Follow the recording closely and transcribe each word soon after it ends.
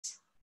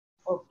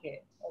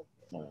Okay.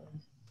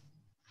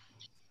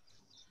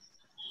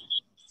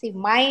 See,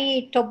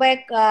 my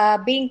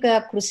tobacco, being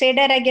a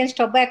crusader against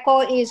tobacco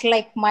is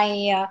like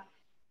my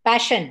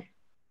passion,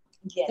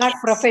 Yes. not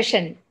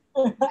profession.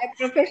 My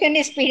profession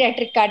is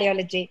pediatric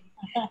cardiology.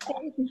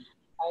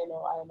 I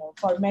know.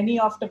 For many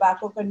of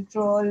tobacco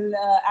control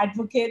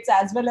advocates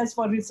as well as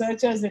for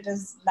researchers, it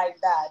is like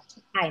that.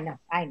 I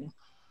know.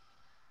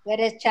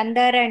 Whereas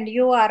Chandar and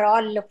you are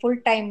all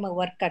full-time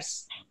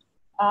workers.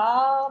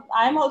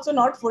 I'm also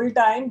not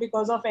full-time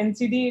because of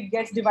NCD. It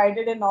gets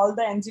divided in all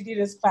the NCD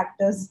risk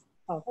factors.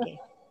 Okay.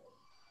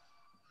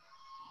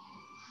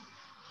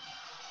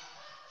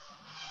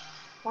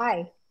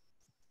 Hi.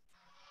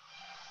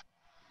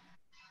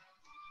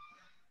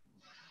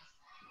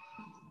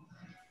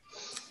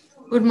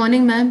 Good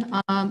morning, ma'am.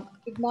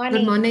 Good morning.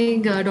 Good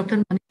morning, Dr.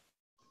 Mani.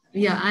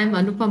 Yeah, I'm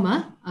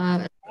Anupama.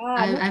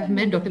 I've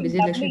met Dr.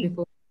 Vijayalakshmi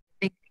before.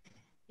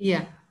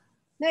 Yeah.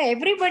 No,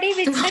 everybody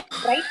with such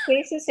bright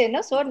faces,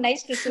 so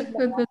nice to see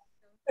them.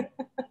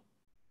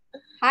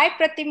 Hi,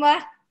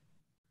 Pratima.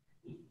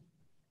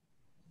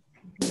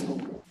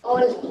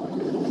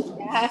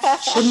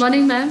 Good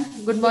morning, ma'am.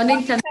 Good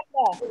morning, Chandra.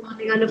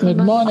 Good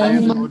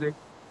morning. Good morning.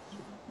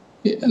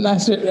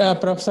 Nice to,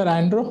 Professor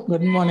Andrew.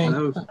 Good morning.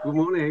 Hello. Good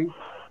morning.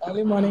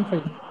 Early morning for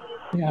you.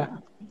 Yeah.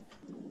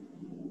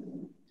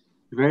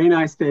 Very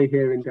nice day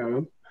here in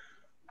Durham.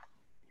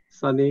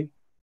 Sunny.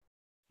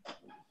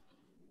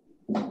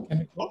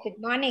 Good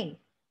morning.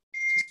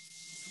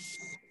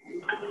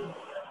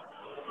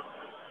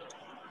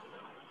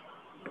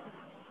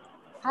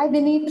 Hi,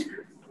 Vineet.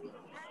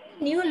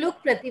 New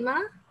look,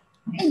 Pratima.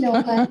 I know.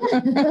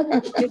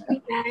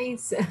 Very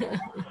nice.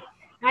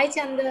 Hi,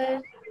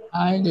 Chandar.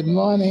 Hi, good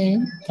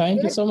morning.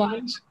 Thank you so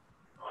much.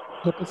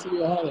 Good to see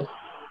you all.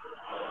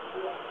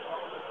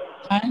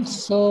 Thanks.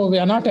 So we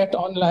are not yet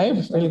on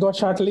live. We'll go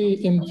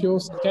shortly in few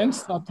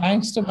seconds. So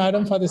thanks to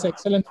Madam for this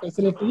excellent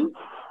facility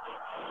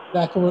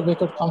that we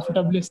could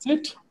comfortably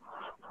sit.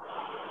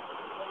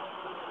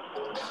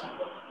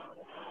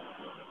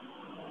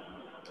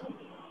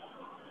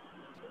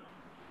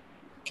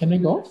 Can we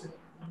go?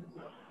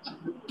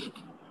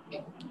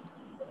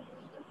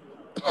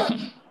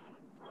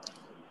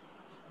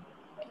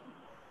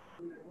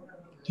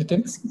 You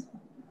think?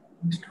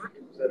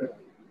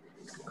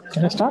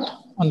 Can I start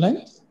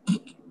online?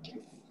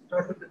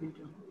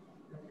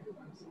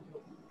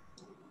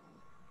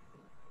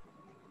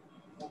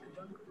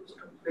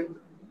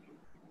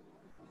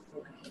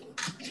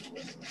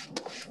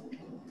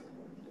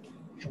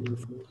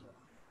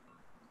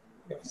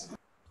 Yes.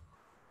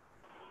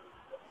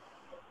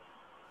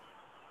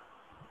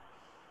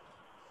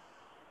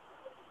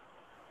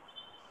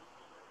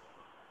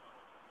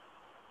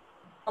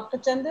 Dr.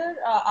 Chandar,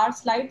 our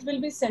slides will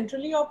be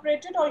centrally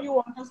operated, or you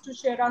want us to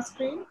share our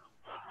screen?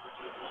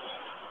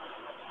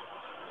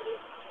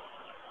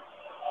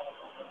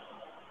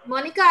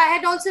 Monica, I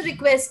had also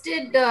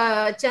requested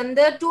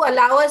Chandar to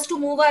allow us to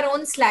move our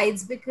own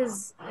slides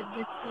because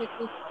You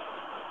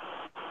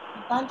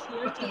can't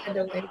hear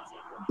Chandar.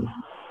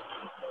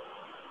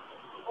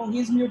 Oh,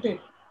 he's muted.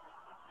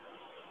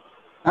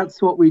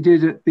 That's what we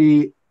did at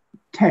the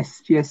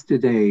test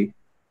yesterday,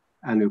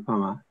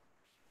 Anupama.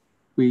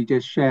 We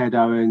just shared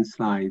our own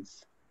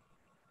slides.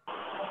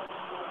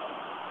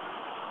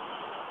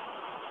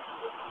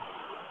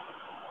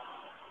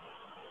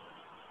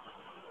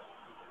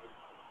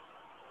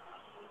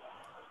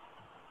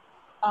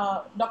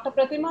 Dr.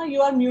 Pratima,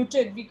 you are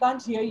muted. We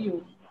can't hear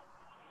you.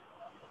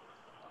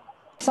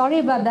 Sorry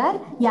about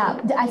that.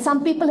 Yeah,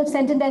 some people have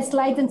sent in their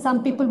slides and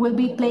some people will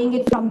be playing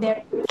it from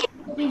their.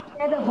 We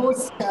share the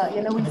host,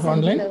 we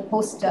send you the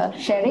host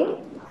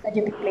sharing that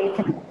you can play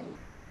it.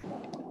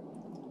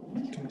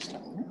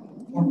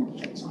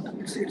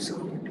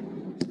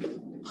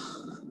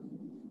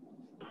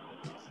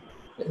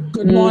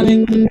 Good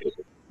morning,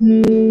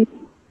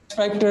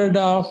 respected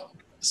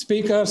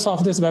speakers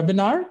of this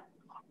webinar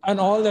and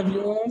all the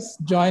viewers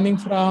joining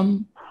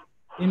from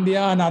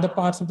India and other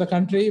parts of the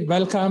country.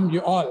 Welcome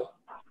you all.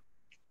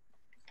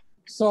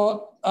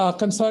 So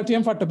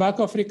Consortium for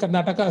Tobacco-Free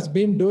Karnataka has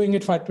been doing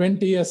it for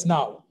 20 years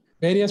now.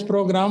 Various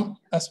programs,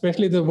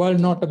 especially the World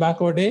No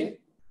Tobacco Day.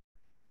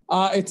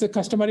 It's a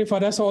customary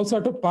for us also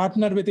to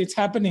partner with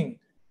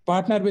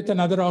partner with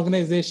another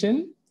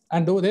organization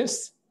and do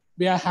this.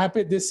 We are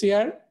happy this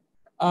year.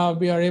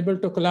 We are able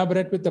to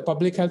collaborate with the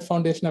Public Health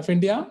Foundation of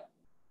India.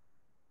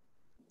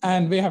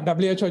 And we have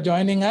WHO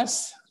joining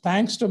us.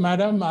 Thanks to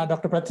Madam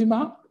Dr.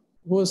 Pratima,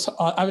 who's,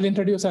 I will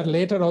introduce her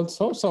later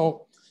also.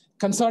 So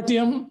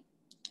Consortium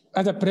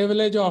has a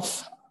privilege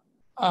of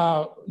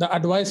the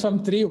advice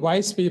from 3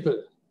 wise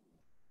people.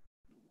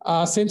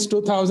 Since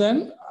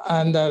 2000,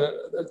 and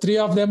 3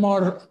 of them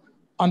are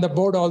on the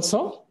board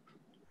also.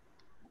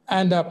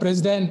 And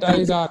President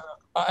is our,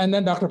 and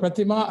then Dr.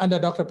 Pratima and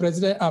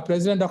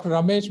President Dr.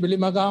 Ramesh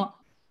Bilimaga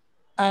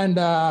and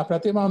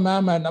Pratima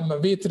ma'am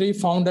and we 3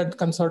 founded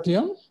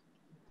Consortium.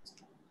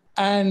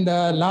 And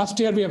last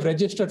year we have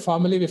registered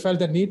formally. We felt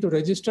the need to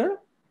register.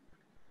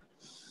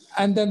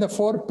 And then the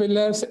 4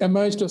 pillars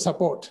emerged to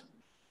support.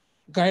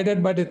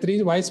 guided by the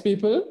three wise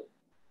people,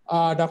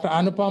 Dr.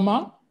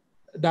 Anupama,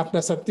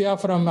 Dr. Satya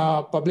from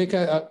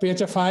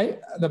PHFI,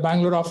 the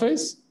Bangalore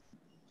office,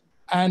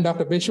 and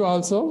Dr. Bishu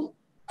also,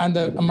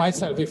 and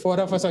myself. The four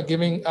of us are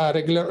giving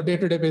regular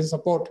day-to-day basis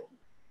support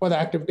for the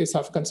activities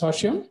of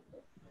consortium.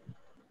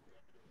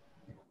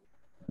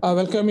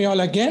 Welcome you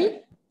all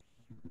again.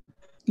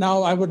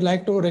 Now I would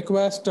like to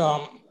request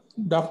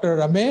Dr.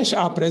 Ramesh,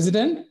 our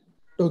president,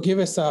 to give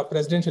us a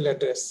presidential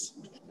address.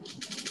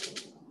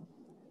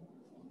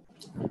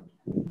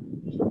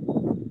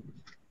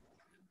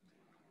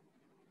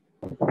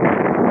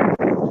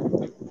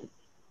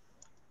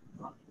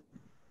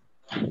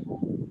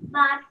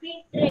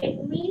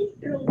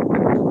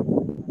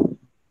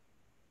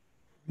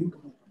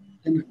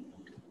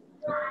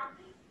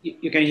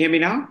 You can hear me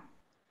now?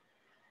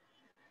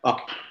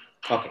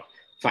 Okay,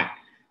 fine.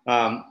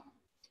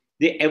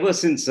 Ever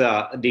since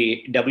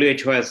the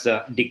WHO has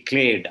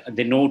declared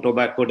the No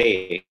Tobacco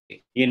Day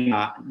in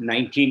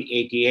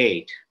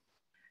 1988,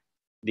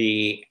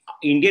 the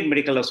Indian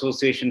Medical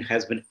Association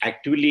has been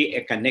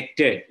actively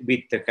connected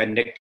with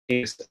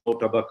conducting No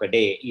Tobacco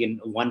Day in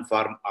one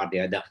form or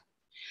the other.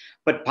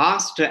 But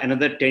past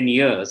another 10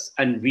 years,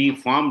 and we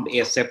formed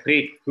a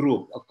separate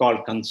group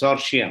called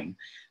Consortium.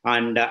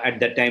 And at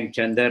that time,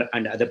 Chandar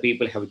and other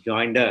people have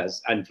joined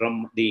us. And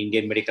from the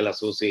Indian Medical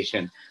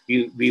Association,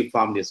 we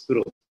formed this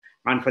group.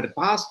 And for the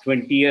past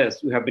 20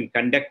 years, we have been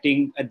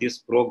conducting this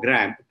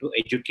program to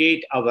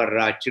educate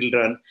our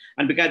children,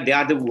 and because they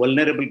are the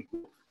vulnerable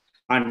group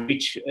on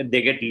which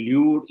they get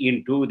lured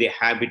into the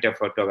habit of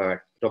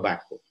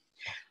tobacco.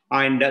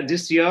 And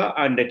this year,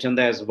 and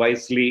Chanda has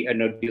wisely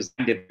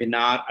designed the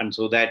webinar, and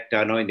so that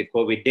in the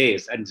COVID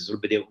days, and this will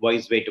be the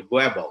wise way to go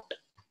about.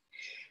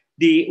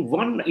 The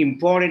one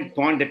important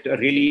point that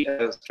really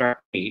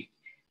struck me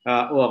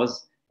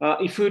was,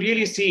 if you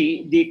really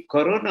see the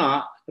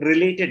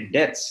corona-related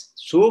deaths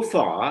so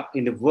far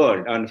in the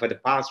world, and for the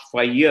past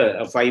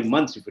 5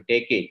 months, if you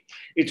take it,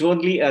 it's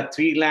only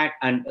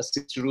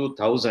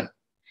 362,000.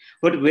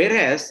 But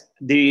whereas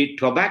the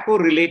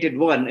tobacco-related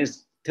one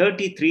is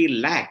 33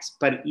 lakhs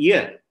per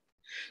year.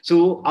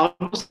 So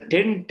almost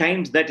 10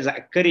 times that is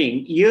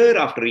occurring year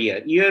after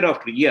year.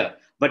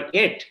 But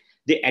yet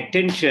the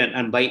attention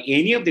and by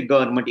any of the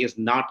government is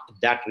not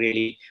that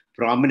really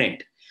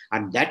prominent.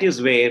 And that is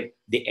where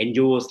the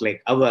NGOs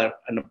like our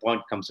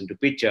point comes into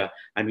picture.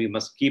 And we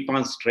must keep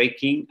on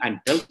striking and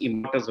tell the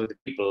importance of the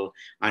people,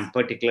 and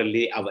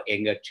particularly our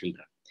younger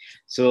children.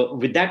 So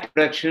with that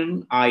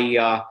introduction,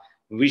 I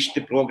wish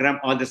the program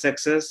all the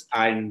success,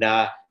 and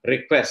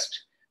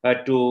request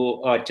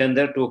to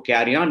Chandar to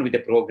carry on with the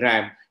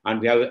program. And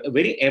we have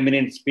very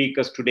eminent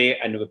speakers today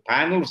and a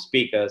panel of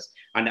speakers,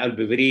 and I'll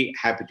be very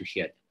happy to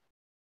hear them.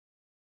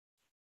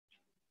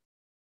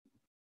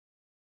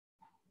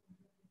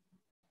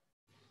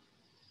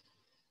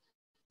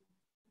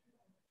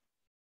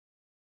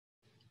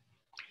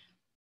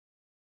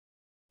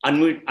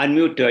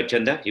 Unmute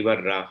Chandar,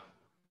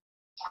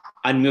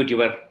 unmute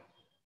your.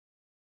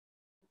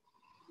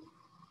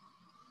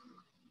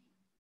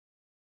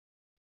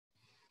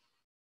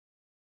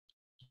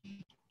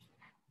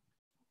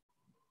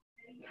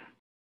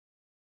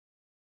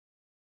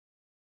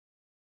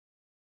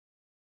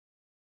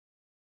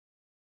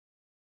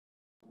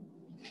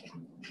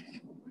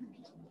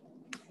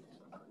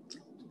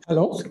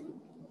 Hello.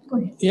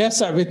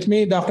 Yes, with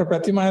me, Dr.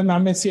 Pratima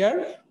ma'am is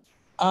here.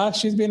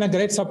 She's been a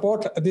great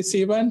support. This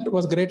event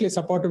was greatly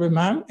supported by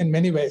ma'am in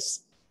many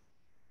ways.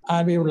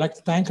 And we would like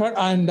to thank her.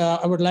 And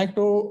I would like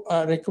to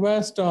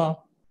request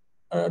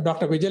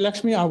Dr.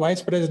 Vijayalakshmi, our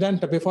Vice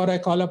President, before I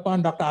call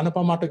upon Dr.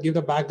 Anupama to give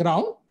the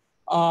background,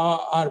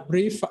 our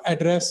brief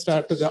address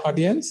to the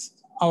audience.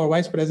 Our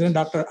Vice President,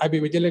 Dr. I.B.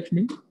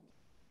 Vijayalakshmi.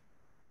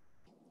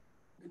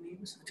 The name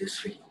is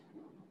Vijayashree.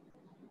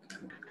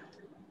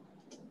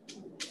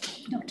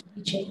 Dr.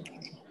 Vijay.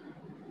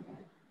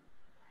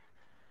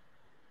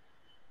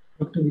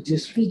 Dr.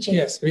 Vijay.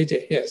 Yes,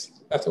 Vijay. Yes,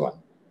 that's the one.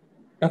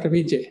 Dr.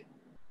 Vijay.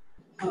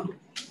 Oh,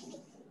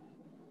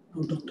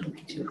 Dr.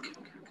 Vijay. Okay.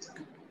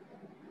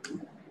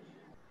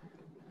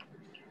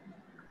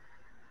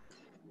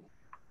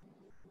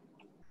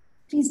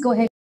 Please go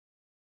ahead.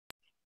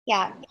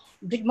 Yeah.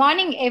 Good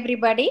morning,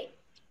 everybody.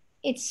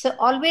 It's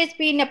always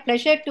been a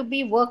pleasure to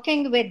be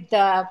working with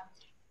the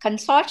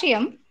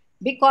consortium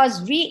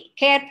because we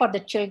care for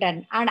the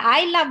children, and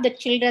I love the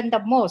children the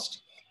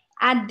most.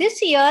 And this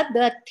year,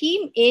 the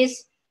theme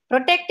is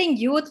protecting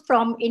youth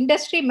from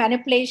industry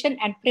manipulation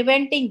and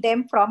preventing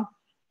them from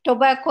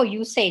tobacco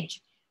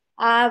usage.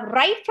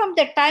 Right from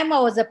the time I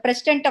was the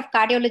president of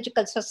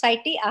Cardiological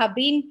Society, I have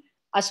been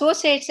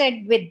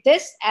associated with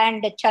this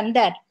and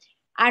Chandar.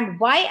 And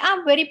why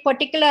I'm very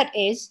particular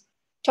is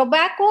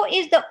tobacco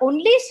is the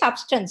only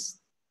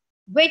substance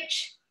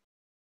which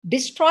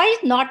destroys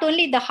not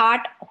only the heart,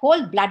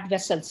 whole blood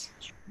vessels.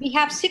 We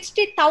have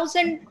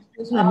 60,000.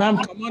 Ma'am,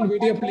 come on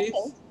video, please.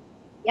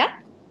 Yeah.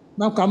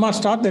 Now, come on,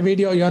 start the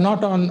video. You're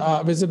not on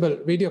visible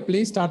video.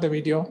 Please start the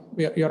video.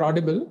 You're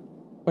audible.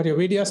 But your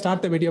video,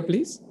 start the video,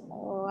 please.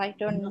 Oh, I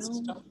don't know.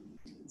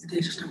 They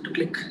just have to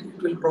click.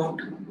 It will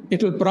prompt.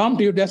 It will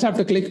prompt. You just have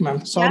to click,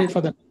 ma'am. Sorry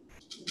for that.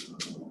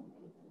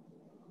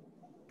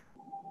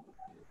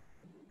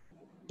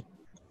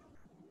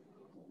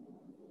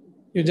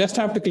 You just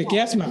have to click.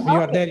 Yes, ma'am. You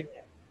are there.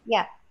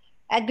 Yeah.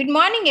 Good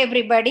morning,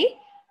 everybody.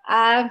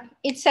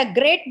 It's a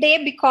great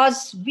day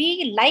because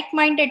we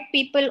like-minded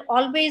people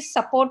always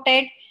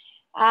supported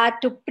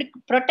to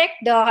protect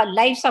the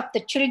lives of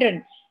the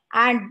children.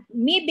 And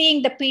me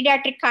being the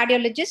pediatric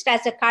cardiologist,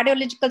 as a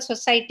cardiological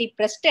society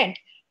president,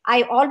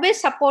 I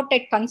always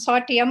supported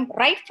consortium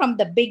right from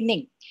the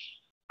beginning.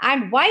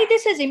 And why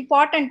this is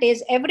important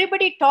is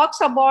everybody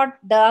talks about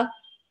the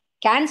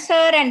cancer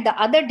and the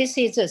other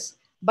diseases.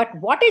 But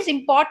what is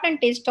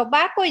important is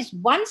tobacco is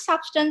one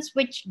substance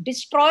which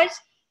destroys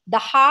the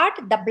heart,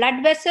 the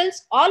blood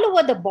vessels all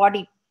over the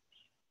body.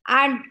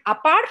 And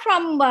apart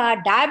from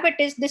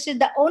diabetes, this is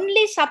the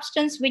only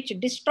substance which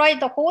destroys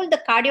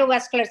the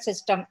cardiovascular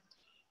system.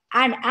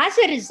 And as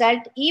a result,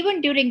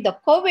 even during the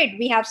COVID,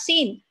 we have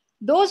seen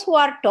those who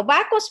are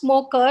tobacco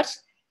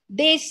smokers,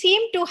 they seem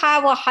to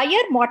have a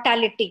higher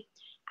mortality.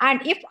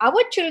 And if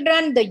our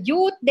children, the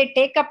youth, they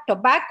take up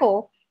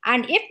tobacco,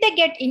 and if they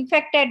get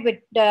infected with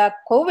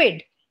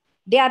COVID,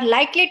 they are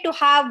likely to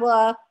have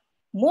a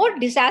more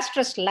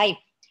disastrous life.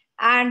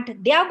 And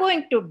they are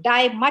going to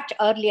die much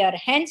earlier.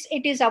 Hence,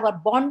 it is our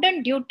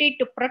bounden duty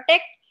to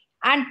protect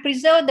and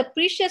preserve the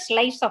precious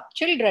lives of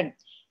children.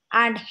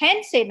 And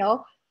hence,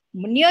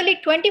 nearly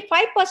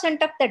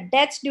 25% of the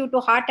deaths due to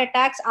heart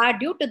attacks are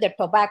due to the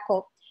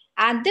tobacco.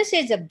 And this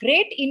is a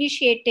great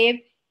initiative.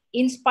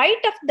 In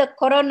spite of the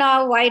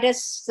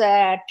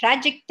coronavirus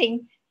tragic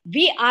thing,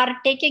 we are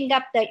taking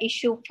up the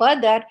issue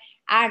further.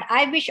 And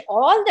I wish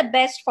all the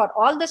best for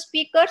all the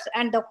speakers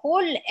and the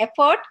whole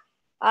effort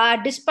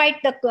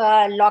despite the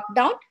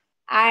lockdown,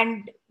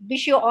 and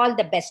wish you all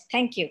the best.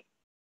 Thank you.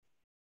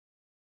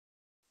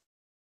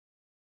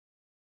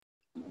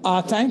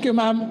 Thank you,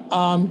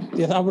 ma'am.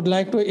 Yes, I would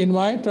like to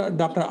invite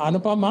Dr.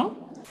 Anupama,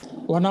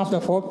 one of the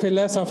 4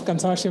 pillars of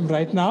consortium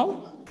right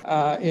now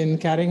in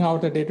carrying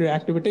out the day-to-day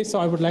activities. So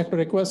I would like to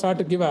request her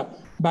to give a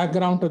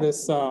background to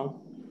this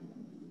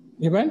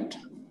event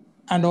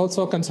and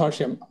also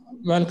consortium.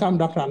 Welcome,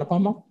 Dr.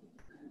 Anupama.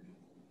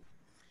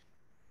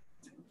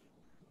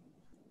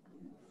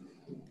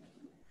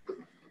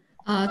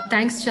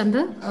 Thanks,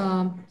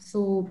 Chanda.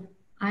 So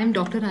I'm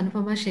Dr.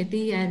 Anupama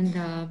Shetty, and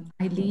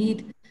I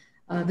lead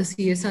the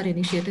CSR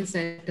initiatives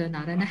at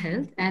Narayana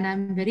Health, and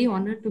I'm very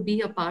honored to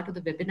be a part of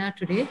the webinar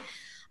today.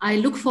 I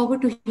look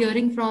forward to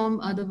hearing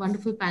from the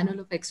wonderful panel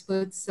of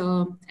experts,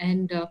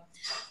 and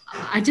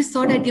I just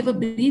thought I'd give a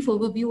brief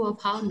overview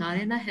of how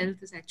Narayana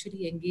Health is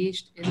actually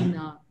engaged in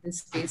this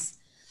space.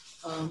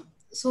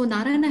 So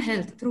Narayana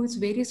Health, through its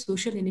various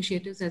social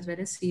initiatives as well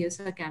as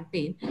CSR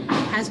campaign,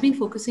 has been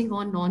focusing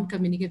on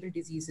non-communicable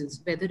diseases,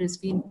 whether it's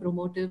been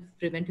promotive,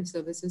 preventive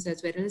services,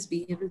 as well as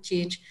behavioral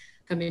change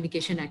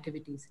communication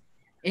activities.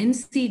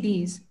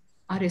 NCDs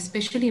are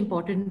especially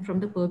important from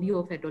the purview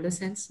of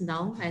adolescents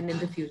now and in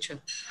the future.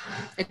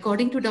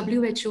 According to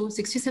WHO,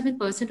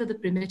 67% of the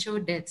premature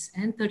deaths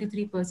and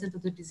 33%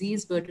 of the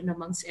disease burden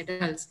amongst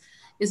adults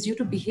is due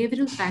to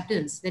behavioral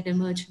patterns that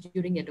emerge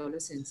during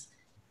adolescence.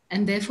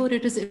 And therefore,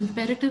 it is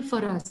imperative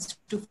for us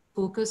to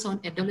focus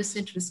on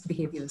adolescent risk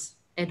behaviors.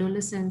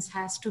 Adolescence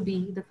has to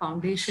be the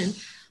foundation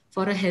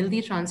for a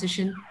healthy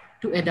transition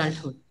to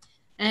adulthood.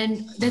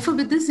 And therefore,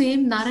 with this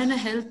aim, Narayana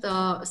Health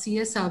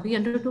CSR, we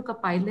undertook a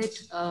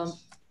pilot,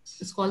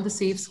 it's called the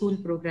Safe School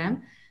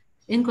Program,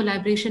 in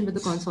collaboration with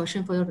the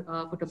Consortium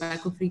for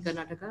Tobacco-Free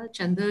Karnataka.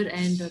 Chandar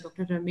and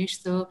Dr.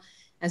 Ramesh sir,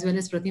 as well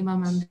as Pratima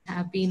ma'am,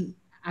 have been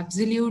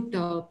absolute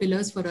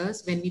pillars for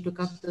us when we took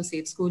up the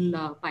Safe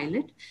School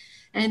pilot.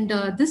 And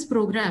this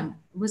program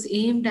was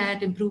aimed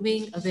at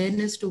improving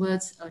awareness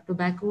towards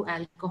tobacco,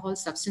 alcohol,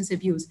 substance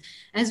abuse,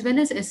 as well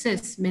as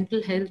assess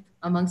mental health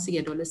amongst the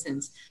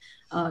adolescents.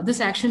 This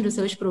action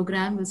research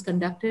program was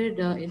conducted,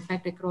 in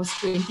fact, across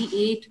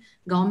 28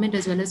 government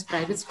as well as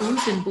private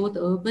schools in both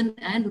urban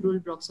and rural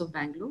blocks of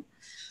Bangalore.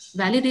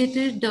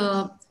 Validated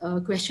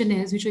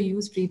questionnaires, which were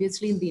used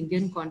previously in the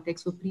Indian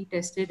context, were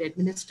pre-tested,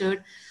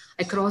 administered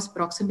across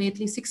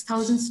approximately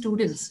 6,000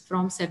 students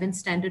from 7th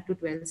standard to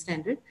 12th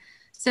standard.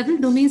 Several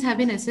domains have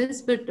been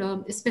assessed, but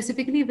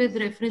specifically with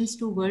reference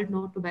to World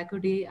No Tobacco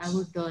Day, I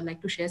would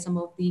like to share some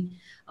of the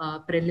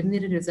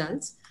preliminary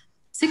results.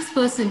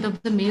 6%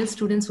 of the male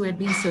students who had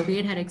been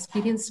surveyed had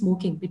experienced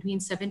smoking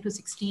between 7 to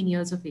 16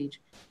 years of age.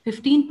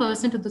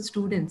 15% of the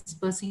students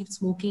perceived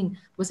smoking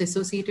was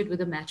associated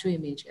with a macho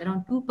image.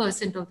 Around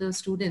 2% of the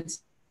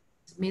students,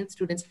 male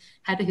students,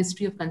 had a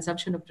history of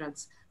consumption of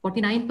drugs.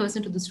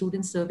 49% of the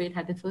students surveyed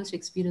had their first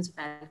experience of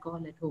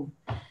alcohol at home.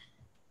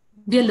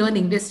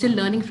 We're still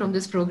learning from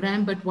this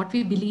program, but what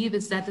we believe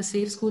is that the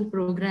Safe School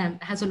program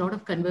has a lot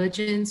of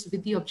convergence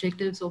with the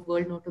objectives of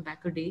World No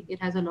Tobacco Day.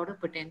 It has a lot of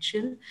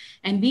potential,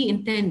 and we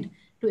intend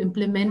to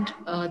implement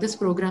this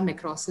program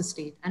across the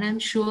state. And I'm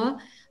sure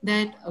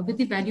that with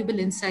the valuable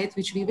insights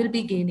which we will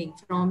be gaining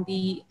from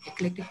the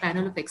eclectic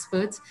panel of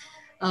experts,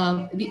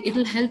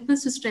 it'll help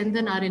us to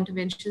strengthen our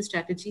intervention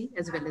strategy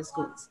as well as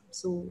goals.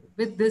 So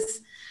with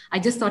this, I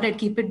just thought I'd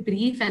keep it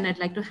brief, and I'd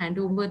like to hand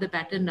over the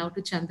baton now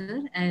to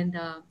Chandar, and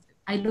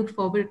I look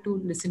forward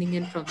to listening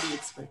in from the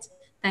experts.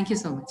 Thank you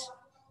so much.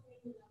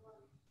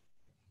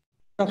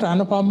 Dr.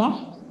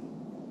 Anupama.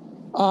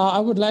 I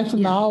would like to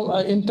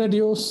now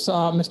introduce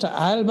Mr.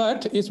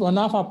 Albert. He's one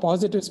of our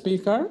positive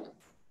speakers.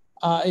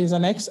 He's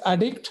an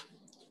ex-addict.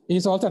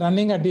 He's also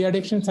running a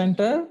de-addiction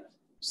center.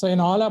 So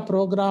in all our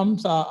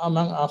programs for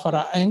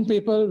our young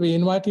people, we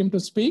invite him to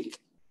speak.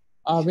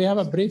 We have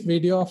a brief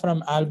video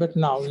from Albert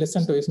now.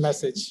 Listen to his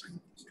message.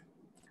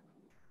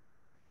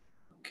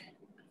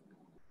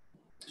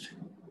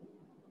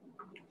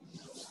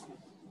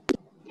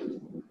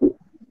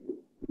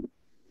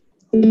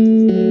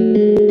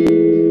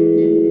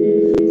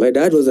 My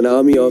dad was an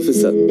army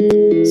officer,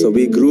 so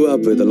we grew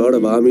up with a lot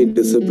of army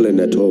discipline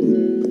at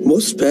home.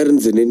 Most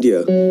parents in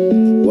India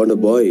want a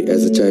boy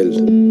as a child.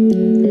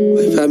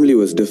 My family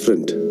was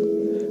different.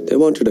 They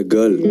wanted a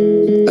girl.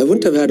 I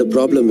wouldn't have had a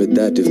problem with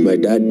that if my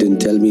dad didn't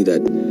tell me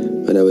that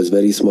when I was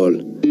very small.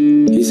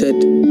 He said,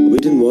 "We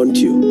didn't want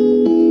you.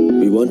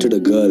 We wanted a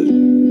girl."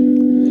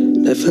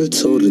 I felt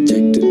so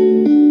rejected.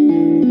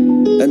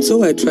 And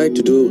so I tried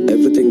to do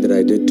everything that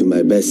I did to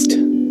my best.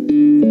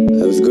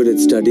 I was good at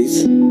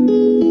studies. I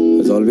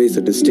was always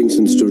a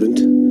distinction student.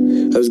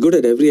 I was good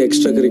at every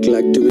extracurricular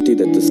activity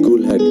that the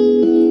school had.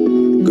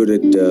 Good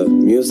at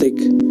music,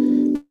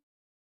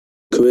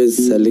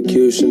 quiz,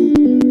 elocution,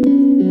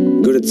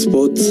 good at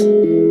sports.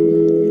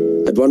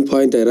 At one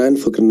point I ran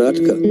for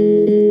Karnataka.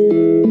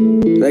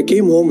 And I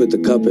came home with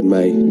the cup and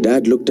my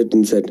dad looked at it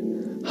and said,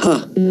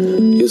 "Ha,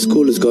 your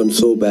school has gone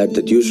so bad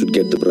that you should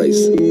get the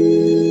prize."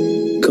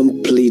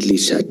 Completely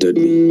shattered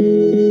me.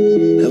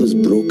 I was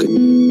broken.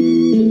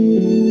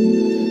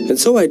 And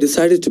so I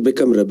decided to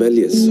become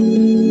rebellious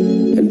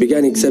and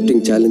began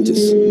accepting challenges.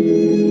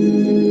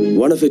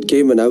 One of it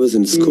came when I was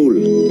in school.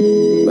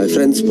 My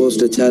friends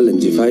posed a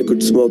challenge if I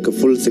could smoke a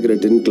full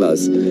cigarette in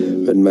class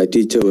when my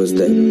teacher was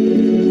there.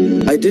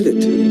 I did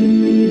it.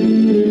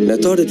 And I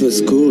thought it was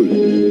cool.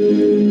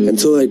 And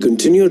so I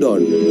continued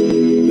on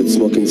with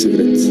smoking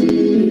cigarettes.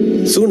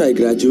 Soon I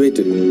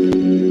graduated,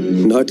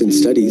 not in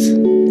studies,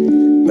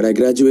 but I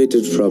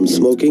graduated from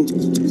smoking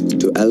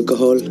to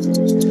alcohol,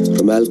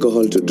 from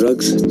alcohol to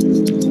drugs,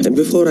 and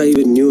before I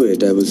even knew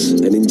it, I was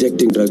an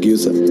injecting drug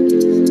user.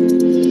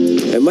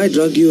 And my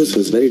drug use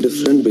was very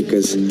different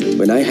because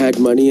when I had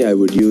money, I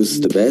would use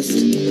the best.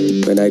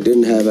 When I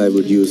didn't have, I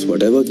would use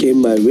whatever came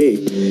my way.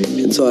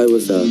 And so I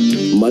was a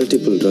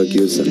multiple drug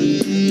user.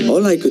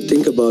 All I could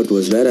think about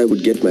was where I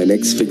would get my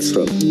next fix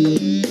from.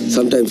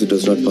 Sometimes it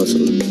was not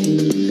possible.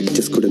 I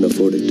just couldn't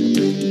afford it.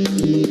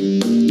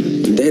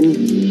 And then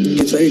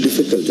it's very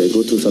difficult. I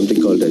go through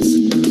something called as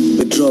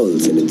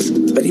withdrawals, and it's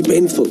very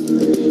painful.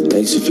 I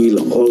used to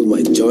feel all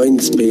my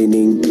joints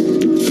paining,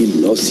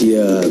 feel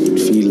nausea,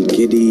 feel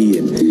giddy,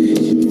 and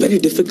very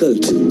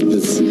difficult.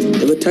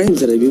 There were times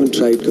that I've even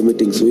tried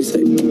committing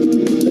suicide.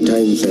 There were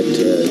times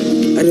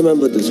that I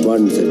remember this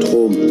once at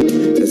home.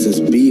 There's this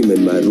beam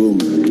in my room,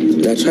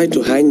 and I tried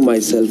to hang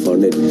myself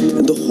on it,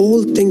 and the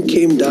whole thing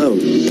came down,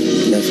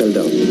 and I fell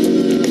down.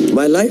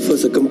 My life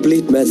was a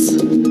complete mess.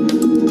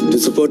 To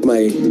support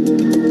my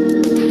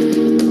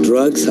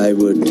drugs, I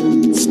would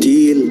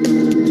steal,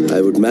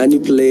 I would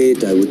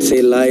manipulate, I would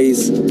say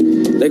lies.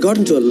 And I got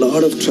into a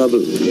lot of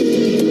trouble.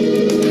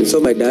 And so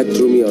my dad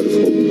threw me out of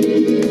home.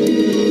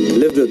 I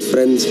lived with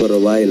friends for a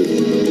while,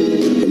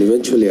 and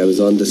eventually I was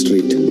on the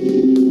street.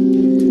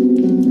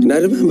 And I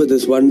remember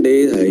this one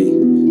day I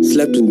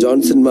slept in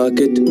Johnson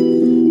Market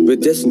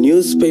with just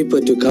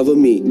newspaper to cover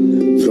me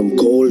from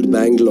cold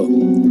Bangalore.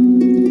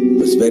 It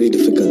was very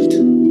difficult.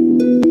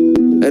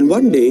 And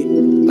one day,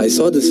 I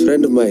saw this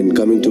friend of mine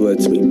coming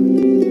towards me.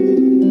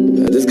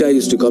 This guy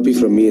used to copy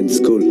from me in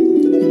school.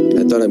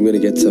 I thought I'm going to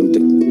get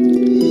something.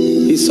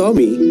 He saw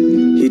me,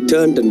 he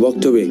turned and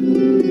walked away.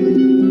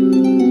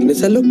 And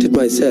as I looked at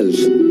myself,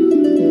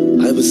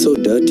 I was so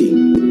dirty.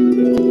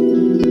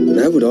 And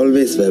I would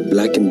always wear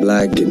black and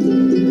black,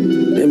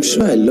 and I'm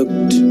sure I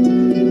looked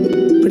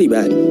pretty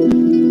bad.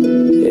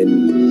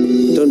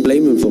 And don't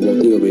blame him for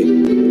walking away.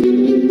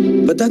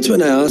 But that's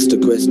when I asked a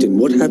question,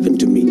 what happened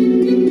to me?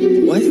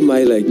 Why am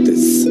I like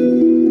this?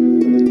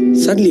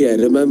 Suddenly I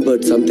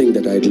remembered something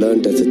that I'd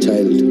learned as a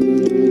child.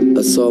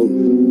 A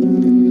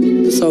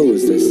song. The song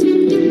was this.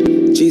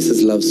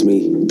 Jesus loves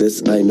me,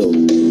 this I know,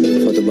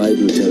 for the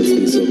Bible tells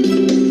me so.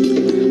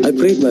 I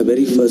prayed my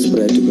very first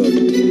prayer to God.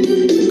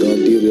 God,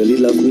 do you really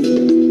love me?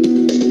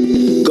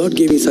 God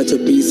gave me such a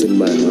peace in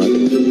my heart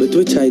with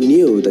which I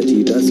knew that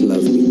He does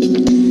love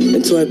me.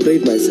 And so I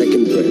prayed my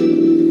second prayer.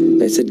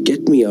 And I said,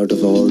 get me out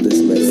of all this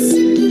mess.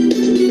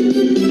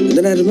 And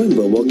then I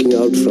remember walking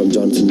out from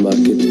Johnson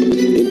Market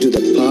into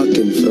the park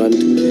in front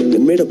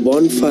and made a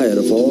bonfire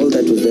of all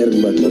that was there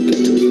in my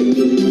pocket.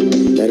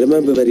 I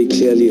remember very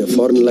clearly a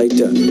foreign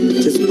lighter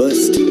just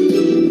burst.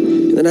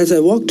 And then as I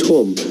walked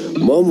home,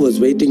 Mom was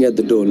waiting at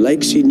the door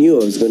like she knew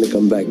I was going to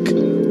come back.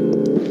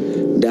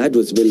 Dad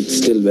was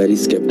still very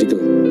skeptical.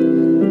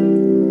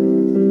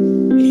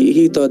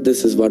 thought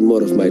this is one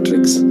more of my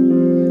tricks.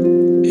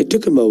 It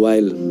took him a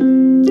while,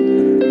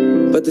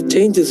 but the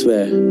changes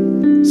were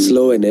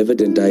slow and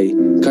evident. I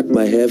cut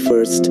my hair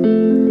first,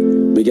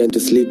 began to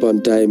sleep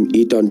on time,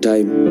 eat on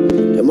time,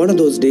 and one of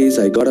those days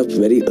I got up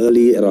very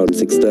early, around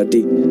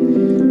 6:30.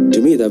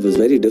 To me, that was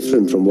very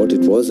different from what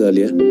it was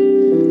earlier.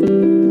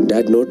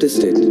 Dad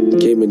noticed it,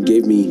 came and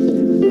gave me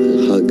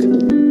a hug.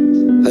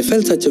 I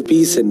felt such a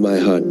peace in my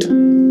heart,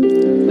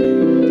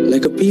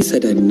 like a peace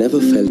that I'd never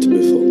felt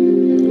before.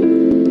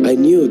 I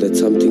knew that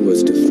something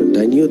was different.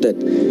 I knew that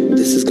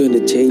this is going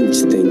to change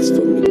things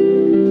for me.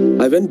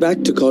 I went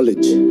back to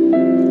college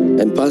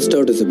and passed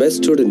out as the best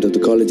student of the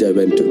college I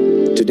went to.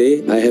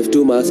 Today, I have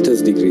 2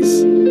 master's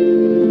degrees.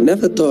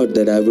 Never thought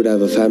that I would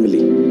have a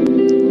family.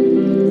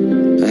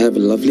 I have a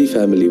lovely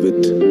family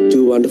with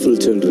 2 wonderful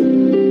children.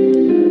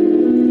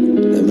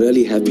 I'm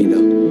really happy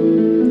now.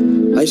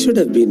 I should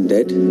have been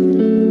dead,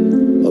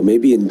 or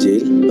maybe in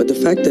jail, but the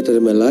fact that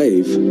I'm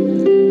alive,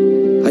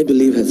 I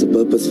believe has a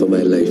purpose for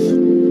my life.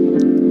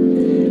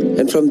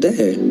 And from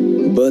there,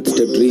 birthed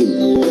a dream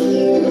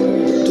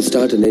to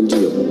start an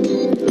NGO,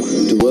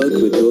 to work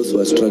with those who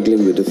are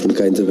struggling with different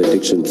kinds of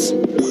addictions.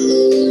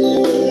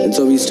 And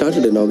so we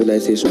started an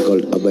organization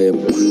called Abhayam.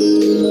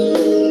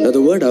 Now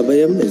the word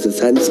Abhayam is a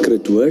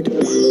Sanskrit word.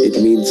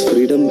 It means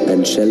freedom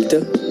and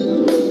shelter.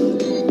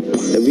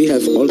 And we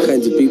have all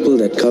kinds of people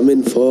that come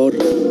in for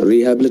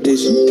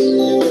rehabilitation.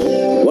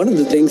 One of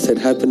the things that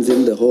happens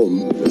in the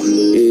home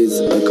is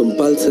a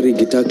compulsory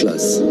guitar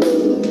class.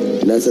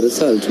 And as a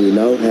result, we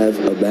now have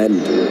a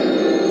band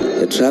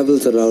that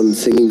travels around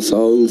singing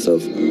songs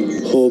of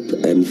hope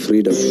and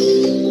freedom.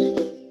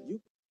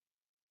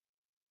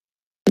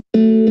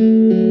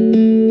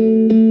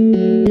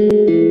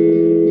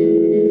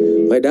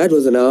 My dad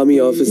was an army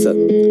officer,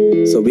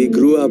 so we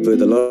grew up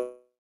with a lot.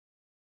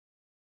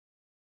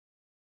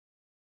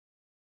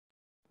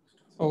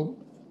 So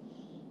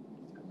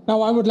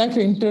now I would like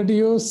to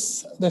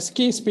introduce the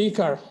key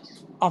speaker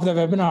of the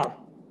webinar.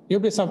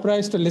 You'll be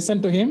surprised to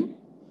listen to him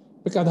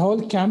because the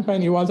whole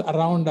campaign evolves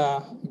around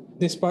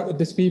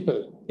these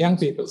people, young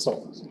people.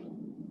 So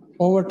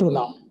over to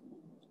now.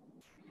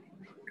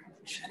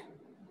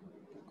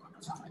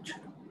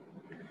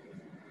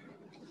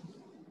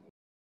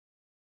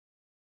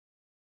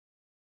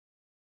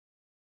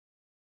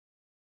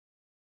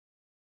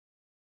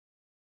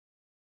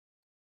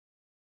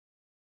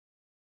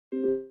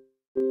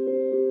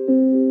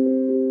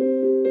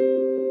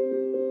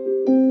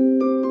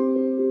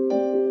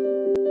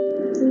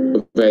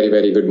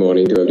 Very good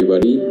morning to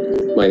everybody.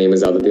 My name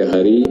is Aditya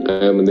Hari.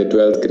 I am in the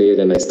 12th grade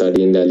and I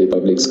study in Delhi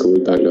Public School,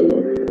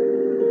 Bangalore.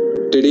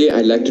 Today,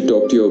 I'd like to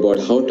talk to you about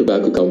how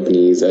tobacco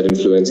companies are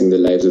influencing the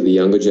lives of the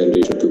younger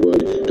generation of the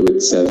world to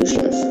its selfish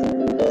life.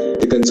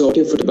 The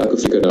Consortium for Tobacco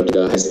Free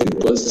Karnataka has been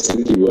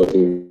persistently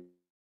working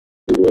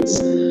towards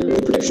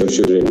the protection of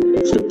children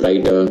for a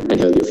brighter and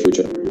healthier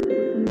future.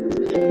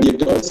 The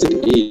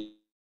adolescent age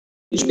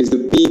is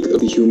the peak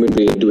of the human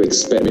brain to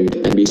experiment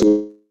and be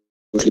socially.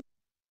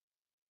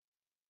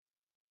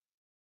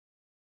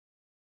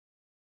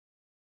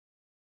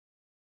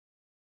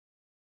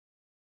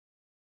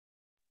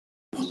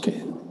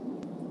 Okay.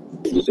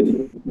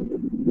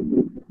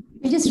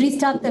 We just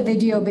restart the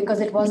video because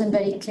it wasn't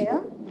very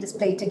clear. Just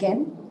play it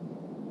again.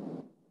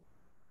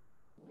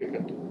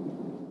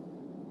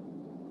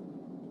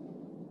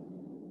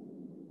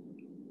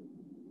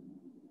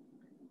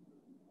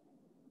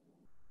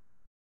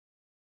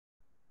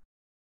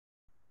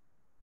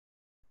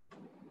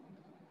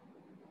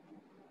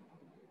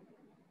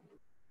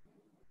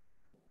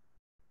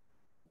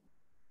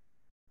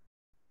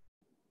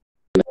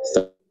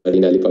 Study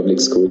in Delhi Public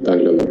School,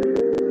 Bangalore.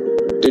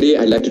 Today,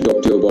 I'd like to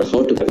talk to you about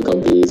how tobacco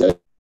companies are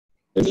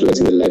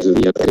influencing the lives of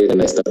the young grade,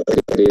 and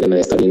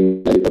I study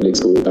in Delhi Public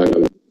School,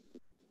 Bangalore.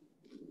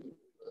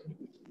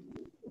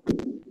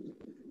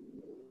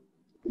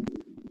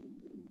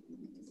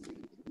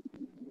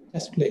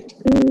 Just play it.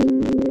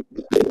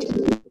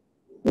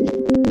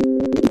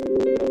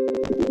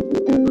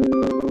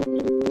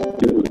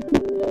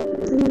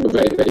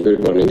 Very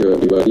good morning to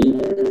everybody.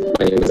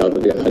 My name is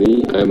Aditya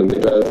Hari. I am in the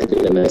 12th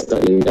grade and I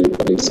study in Delhi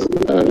Public School,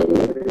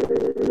 Bangalore.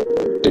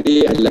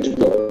 Today, I'd like to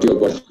talk to you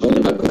about how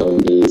tobacco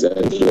companies are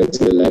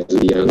influencing the lives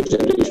of the young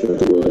generation of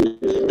the world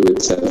to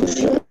its selfish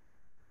life.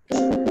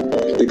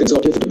 The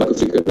Consortium for Tobacco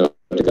Free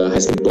Karnataka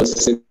has been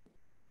persistently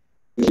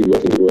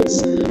working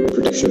towards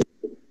protection.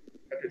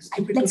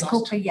 Let's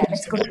go to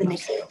the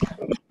next.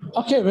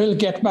 Okay, we'll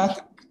get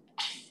back.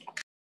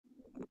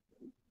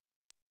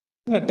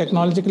 A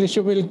technological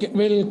issue.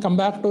 We'll come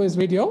back to his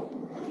video.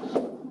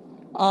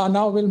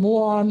 Now we'll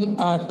move on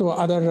to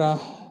other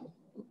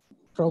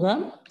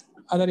program.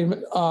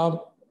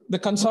 The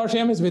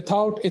consortium is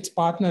without its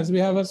partners. We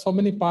have so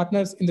many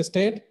partners in the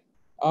state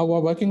who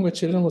are working with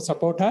children who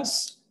support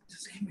us.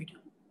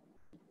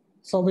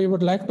 So we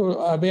would like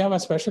to, we have a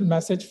special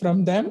message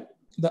from them,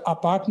 our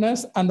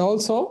partners, and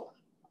also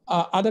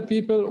other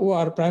people who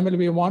are primarily,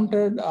 we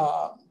wanted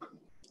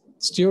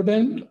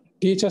students,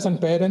 teachers,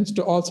 and parents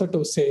to also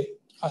to say,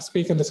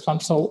 speak in this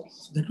conference. So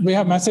we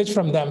have a message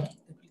from them.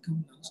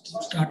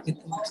 start with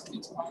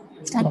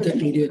the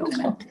video.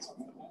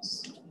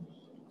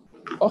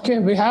 Okay,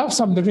 we have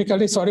some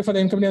difficulty. Sorry for the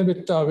inconvenience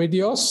with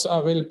videos.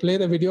 We'll play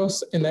the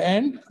videos in the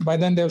end. By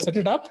then they'll set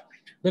it up.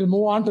 We'll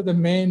move on to the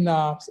main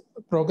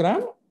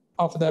program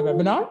of the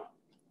webinar.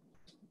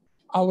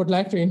 I would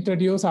like to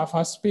introduce our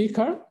first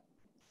speaker,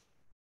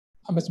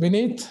 Ms.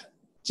 Vineet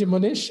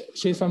Chimunish.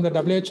 She's from the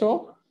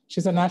WHO.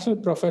 She's a National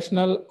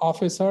Professional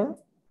Officer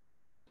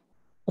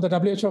for the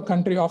WHO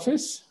Country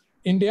Office,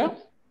 India.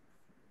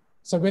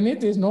 So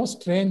Vineet is no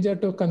stranger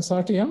to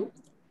consortium.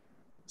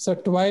 So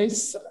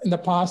twice in the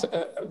past,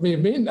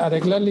 we've been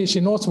regularly, she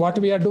knows what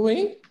we are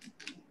doing.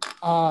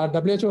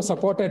 WHO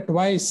supported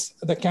twice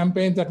the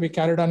campaigns that we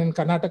carried on in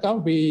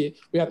Karnataka. We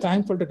are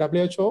thankful to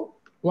WHO.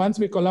 Once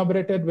we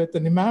collaborated with the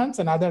NIMHANS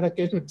and other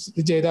occasions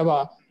with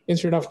Jayadeva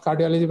Institute of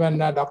Cardiology when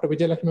Dr.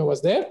 Vijayalakshmi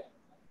was there.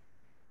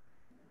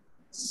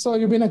 So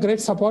you've been a great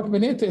support,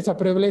 Vineet. It's a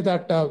privilege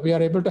that we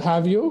are able to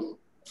have you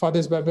for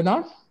this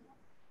webinar.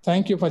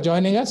 Thank you for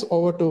joining us.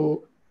 Over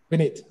to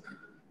Vineet.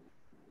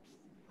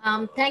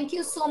 Thank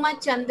you so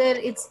much, Chandar.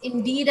 It's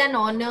indeed an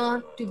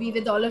honor to be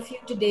with all of you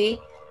today.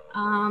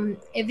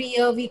 Every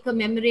year we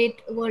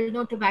commemorate World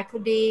No Tobacco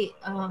Day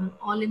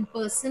all in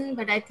person,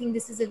 but I think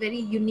this is a very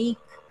unique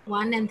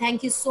one. And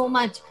thank you so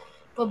much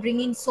for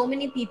bringing so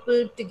many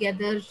people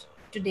together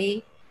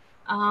today.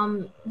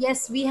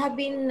 Yes, we have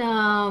been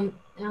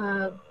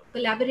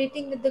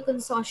collaborating with the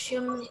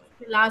consortium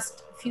the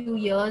last few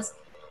years.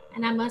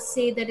 And I must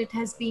say that it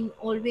has been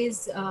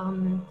always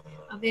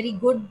a very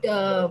good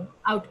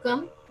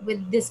outcome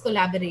with this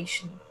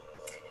collaboration.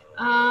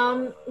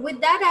 With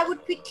that, I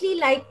would quickly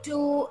like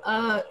to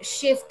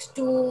shift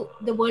to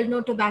the World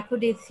No Tobacco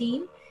Day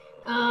theme.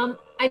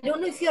 I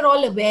don't know if you're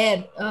all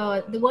aware,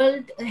 the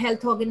World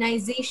Health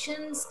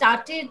Organization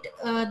started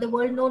the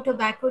World No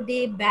Tobacco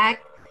Day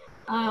back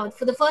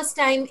for the first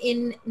time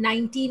in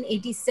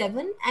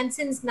 1987, and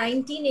since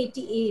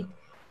 1988,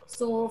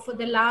 so for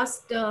the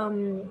last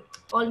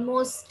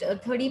almost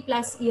 30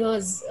 plus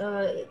years,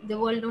 the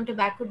World No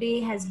Tobacco Day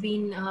has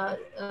been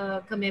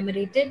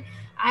commemorated.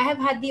 I have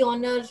had the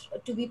honor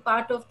to be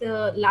part of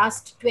the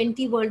last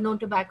 20 World No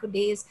Tobacco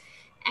Days.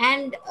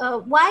 And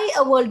why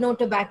a World No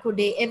Tobacco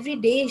Day? Every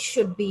day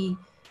should be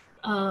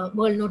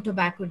World No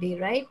Tobacco Day,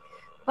 right?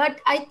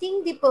 But I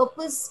think the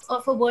purpose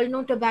of a World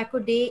No Tobacco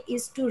Day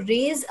is to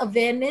raise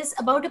awareness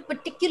about a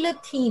particular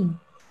theme,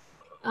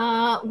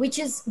 which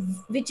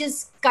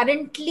is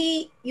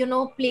currently,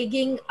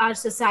 plaguing our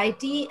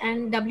society.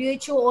 And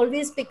WHO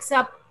always picks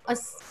up a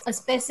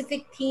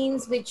specific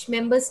themes which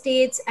member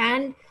states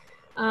and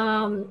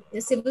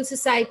civil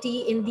society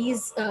in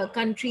these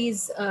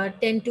countries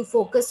tend to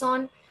focus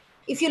on.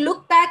 If you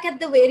look back at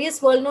the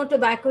various World No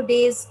Tobacco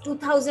Days,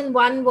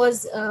 2001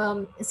 was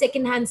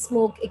secondhand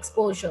smoke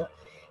exposure.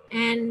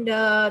 And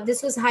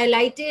this was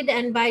highlighted,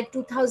 and by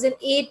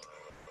 2008,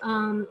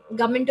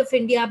 Government of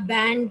India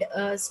banned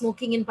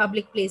smoking in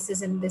public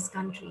places in this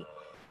country.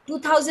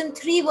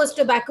 2003 was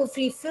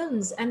tobacco-free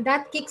films, and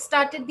that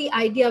kick-started the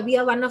idea. We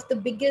are one of the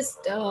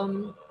biggest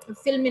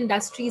film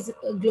industries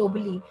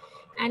globally,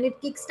 and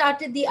it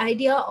kick-started the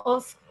idea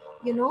of,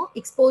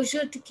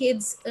 exposure to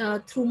kids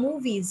through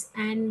movies,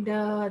 and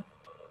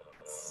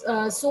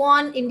so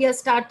on. India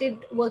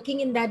started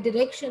working in that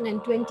direction,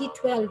 and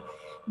 2012,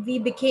 we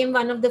became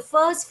one of the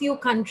first few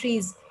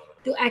countries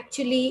to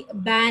actually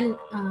ban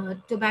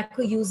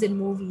tobacco use in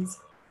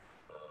movies.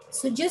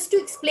 So just to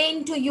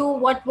explain to you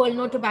what World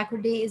No Tobacco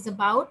Day is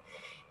about,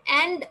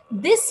 and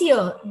this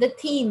year, the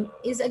theme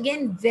is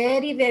again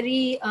very,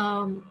 very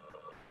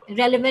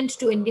relevant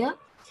to India.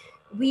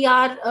 We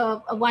are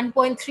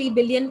 1.3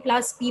 billion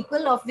plus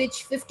people, of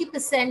which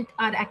 50%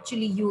 are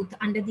actually youth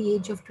under the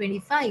age of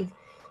 25.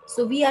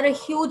 So we are a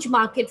huge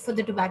market for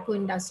the tobacco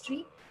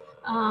industry.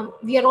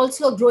 We are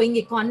also a growing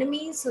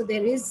economy, so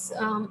there is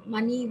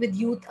money with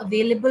youth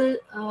available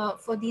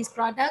for these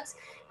products.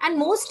 And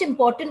most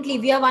importantly,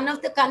 we are one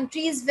of the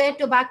countries where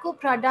tobacco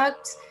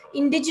products,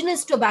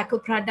 indigenous tobacco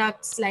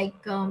products like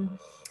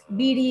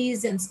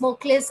BDs and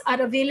smokeless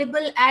are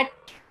available at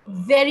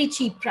very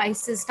cheap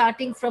prices,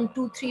 starting from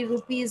 2-3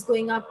 rupees,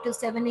 going up to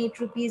 7-8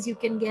 rupees. You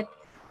can get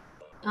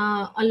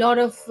a lot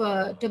of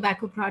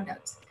tobacco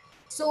products.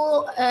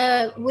 So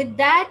with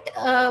that,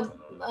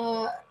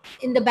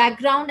 in the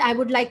background, I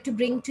would like to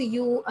bring to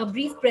you a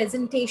brief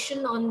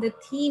presentation on the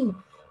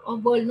theme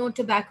of World No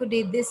Tobacco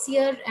Day this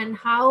year, and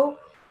how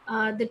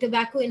the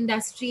tobacco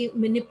industry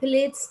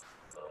manipulates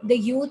the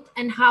youth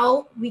and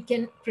how we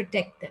can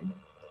protect them.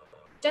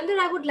 Chandar,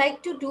 I would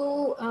like to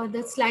do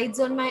the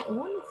slides on my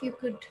own. If you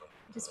could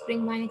just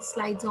bring my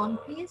slides on,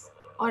 please.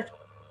 Or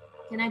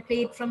can I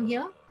play it from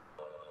here?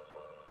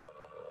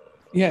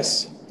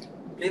 Yes.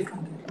 Play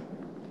from there.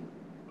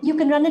 You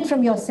can run it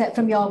from your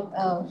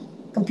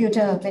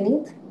computer,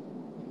 Vineet.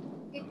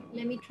 Okay,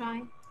 let me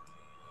try.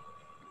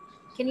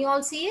 Can you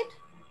all see it?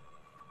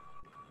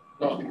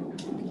 No.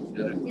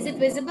 Is it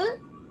visible?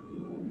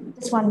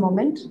 Just one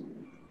moment.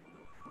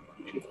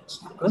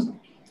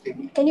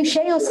 Can you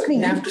share your screen?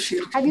 You have to share.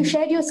 Have you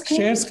shared your screen?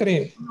 Share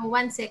screen. No,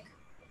 one sec.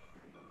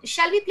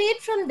 shall we play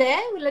it from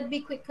there? Will it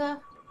be quicker?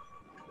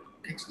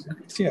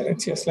 It's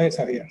here, slides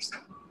are here.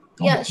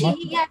 Yeah,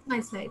 he has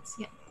my slides,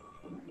 yeah.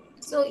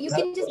 So you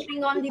can just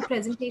bring on the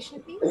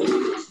presentation,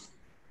 please.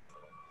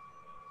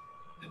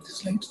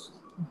 Slides.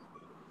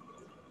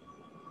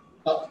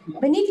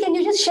 Vineet, can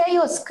you just share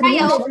your screen?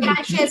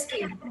 Yeah, share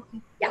screen.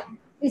 Okay. Yeah,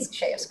 please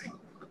share your screen.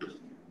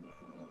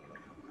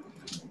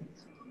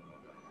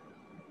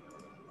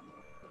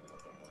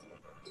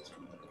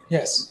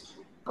 Yes.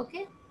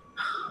 Okay.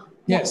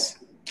 Yes.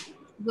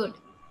 Good.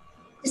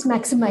 Just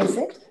maximize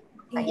it.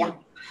 Yeah.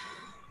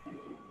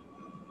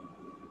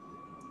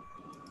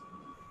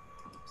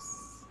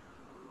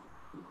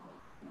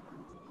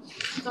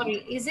 Sorry,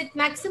 is it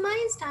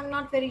maximized? I'm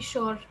not very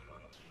sure.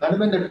 And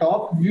when the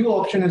top view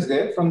option is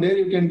there, from there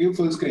you can view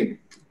full screen.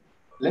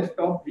 Left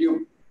top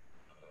view.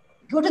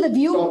 Go to the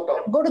view.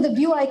 Top. Go to the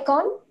view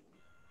icon,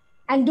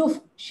 and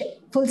do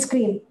full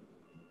screen.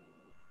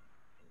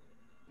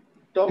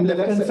 Top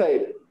left hand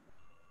side.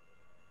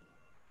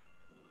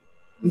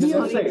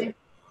 View.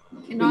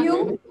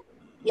 View.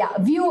 Yeah,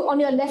 view on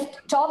your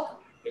left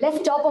top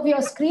of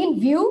your screen.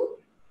 View.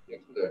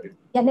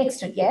 Yeah, next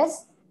to it.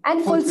 Yes,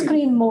 and full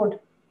screen mode.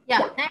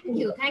 Yeah, thank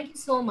you. Thank you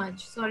so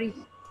much. Sorry.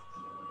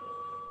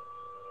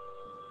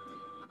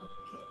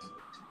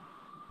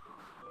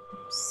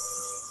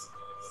 Oops.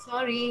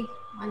 Sorry,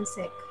 one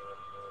sec.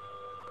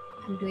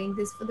 I'm doing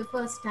this for the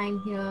first time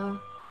here.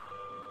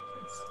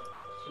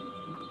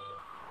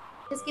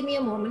 Just give me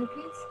a moment,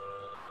 please.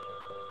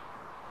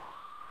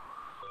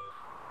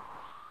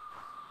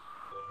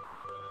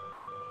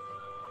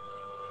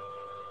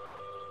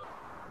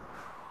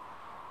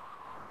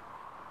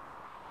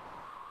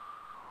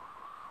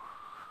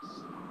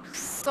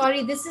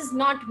 Sorry, this is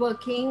not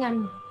working.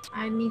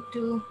 I need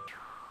to.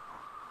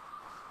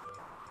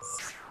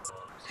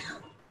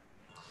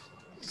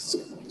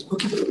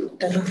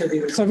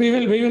 So we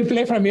will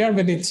play from here,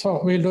 Vineet.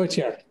 So we'll do it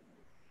here.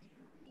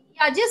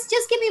 Yeah, just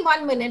give me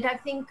 1 minute. I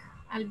think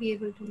I'll be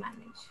able to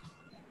manage.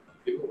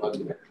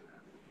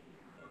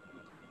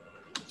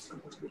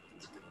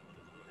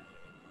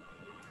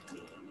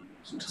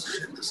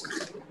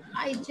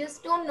 I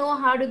just don't know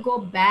how to go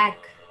back.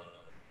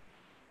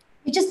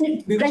 You just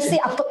press the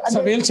upper.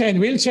 So we'll change,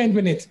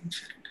 Vineet.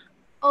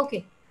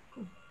 Okay,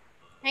 cool.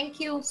 Thank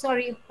you.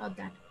 Sorry about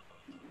that.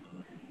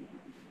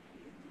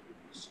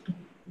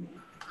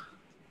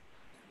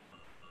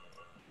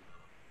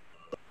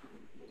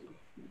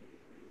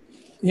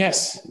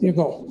 Yes, you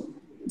go.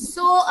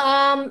 So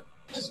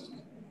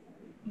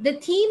the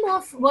theme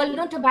of World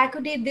No Tobacco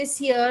Day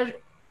this year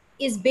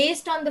is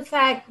based on the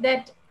fact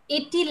that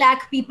 80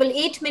 lakh people,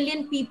 8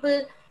 million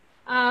people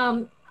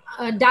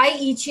die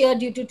each year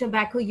due to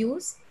tobacco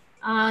use,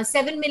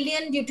 7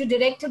 million due to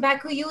direct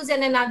tobacco use,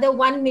 and another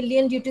 1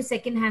 million due to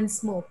secondhand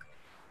smoke.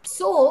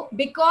 So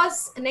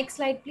because, next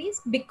slide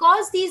please,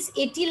 because these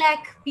 80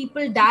 lakh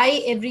people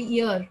die every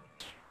year,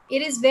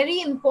 it is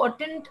very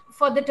important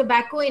for the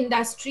tobacco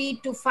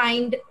industry to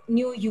find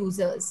new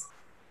users.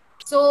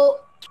 So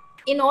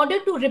in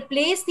order to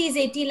replace these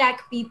 80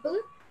 lakh people,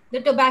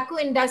 the tobacco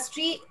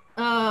industry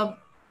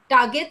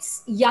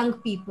targets young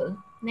people.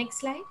 Next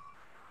slide.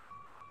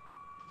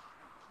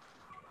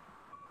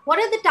 What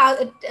are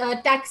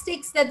the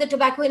tactics that the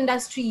tobacco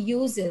industry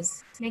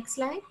uses? Next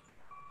slide.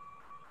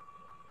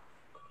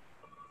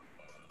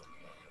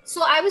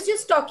 So I was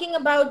just talking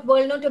about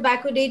World No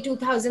Tobacco Day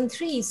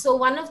 2003. So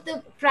one of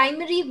the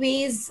primary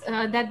ways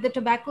that the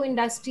tobacco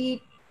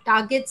industry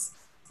targets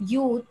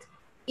youth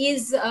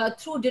is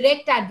through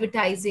direct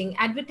advertising.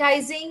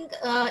 Advertising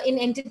in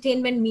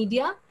entertainment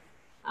media.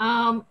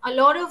 A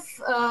lot of,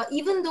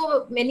 even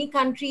though many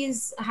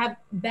countries have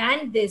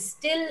banned this,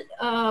 still,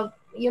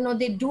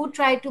 they do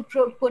try to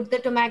put the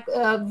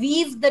tobacco,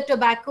 weave the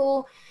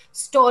tobacco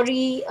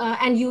story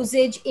and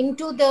usage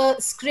into the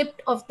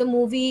script of the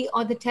movie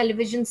or the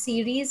television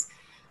series.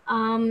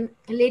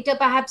 Later,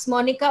 perhaps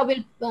Monica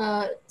will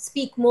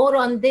speak more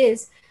on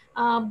this.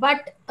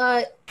 But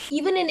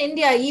even in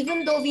India,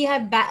 even though we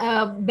have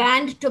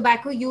banned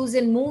tobacco use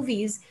in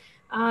movies,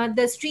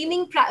 the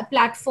streaming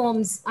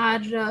platforms are,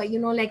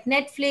 like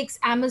Netflix,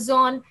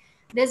 Amazon.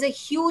 There's a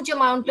huge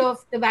amount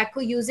of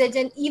tobacco usage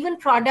and even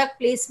product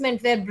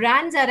placement where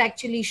brands are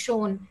actually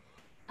shown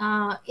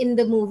in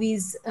the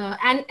movies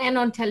and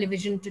on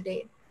television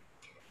today.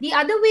 The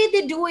other way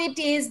they do it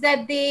is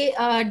that they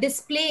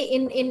display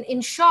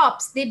in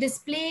shops, they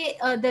display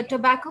the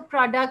tobacco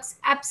products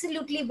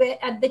absolutely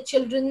at the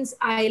children's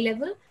eye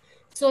level,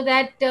 so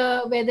that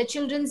where the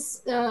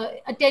children's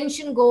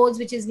attention goes,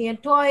 which is near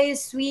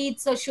toys,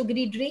 sweets, or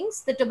sugary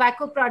drinks, the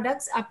tobacco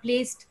products are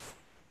placed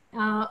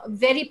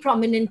very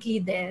prominently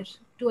there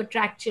to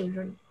attract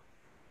children.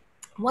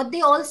 What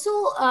they also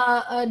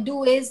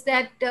do is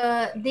that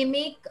they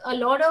make a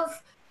lot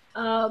of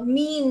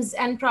memes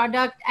and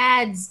product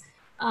ads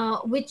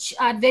which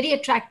are very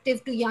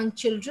attractive to young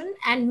children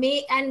and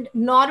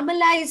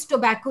normalize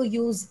tobacco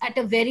use at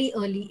a very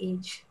early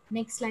age.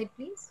 Next slide,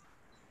 please.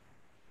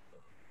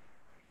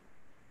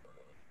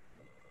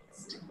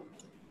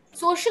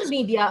 social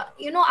media,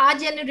 our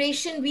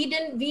generation,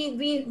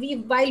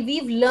 while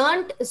we've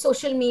learned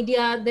social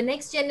media, the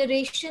next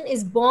generation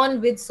is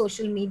born with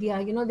social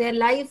media. Their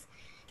life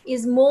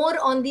is more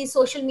on these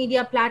social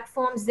media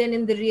platforms than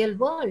in the real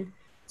world.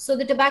 So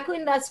the tobacco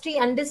industry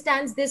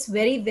understands this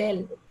very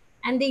well,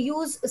 and they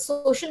use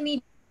social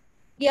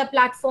media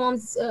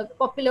platforms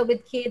popular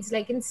with kids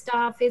like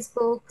Insta,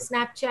 Facebook,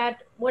 Snapchat,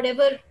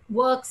 whatever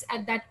works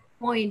at that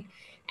point.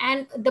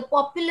 And the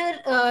popular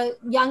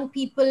young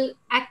people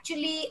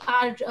actually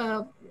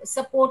are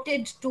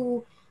supported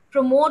to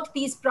promote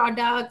these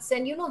products,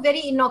 and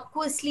very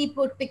innocuously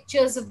put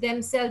pictures of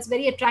themselves,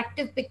 very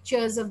attractive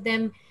pictures of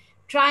them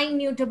trying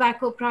new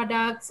tobacco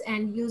products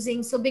and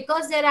using. So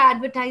because there are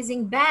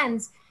advertising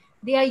bans,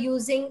 they are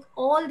using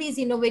all these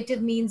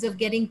innovative means of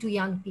getting to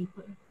young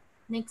people.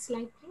 Next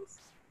slide, please.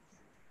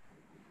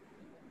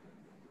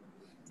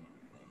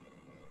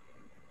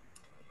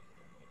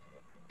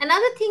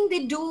 Another thing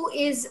they do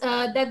is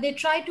that they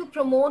try to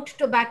promote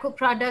tobacco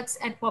products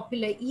at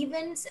popular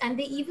events, and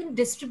they even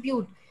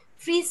distribute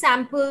free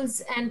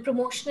samples and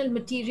promotional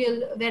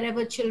material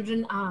wherever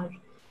children are.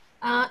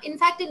 In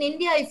fact, in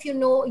India, if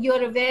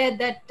you're aware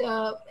that,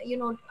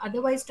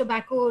 otherwise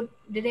tobacco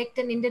direct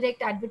and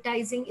indirect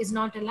advertising is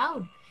not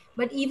allowed.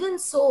 But even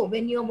so,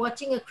 when you're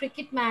watching a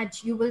cricket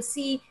match, you will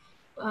see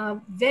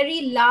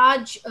very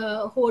large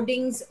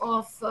hoardings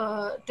of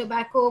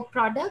tobacco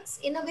products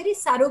in a very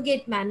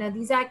surrogate manner.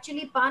 These are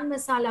actually pan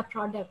masala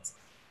products,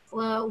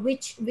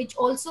 which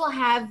also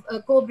have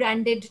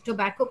co-branded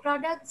tobacco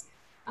products,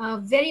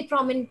 very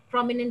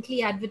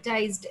prominently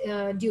advertised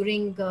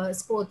during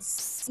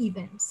sports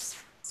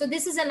events. So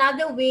this is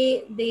another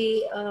way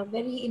they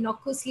very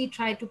innocuously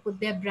try to put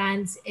their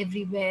brands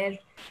everywhere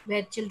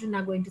where children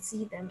are going to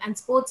see them. And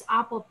sports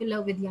are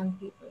popular with young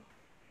people.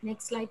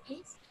 Next slide,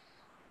 please.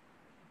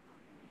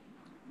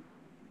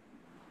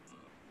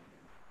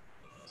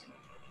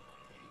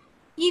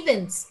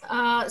 Events.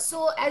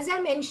 So as I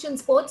mentioned,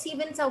 sports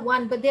events are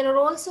one, but there are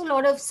also a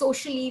lot of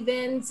social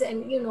events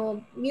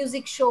and,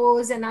 music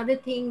shows and other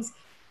things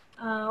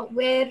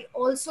where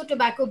also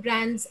tobacco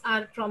brands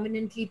are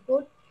prominently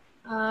put.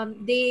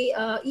 They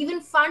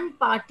even fund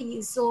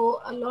parties.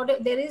 So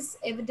there is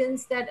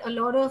evidence that a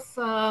lot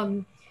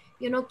of,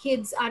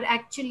 kids are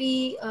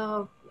actually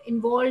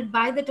involved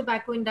by the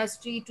tobacco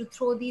industry to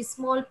throw these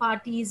small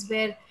parties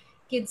where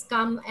kids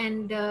come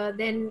and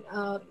then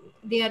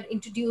they are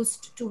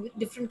introduced to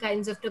different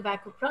kinds of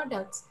tobacco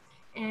products.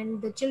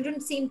 And the children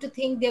seem to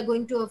think they're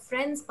going to a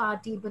friend's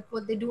party, but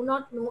what they do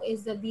not know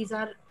is that these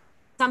are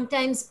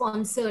sometimes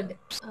sponsored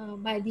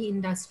by the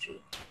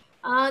industry.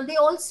 They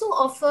also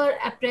offer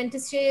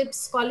apprenticeships,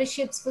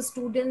 scholarships for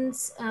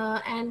students,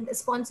 and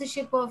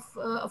sponsorship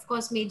of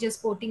course, major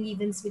sporting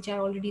events, which I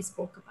already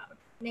spoke about.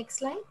 Next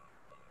slide.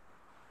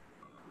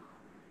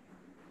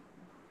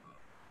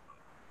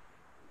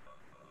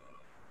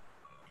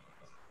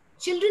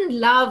 Children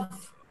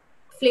love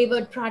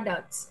flavored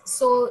products.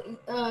 So,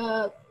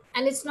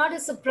 and it's not a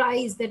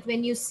surprise that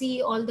when you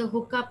see all the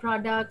hookah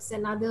products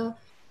and other,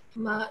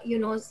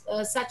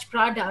 such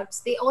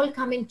products, they all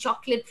come in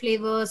chocolate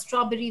flavor,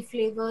 strawberry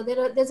flavor.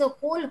 There's a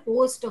whole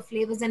host of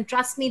flavors. And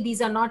trust me, these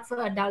are not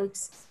for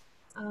adults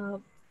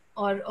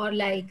or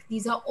like,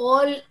 these are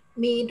all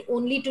made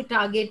only to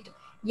target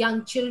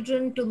young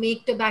children, to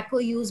make tobacco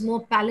use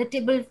more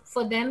palatable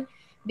for them,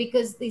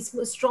 because these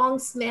strong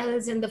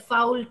smells and the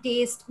foul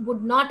taste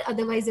would not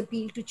otherwise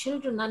appeal to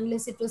children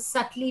unless it was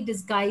subtly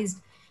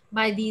disguised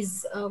by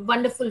these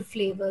wonderful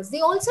flavors. They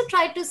also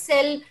try to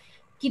sell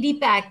kiddie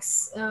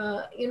packs,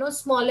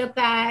 smaller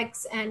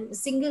packs and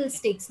single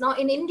sticks. Now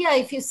in India,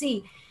 if you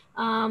see,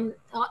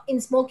 in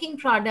smoking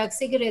products,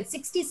 cigarettes,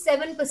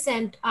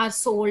 67% are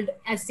sold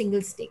as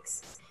single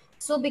sticks.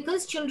 So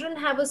because children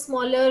have a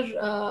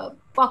smaller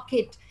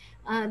pocket,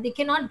 they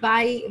cannot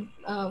buy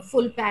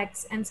full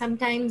packs, and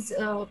sometimes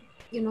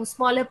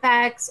smaller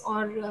packs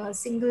or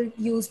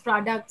single-use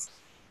products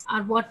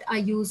are what are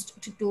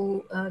used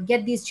to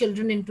get these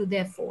children into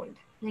their fold.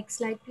 Next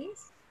slide,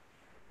 please.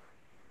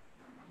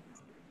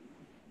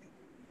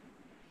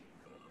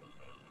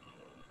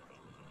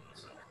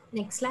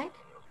 Next slide.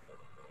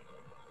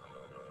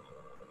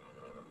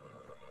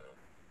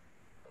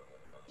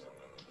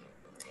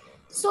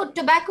 So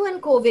tobacco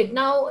and COVID.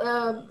 Now,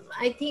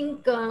 I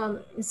think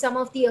some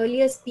of the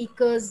earlier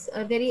speakers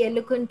very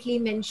eloquently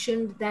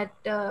mentioned that,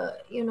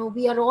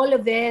 we are all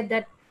aware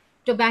that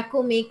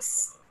tobacco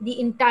makes the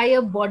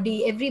entire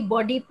body, every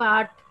body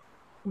part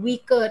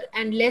weaker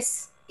and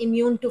less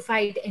immune to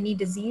fight any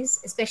disease,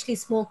 especially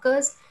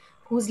smokers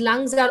whose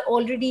lungs are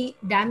already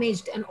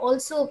damaged, and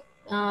also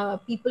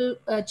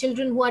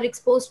children who are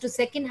exposed to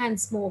secondhand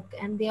smoke,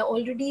 and they are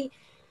already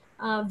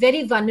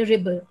very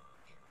vulnerable.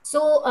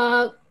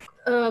 So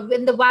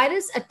when the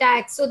virus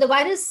attacks, so the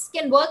virus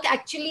can work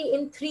actually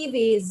in three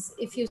ways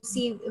if you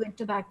see with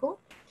tobacco.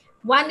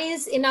 One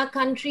is, in our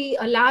country,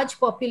 a large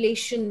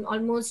population,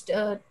 almost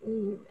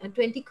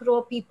 20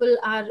 crore people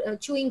are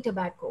chewing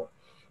tobacco.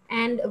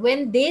 And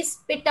when they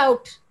spit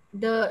out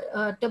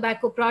the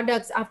tobacco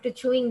products after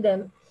chewing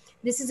them,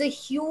 This is a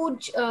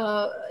huge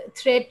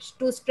threat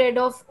to spread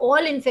of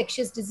all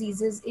infectious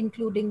diseases,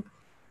 including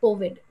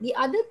COVID. The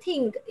other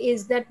thing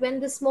is that when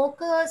the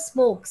smoker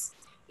smokes,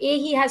 A,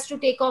 he has to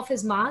take off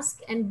his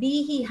mask, and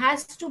B, he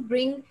has to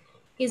bring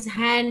his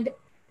hand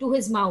to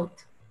his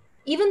mouth.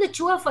 Even the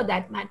chewer, for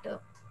that matter.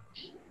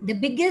 The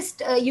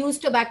biggest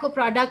used tobacco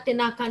product in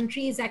our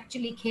country is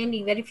actually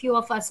khaini. Very few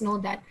of us know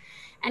that.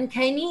 And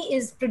khaini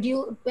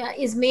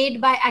is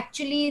made by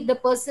actually the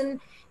person,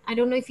 I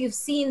don't know if you've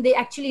seen, they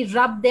actually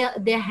rub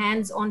their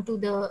hands onto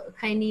the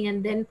khaini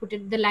and then put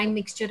the lime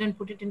mixture and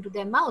put it into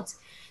their mouths.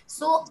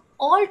 So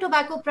all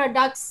tobacco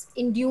products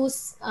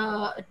induce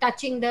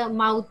touching the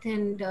mouth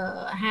and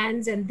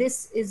hands, and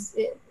this is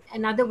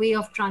another way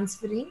of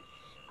transferring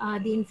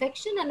the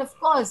infection. And of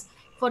course,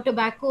 for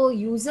tobacco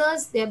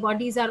users, their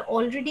bodies are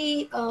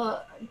already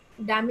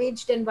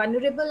damaged and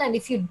vulnerable. And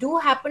if you do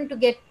happen to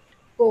get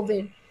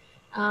COVID,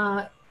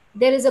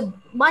 there is a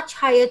much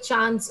higher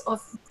chance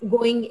of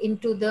going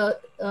into the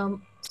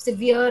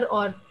severe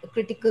or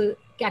critical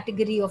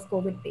category of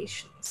COVID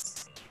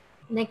patients.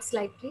 Next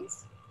slide,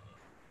 please.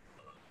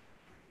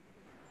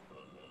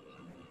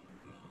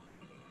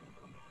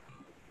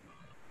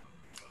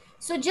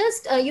 So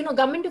just,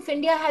 Government of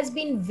India has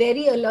been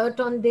very alert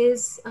on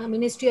this.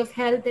 Ministry of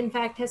Health, in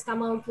fact, has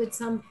come out with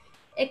some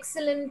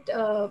excellent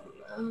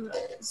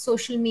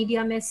social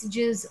media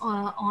messages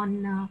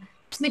on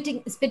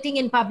spitting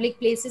in public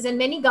places. And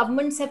many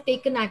governments have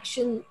taken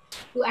action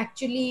to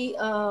actually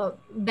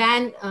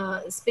ban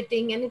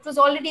spitting. And it was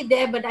already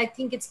there, but I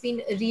think it's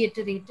been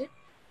reiterated.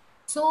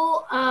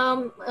 So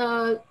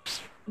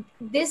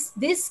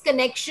this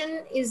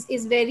connection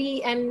is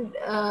very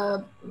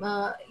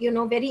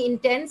very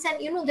intense,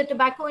 and the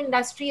tobacco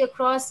industry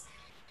across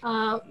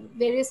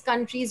various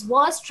countries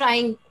was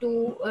trying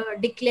to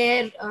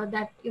declare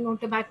that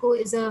tobacco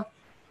is a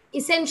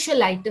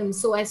essential item,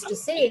 so as to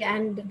say,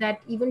 and that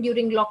even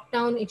during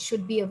lockdown it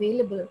should be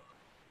available,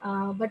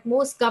 but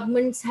most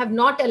governments have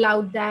not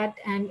allowed that,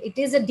 and it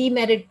is a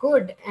demerit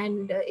good,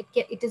 and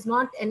it is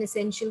not an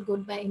essential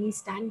good by any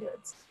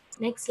standards.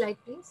 Next slide,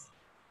 please.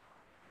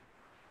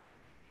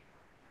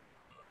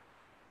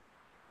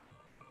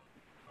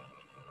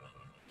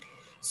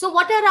 So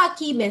what are our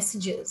key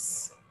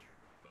messages?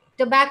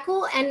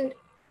 Tobacco and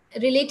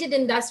related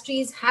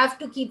industries have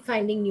to keep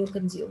finding new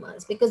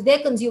consumers because their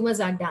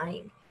consumers are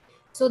dying.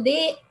 So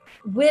they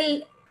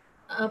will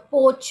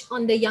poach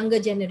on the younger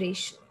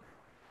generation.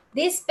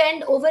 They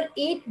spend over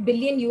 $8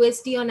 billion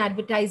USD on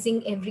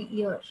advertising every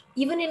year.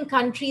 Even in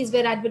countries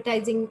where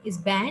advertising is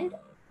banned,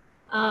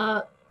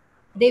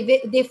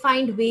 they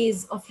find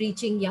ways of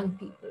reaching young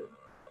people.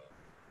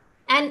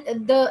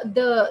 And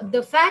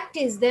the fact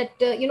is that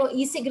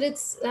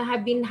e-cigarettes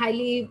have been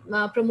highly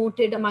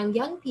promoted among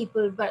young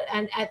people, but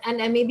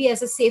and maybe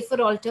as a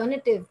safer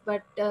alternative.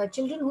 But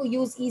children who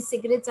use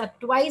e-cigarettes are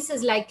twice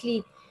as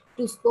likely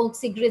to smoke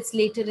cigarettes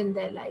later in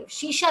their life.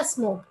 Shisha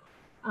smoke.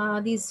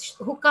 These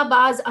hookah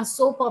bars are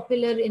so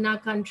popular in our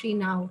country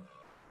now.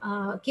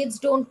 Kids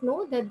don't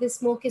know that this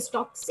smoke is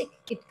toxic.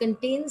 It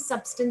contains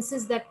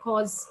substances that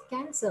cause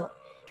cancer.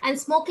 And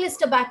smokeless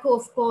tobacco,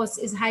 of course,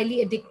 is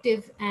highly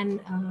addictive and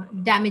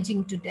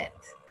damaging to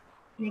death.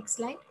 Next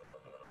slide.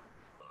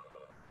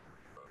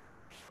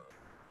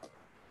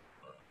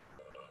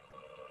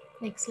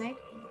 Next slide.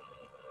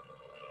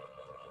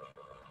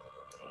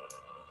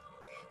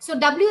 So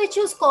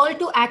WHO's call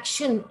to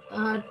action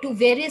to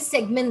various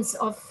segments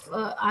of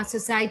our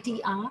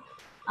society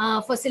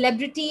are for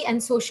celebrity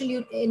and social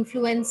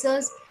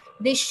influencers,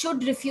 they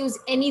should refuse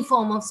any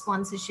form of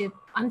sponsorship.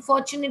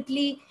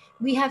 Unfortunately,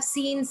 we have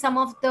seen some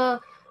of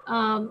the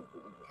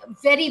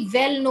very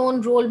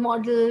well-known role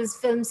models,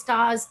 film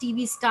stars,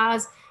 TV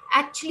stars,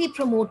 actually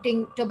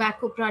promoting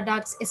tobacco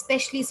products,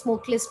 especially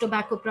smokeless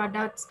tobacco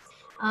products,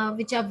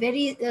 which are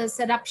very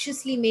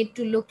surreptitiously made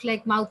to look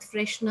like mouth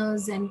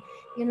fresheners and,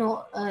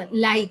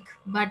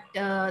 but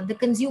the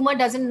consumer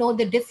doesn't know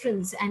the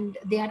difference, and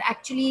they are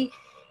actually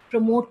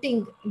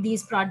promoting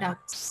these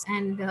products.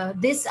 And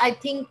this, I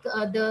think,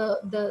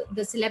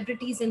 the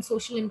celebrities and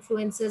social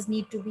influencers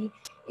need to be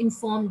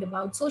informed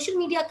about. Social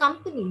media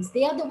companies,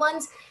 they are the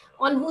ones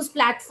on whose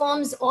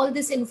platforms all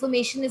this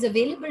information is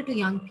available to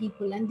young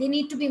people, and they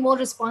need to be more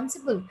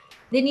responsible.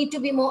 They need to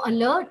be more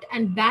alert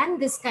and ban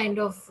this kind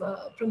of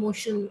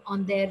promotion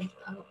on their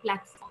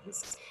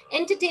platforms.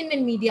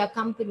 Entertainment media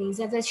companies,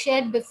 as I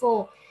shared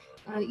before,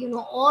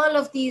 all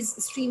of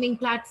these streaming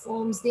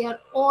platforms, they are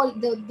all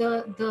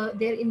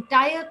their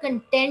entire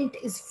content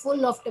is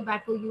full of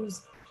tobacco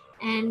use,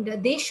 and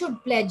they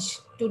should pledge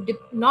to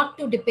not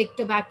to depict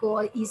tobacco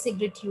or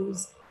e-cigarette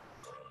use.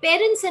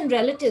 Parents and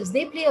relatives,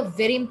 they play a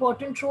very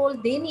important role.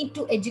 They need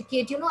to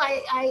educate.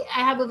 I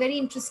have a very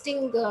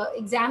interesting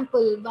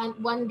example.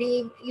 One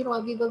day, we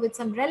were with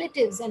some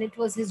relatives, and it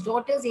was his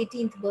daughter's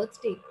 18th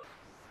birthday.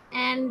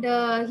 And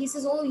he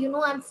says,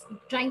 I'm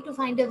trying to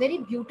find a very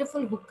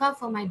beautiful hookah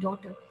for my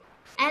daughter.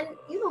 And,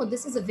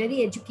 this is a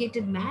very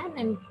educated man,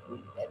 and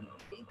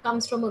he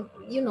comes from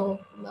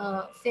a,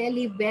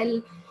 fairly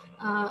well,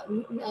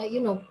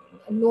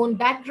 known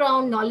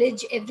background,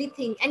 knowledge,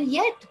 everything. And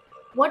yet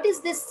what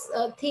is this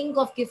thing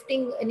of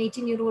gifting an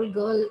 18-year-old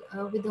girl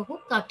with a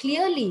hookah?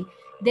 Clearly,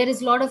 there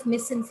is a lot of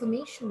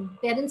misinformation.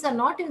 Parents are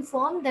not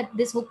informed that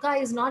this hookah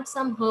is not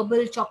some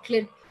herbal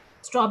chocolate,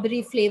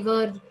 strawberry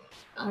flavored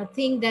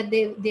thing that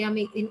they are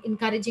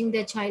encouraging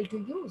their child to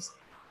use.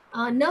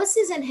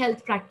 Nurses and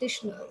health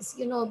practitioners,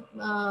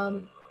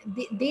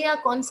 they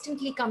are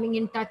constantly coming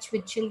in touch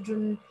with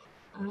children,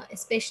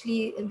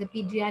 especially in the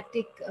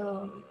pediatric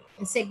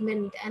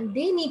segment, and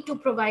they need to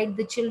provide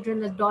the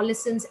children,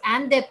 adolescents,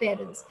 and their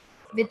parents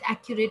with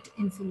accurate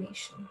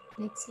information.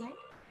 Next slide.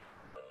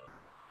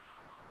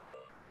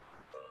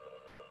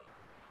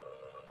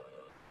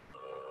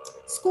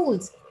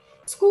 Schools.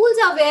 Schools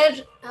are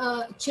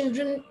where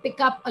children pick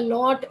up a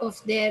lot of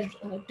their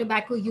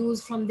tobacco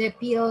use from their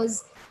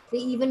peers. They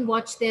even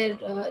watch their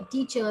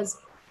teachers.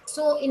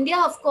 So India,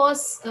 of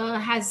course,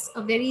 has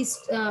a very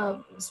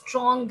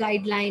strong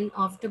guideline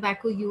of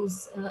tobacco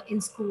use in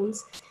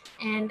schools.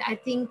 And I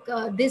think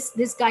this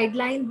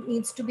guideline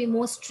needs to be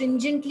more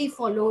stringently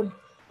followed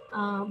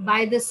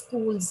by the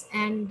schools.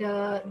 And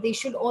they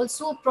should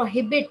also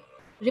prohibit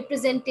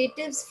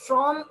representatives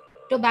from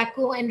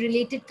tobacco and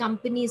related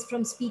companies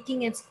from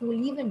speaking at school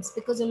events,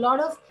 because a lot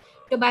of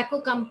tobacco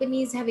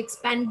companies have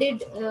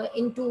expanded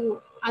into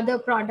other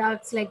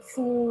products like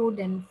food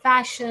and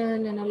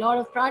fashion and a lot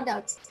of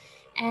products.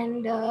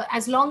 And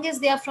as long as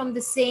they are from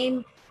the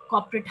same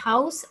corporate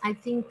house, I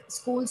think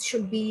schools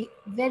should be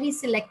very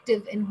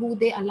selective in who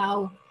they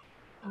allow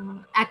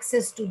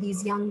access to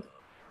these young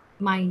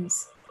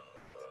minds.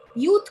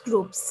 Youth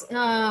groups.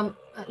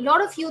 A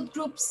lot of youth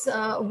groups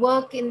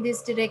work in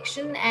this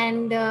direction,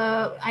 and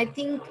I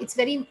think it's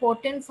very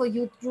important for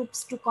youth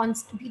groups to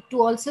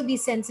also be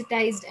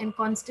sensitized and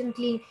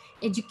constantly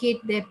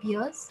educate their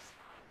peers.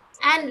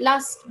 And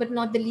last but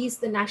not the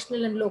least, the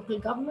national and local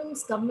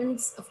governments.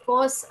 Governments, of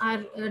course,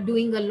 are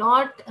doing a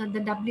lot.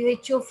 The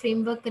WHO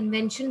Framework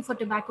Convention for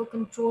Tobacco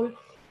Control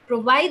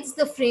provides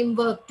the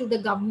framework to the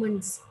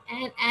governments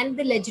and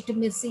the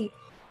legitimacy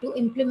to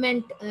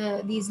implement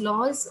these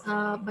laws,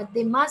 but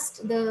they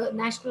must, the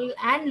national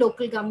and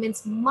local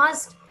governments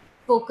must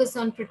focus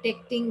on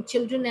protecting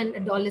children and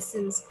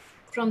adolescents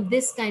from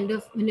this kind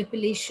of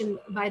manipulation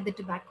by the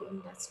tobacco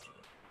industry.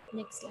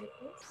 Next slide,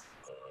 please.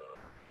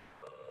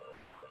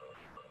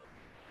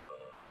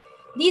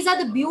 These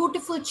are the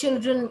beautiful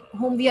children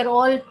whom we are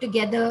all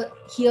together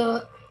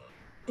here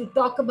to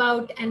talk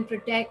about and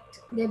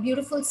protect. Their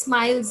beautiful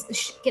smiles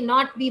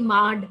cannot be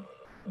marred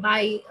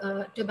by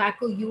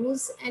tobacco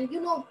use. And,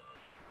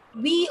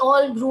 we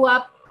all grew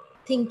up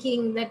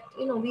thinking that,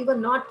 we were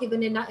not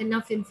given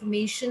enough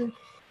information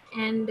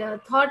and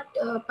thought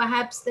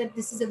perhaps that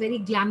this is a very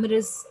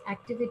glamorous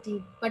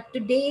activity. But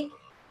today,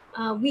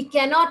 we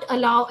cannot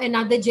allow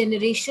another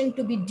generation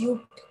to be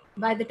duped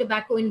by the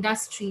tobacco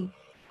industry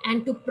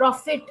and to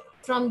profit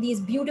from these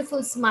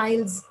beautiful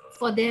smiles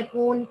for their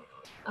own,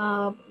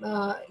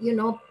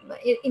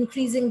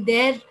 increasing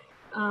their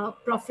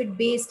profit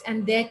base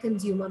and their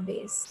consumer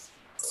base.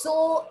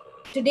 So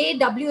today,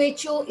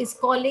 WHO is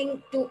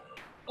calling to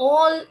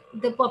all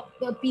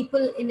the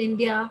people in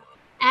India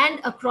and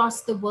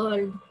across the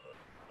world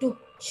to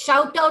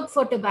shout out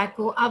for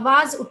tobacco,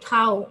 Awaaz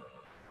Uthao,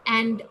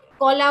 and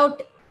call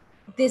out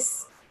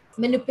this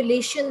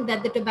manipulation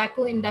that the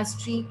tobacco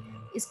industry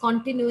is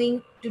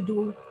continuing to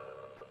do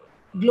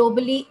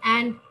globally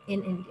and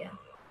in India.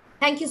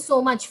 Thank you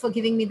so much for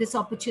giving me this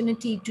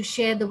opportunity to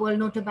share the World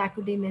No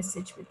Tobacco Day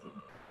message with you.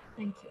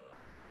 Thank you.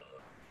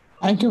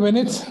 Thank you,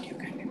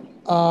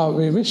 Vinit.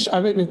 We wish,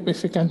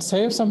 if we can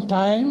save some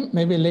time,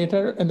 maybe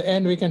later in the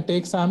end, we can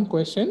take some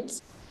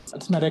questions.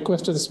 That's my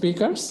request to the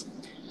speakers.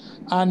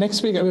 Next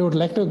speaker, we would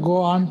like to go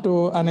on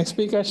to our next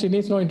speaker. She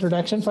needs no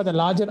introduction. For the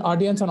larger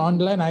audience on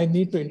online, I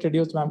need to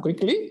introduce ma'am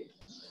quickly.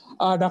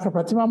 Dr.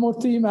 Pratima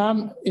Murthy,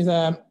 ma'am, is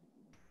a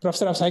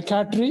professor of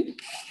psychiatry.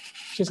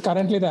 She's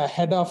currently the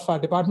head of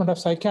Department of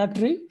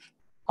Psychiatry.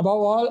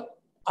 Above all,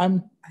 I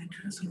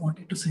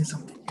wanted to say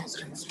something.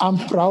 I'm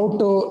proud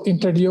to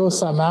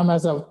introduce ma'am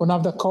as one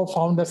of the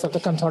co-founders of the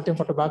Consortium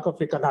for Tobacco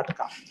Free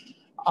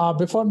Karnataka.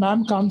 Before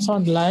ma'am comes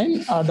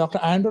online, Dr.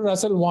 Andrew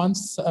Russell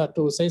wants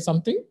to say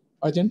something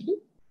urgently.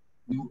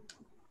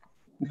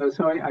 No,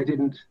 sorry, I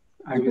didn't.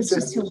 I was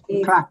just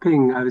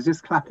clapping. I was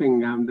just clapping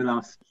the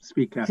last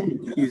speaker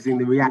using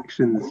the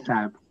reactions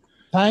tab.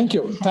 Thank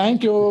you.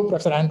 Thank you,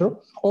 Professor Andrew.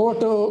 Over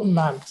to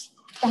ma'am.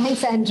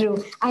 Thanks, Andrew.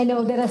 I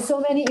know there are so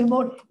many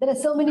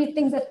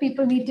things that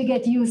people need to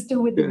get used to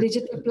with the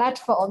digital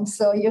platform.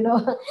 So,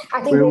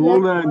 I think we're all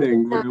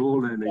learning. We're all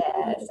learning.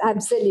 Yes,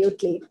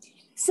 absolutely.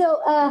 So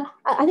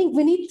I think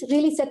Vinit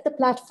really set the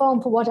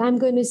platform for what I'm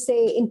going to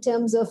say in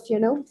terms of,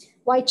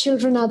 why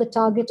children are the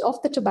target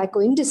of the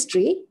tobacco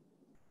industry.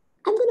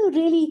 I'm going to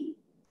really,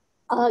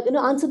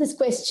 answer this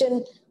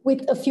question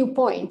with a few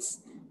points.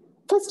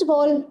 First of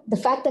all, the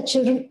fact that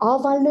children are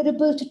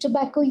vulnerable to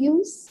tobacco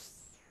use.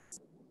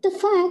 The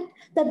fact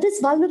that this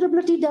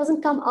vulnerability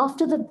doesn't come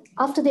after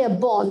they are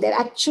born. They're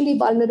actually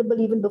vulnerable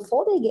even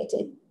before they get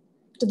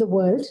into the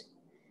world.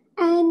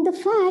 And the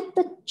fact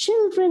that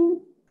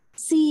children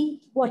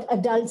see what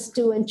adults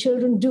do and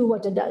children do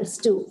what adults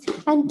do.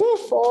 And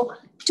therefore,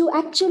 to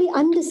actually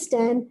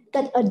understand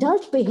that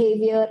adult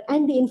behavior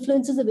and the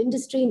influences of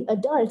industry in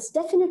adults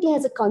definitely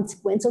has a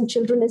consequence on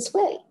children as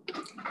well.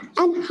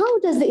 And how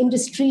does the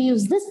industry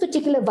use this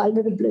particular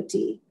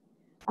vulnerability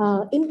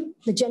in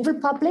the general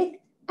public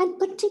and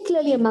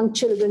particularly among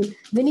children?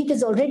 Vineet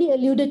has already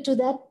alluded to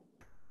that,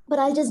 but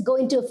I'll just go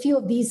into a few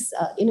of these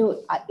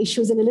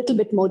issues in a little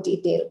bit more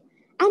detail.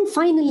 And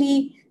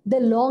finally, the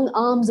long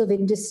arms of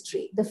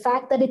industry, the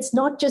fact that it's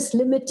not just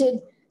limited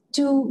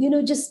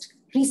to just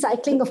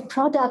recycling of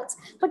products,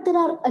 but there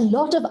are a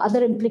lot of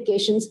other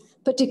implications,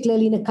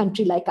 particularly in a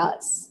country like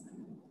ours.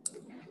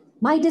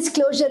 My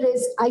disclosure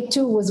is I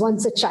too was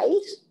once a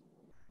child.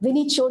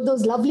 Vineet showed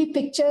those lovely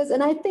pictures,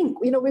 and I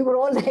think we were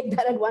all like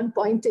that at one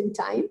point in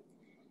time.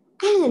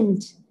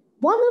 And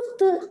one of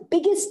the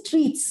biggest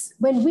treats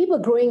when we were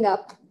growing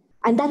up,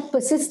 and that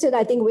persisted,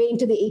 I think, way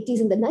into the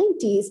 80s and the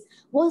 90s,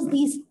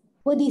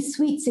 were these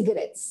sweet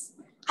cigarettes.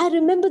 I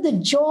remember the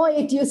joy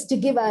it used to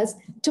give us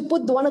to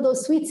put one of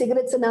those sweet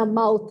cigarettes in our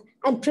mouth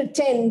and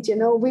pretend,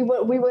 we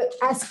were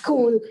as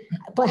cool,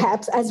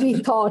 perhaps, as we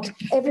thought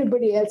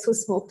everybody else who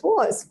smoked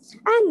was.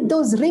 And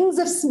those rings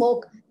of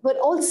smoke were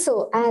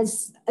also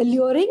as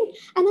alluring.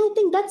 And I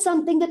think that's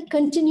something that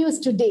continues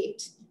to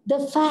date. The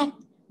fact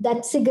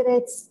that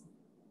cigarettes,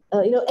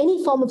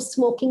 any form of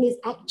smoking is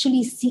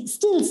actually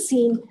still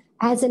seen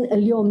as an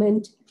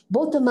allurement,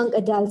 both among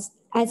adults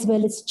as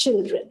well as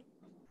children.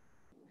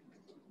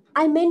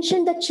 I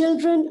mentioned that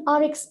children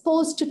are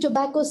exposed to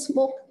tobacco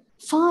smoke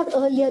far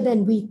earlier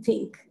than we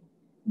think.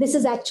 This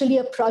is actually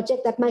a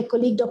project that my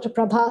colleague, Dr.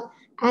 Prabha,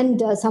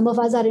 and some of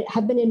us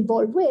have been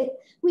involved with,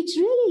 which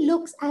really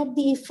looks at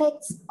the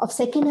effects of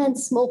secondhand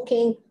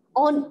smoking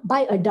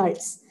by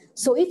adults.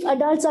 So if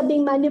adults are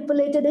being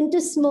manipulated into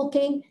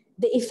smoking,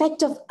 the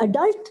effect of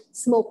adult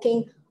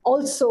smoking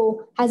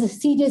also has a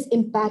serious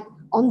impact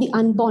on the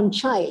unborn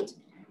child.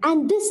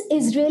 And this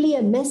is really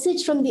a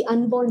message from the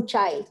unborn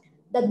child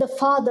that the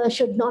father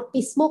should not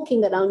be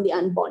smoking around the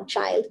unborn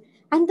child.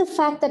 And the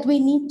fact that we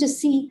need to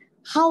see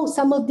how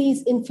some of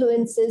these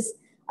influences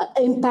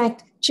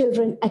impact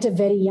children at a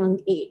very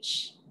young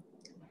age.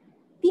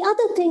 The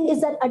other thing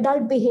is that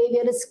adult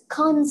behavior is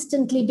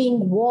constantly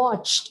being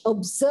watched,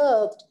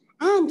 observed,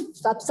 and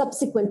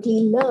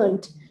subsequently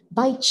learned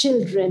by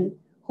children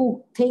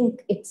who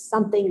think it's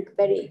something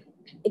very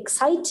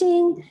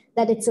exciting,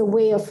 that it's a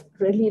way of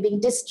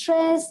relieving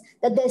distress,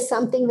 that there's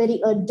something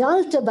very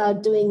adult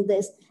about doing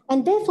this.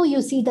 And therefore,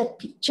 you see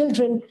that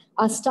children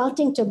are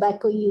starting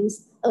tobacco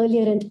use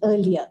earlier and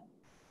earlier.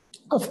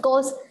 Of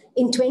course,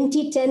 in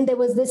 2010, there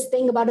was this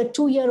thing about a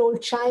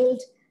 2-year-old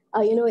child,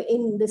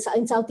 in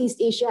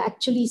Southeast Asia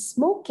actually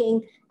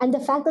smoking, and the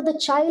fact that the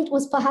child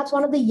was perhaps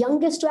one of the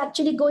youngest to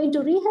actually go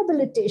into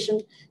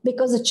rehabilitation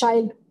because the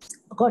child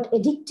got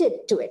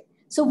addicted to it.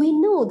 So we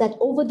know that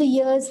over the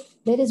years,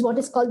 there is what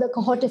is called the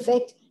cohort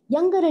effect.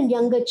 Younger and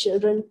younger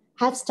children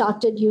have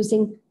started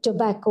using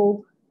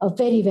tobacco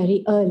very,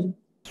 very early.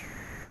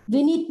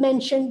 Vineet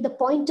mentioned the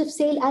point of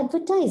sale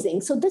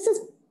advertising. So this is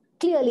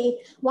clearly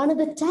one of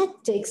the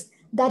tactics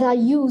that are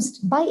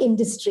used by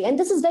industry. And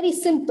this is very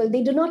simple.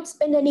 They do not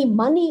spend any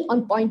money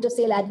on point of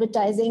sale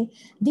advertising.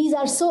 These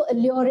are so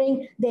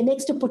alluring. They're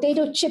next to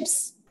potato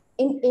chips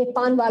in a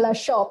panwala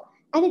shop.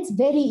 And it's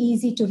very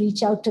easy to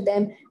reach out to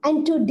them.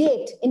 And to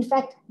date, in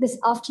fact, this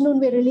afternoon,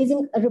 we're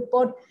releasing a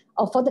report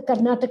for the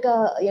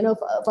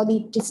Karnataka, for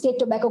the State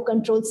Tobacco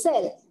Control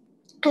Cell.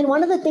 And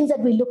one of the things that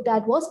we looked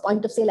at was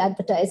point of sale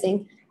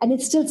advertising. And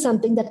it's still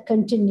something that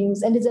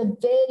continues and is a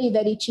very,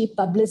 very cheap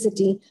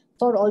publicity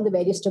for all the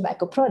various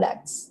tobacco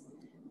products.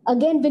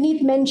 Again,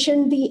 Vineet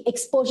mentioned the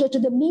exposure to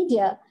the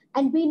media.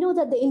 And we know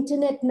that the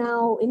internet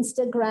now,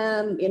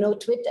 Instagram,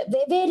 Twitter,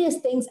 various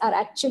things are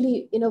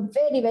actually,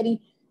 very,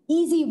 very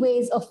easy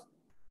ways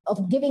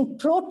of giving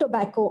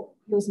pro-tobacco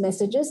use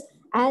messages,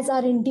 as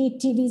are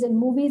indeed TVs and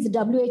movies.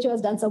 The WHO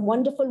has done some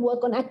wonderful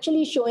work on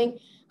actually showing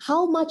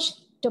how much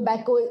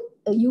tobacco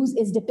use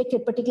is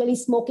depicted, particularly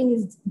smoking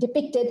is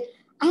depicted.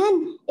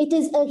 And it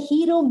is a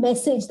hero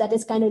message that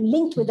is kind of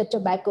linked with the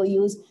tobacco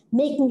use,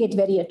 making it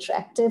very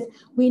attractive.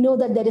 We know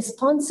that there is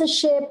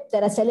sponsorship,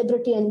 there are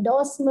celebrity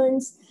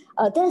endorsements.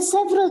 There are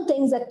several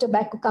things that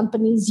tobacco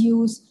companies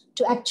use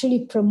to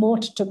actually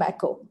promote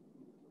tobacco.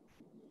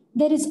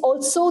 There is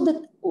also,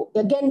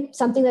 again,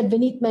 something that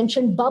Vineet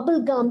mentioned,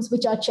 bubble gums,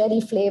 which are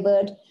cherry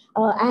flavored,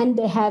 and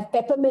they have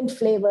peppermint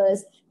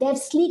flavors. They have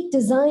sleek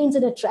designs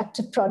and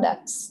attractive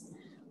products.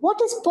 What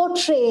is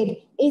portrayed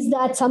is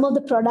that some of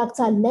the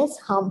products are less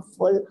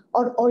harmful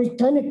or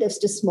alternatives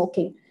to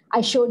smoking.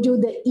 I showed you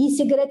the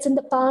e-cigarettes in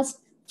the past.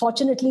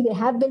 Fortunately, they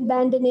have been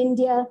banned in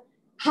India.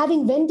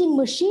 Having vending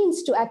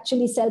machines to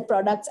actually sell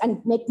products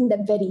and making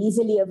them very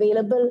easily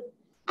available.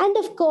 And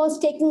of course,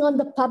 taking on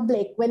the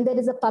public when there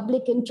is a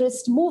public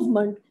interest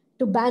movement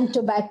to ban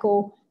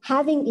tobacco,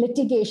 having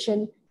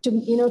litigation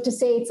to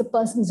say it's a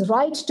person's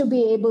right to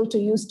be able to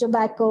use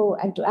tobacco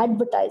and to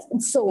advertise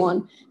and so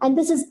on. And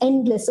this is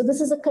endless. So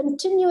this is a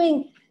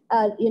continuing,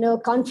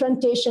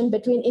 confrontation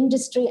between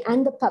industry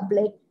and the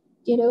public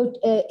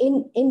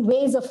in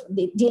ways of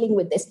dealing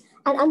with this.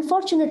 And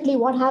unfortunately,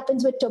 what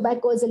happens with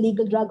tobacco as a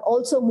legal drug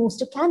also moves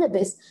to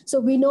cannabis. So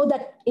we know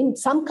that in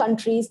some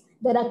countries,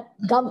 there are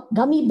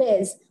gummy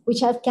bears which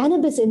have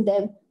cannabis in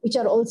them, which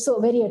are also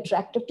very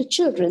attractive to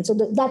children. So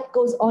that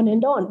goes on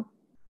and on.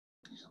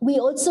 We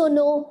also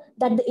know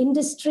that the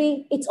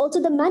industry, it's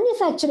also the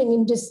manufacturing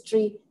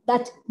industry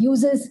that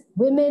uses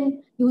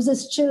women,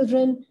 uses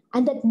children,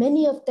 and that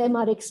many of them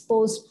are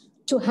exposed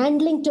to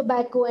handling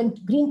tobacco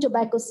and green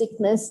tobacco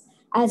sickness,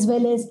 as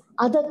well as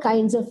other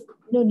kinds of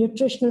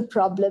nutritional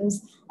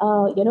problems.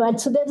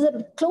 And so there's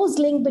a close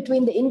link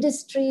between the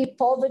industry,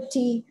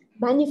 poverty,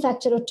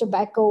 manufacture of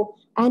tobacco,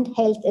 and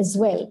health as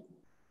well.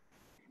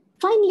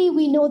 Finally,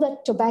 we know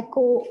that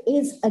tobacco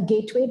is a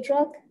gateway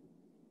drug.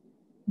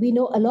 We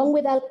know, along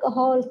with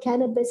alcohol,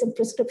 cannabis, and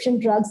prescription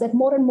drugs, that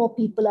more and more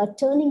people are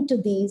turning to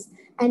these.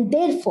 And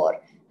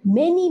therefore,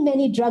 many,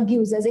 many drug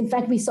users, in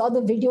fact, we saw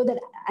the video that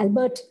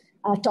Albert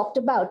talked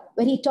about,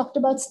 where he talked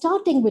about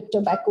starting with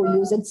tobacco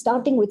use and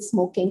starting with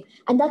smoking.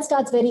 And that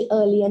starts very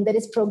early, and there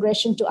is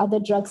progression to other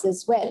drugs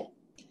as well.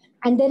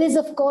 And there is,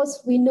 of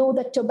course, we know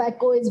that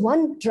tobacco is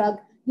one drug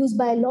used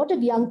by a lot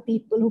of young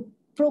people who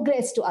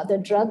progress to other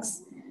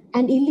drugs.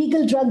 And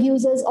illegal drug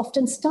users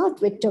often start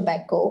with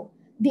tobacco.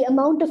 The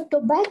amount of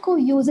tobacco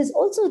use is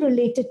also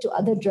related to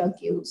other drug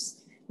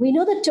use. We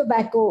know that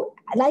tobacco,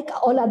 like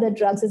all other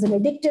drugs, is an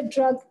addictive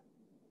drug,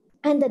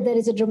 and that there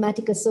is a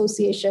dramatic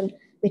association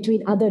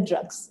between other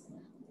drugs.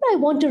 What I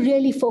want to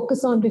really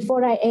focus on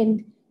before I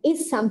end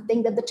is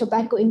something that the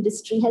tobacco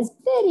industry has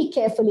very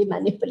carefully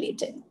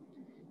manipulated.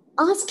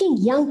 Asking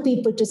young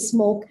people to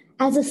smoke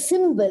as a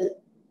symbol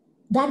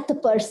that the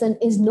person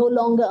is no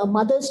longer a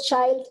mother's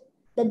child,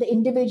 that the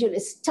individual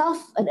is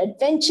tough, an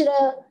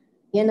adventurer,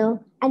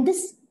 and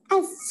this,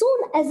 as soon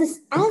as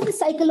the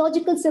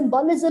psychological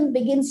symbolism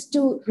begins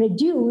to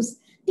reduce,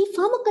 the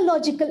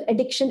pharmacological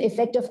addiction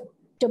effect of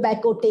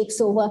tobacco takes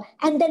over,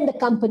 and then the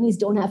companies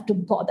don't have to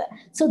bother.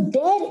 So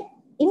their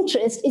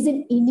interest is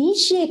in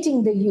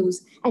initiating the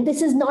use. And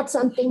this is not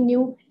something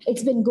new.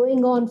 It's been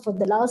going on for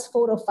the last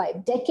 4 or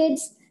 5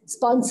 decades.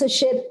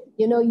 Sponsorship,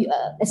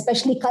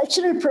 especially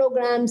cultural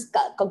programs,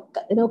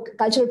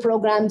 cultural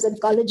programs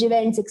and college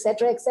events, et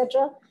cetera, et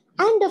cetera.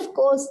 And of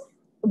course,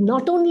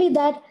 not only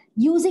that,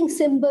 using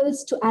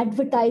symbols to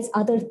advertise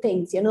other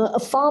things. A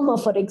farmer,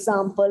 for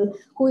example,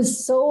 who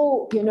is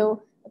so,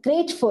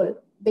 grateful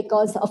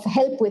because of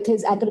help with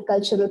his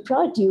agricultural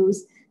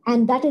produce,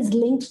 and that is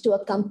linked to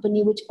a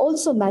company which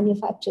also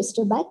manufactures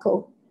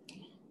tobacco.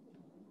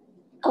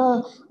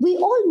 We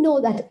all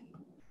know that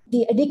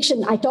the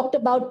addiction, I talked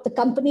about the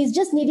companies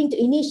just needing to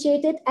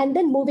initiate it and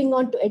then moving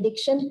on to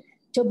addiction.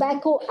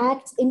 Tobacco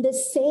acts in the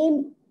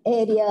same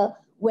area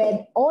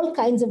where all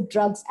kinds of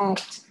drugs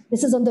act.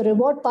 This is on the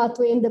reward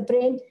pathway in the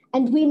brain.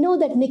 And we know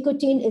that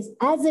nicotine is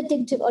as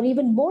addictive or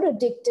even more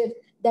addictive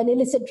than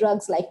illicit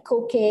drugs like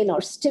cocaine or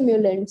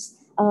stimulants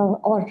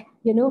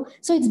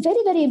So it's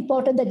very, very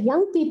important that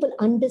young people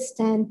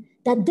understand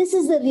that this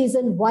is the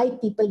reason why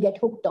people get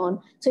hooked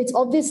on. So it's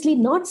obviously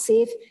not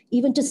safe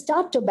even to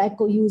start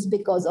tobacco use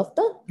because of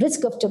the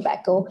risk of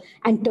tobacco.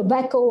 And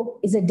tobacco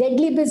is a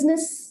deadly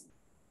business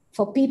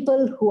for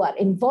people who are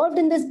involved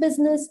in this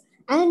business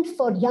and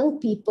for young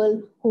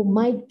people who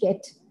might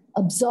get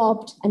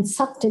absorbed and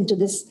sucked into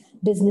this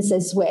business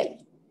as well.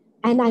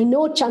 And I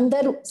know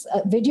Chandar's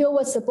video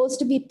was supposed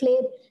to be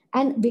played,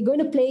 and we're going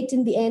to play it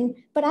in the end.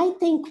 But I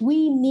think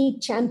we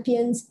need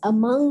champions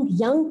among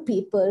young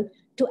people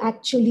to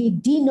actually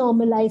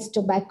denormalize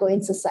tobacco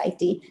in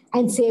society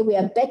and say we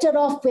are better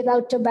off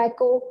without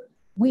tobacco.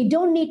 We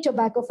don't need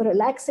tobacco for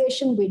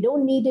relaxation. We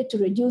don't need it to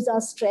reduce our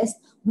stress.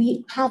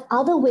 We have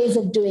other ways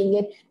of doing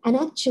it. And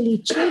actually,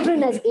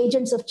 children as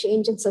agents of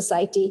change in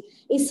society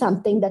is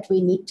something that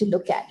we need to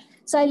look at.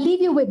 So I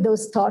leave you with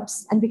those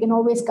thoughts, and we can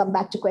always come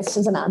back to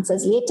questions and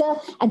answers later.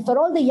 And for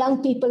all the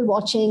young people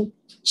watching,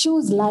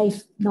 choose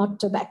life, not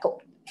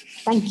tobacco.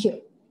 Thank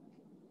you.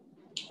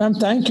 Ma'am,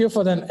 thank you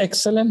for an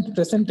excellent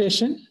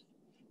presentation.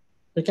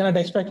 We cannot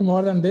expect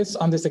more than this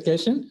on this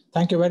occasion.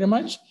 Thank you very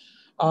much.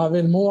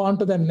 We'll move on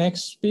to the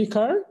next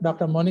speaker,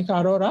 Dr. Monica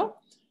Arora,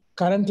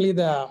 currently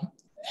the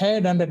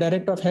head and the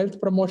director of Health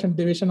Promotion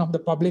Division of the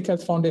Public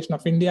Health Foundation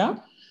of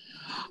India.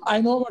 I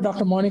know about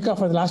Dr. Monica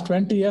for the last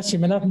 20 years. She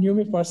may not know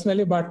me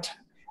personally, but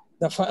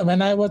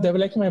when I was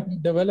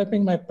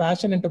developing my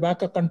passion in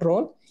tobacco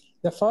control,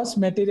 the first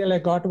material I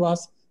got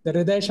was the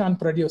Hriday Shan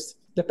produced,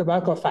 the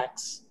Tobacco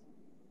Facts.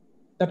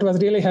 That was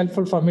really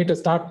helpful for me to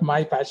start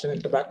my passion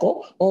in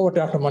tobacco. Over to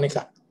Dr.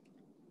 Monica.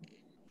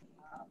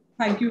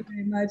 Thank you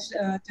very much,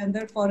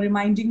 Chandar, for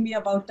reminding me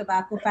about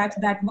Tobacco Facts.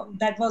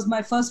 That was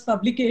my first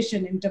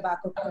publication in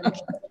tobacco control.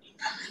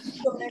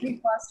 So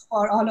very first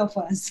for all of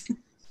us.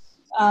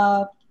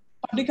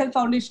 Public Health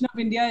Foundation of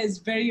India is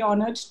very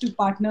honored to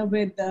partner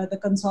with the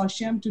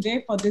consortium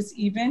today for this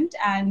event.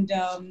 And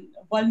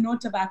World No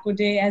Tobacco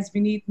Day, as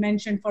Vineet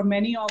mentioned, for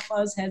many of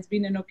us has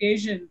been an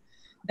occasion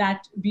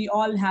that we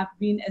all have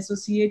been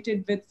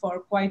associated with for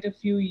quite a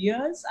few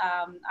years.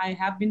 I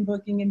have been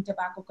working in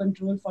tobacco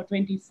control for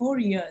 24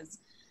 years.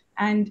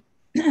 And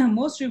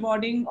most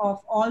rewarding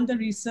of all the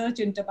research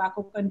in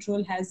tobacco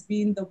control has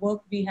been the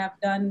work we have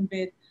done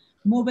with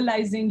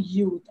mobilizing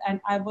youth.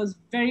 And I was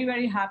very,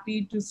 very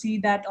happy to see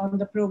that on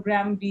the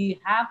program we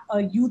have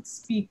a youth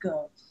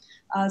speaker.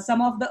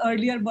 Some of the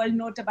earlier World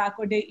No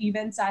Tobacco Day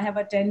events I have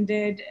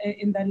attended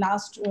in the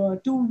last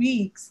 2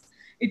 weeks,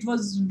 it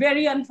was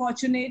very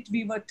unfortunate.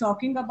 We were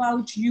talking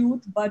about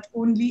youth, but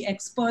only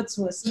experts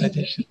were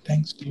speaking.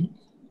 Thanks to you.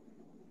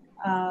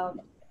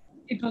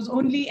 It was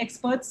only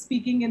experts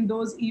speaking in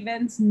those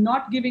events,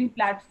 not giving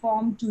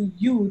platform to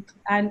youth.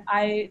 And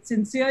I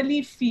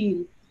sincerely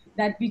feel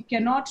that we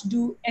cannot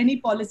do any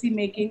policy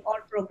making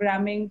or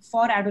programming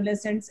for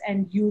adolescents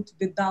and youth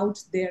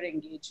without their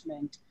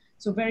engagement.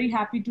 So very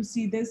happy to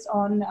see this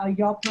on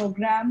your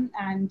program,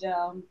 and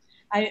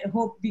I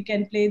hope we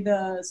can play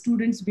the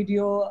students'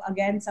 video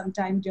again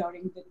sometime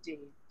during the day.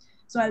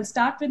 So I'll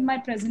start with my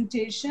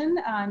presentation,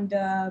 and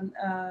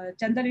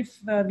Chandar, if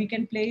we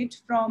can play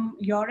it from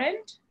your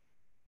end.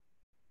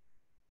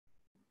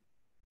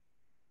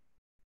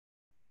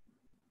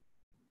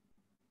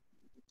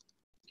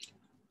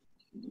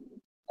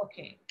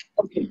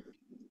 Okay.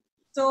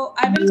 So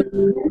I will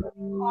focus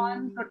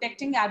on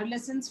protecting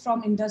adolescents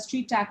from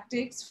industry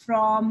tactics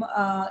from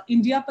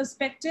India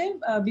perspective.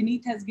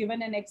 Vineet has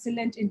given an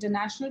excellent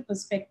international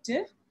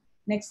perspective.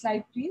 Next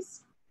slide,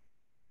 please.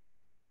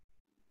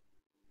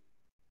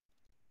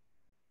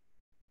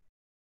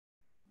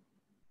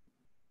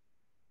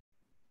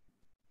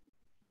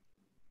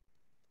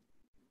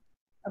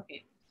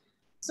 Okay.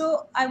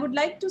 So I would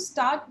like to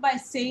start by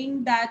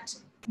saying that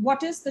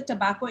what is the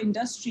tobacco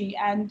industry?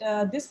 And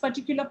this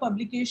particular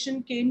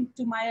publication came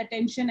to my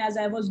attention as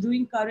I was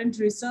doing current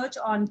research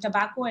on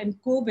tobacco and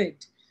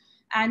COVID.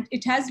 And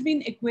it has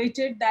been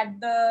equated that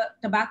the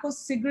tobacco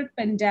cigarette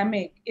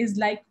pandemic is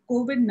like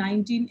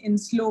COVID-19 in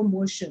slow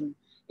motion.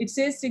 It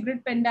says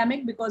cigarette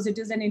pandemic because it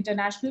is an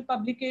international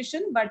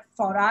publication, but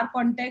for our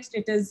context,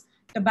 it is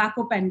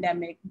tobacco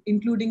pandemic,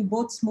 including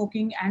both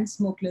smoking and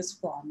smokeless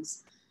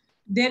forms.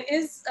 There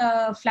is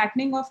a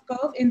flattening of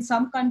curve in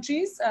some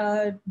countries.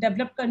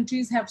 Developed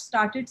countries have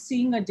started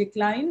seeing a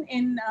decline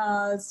in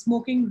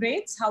smoking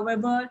rates.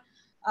 However,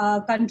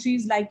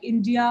 countries like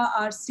India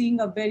are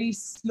seeing a very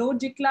slow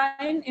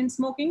decline in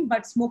smoking,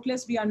 but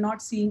smokeless, we are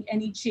not seeing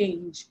any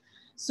change.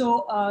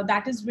 So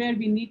that is where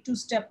we need to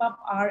step up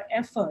our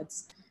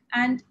efforts.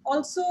 And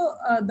also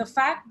the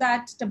fact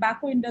that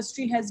tobacco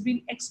industry has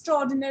been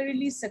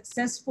extraordinarily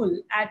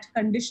successful at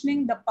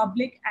conditioning the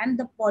public and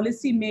the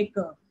policy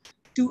maker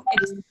to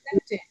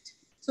accept it.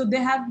 So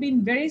they have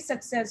been very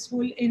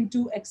successful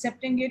into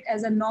accepting it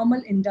as a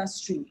normal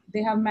industry.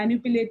 They have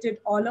manipulated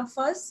all of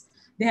us.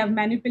 They have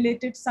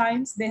manipulated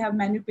science. They have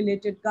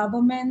manipulated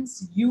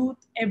governments, youth,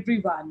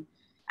 everyone.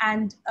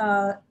 And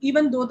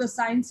even though the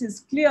science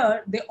is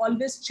clear, they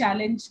always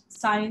challenge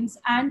science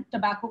and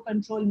tobacco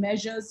control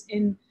measures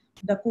in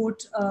the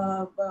court,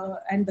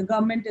 and the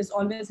government is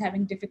always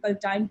having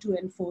difficult time to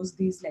enforce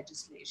these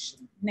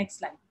legislation. Next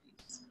slide.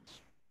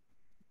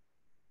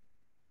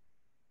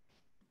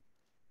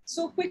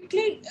 So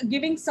quickly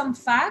giving some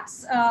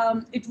facts,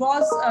 it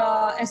was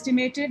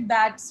estimated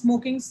that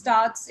smoking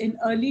starts in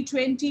early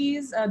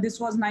 20s. This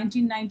was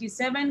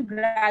 1997.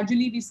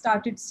 Gradually, we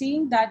started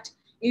seeing that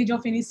age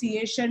of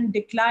initiation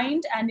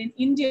declined. And in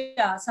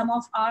India, some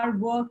of our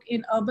work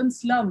in urban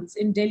slums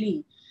in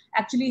Delhi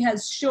actually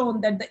has shown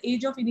that the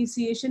age of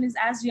initiation is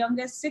as young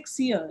as 6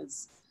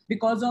 years.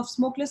 Because of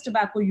smokeless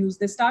tobacco use.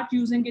 They start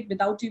using it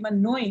without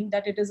even knowing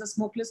that it is a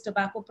smokeless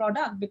tobacco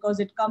product because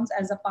it comes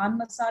as a pan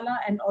masala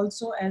and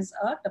also as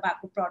a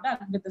tobacco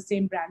product with the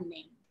same brand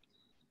name.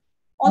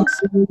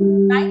 Also,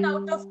 9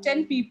 out of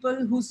 10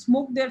 people who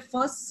smoked their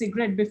first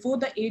cigarette before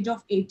the age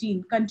of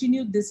 18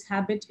 continued this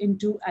habit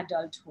into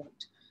adulthood.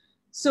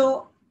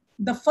 So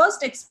the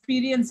first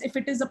experience, if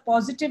it is a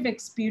positive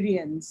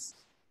experience,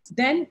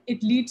 then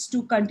it leads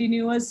to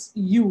continuous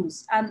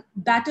use. And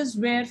that is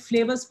where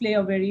flavors play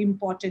a very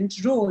important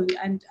role.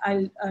 And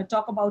I'll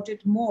talk about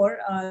it more,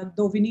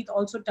 though Vineet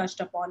also touched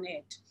upon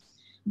it.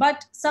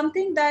 But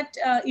something that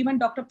even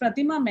Dr.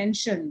 Pratima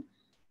mentioned,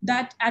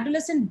 that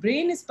adolescent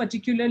brain is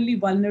particularly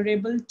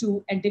vulnerable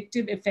to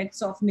addictive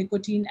effects of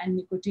nicotine and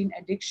nicotine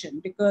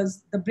addiction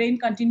because the brain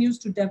continues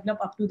to develop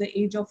up to the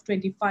age of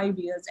 25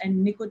 years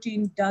and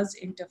nicotine does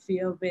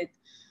interfere with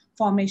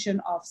formation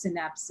of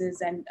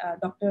synapses, and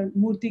Dr.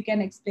 Murthy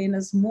can explain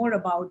us more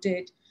about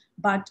it,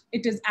 but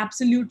it is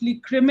absolutely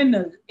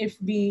criminal if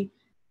we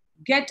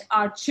get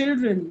our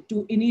children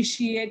to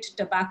initiate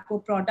tobacco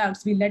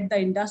products. We let the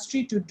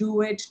industry to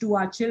do it to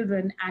our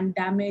children and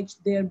damage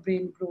their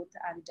brain growth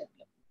and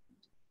development.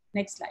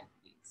 Next slide,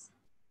 please.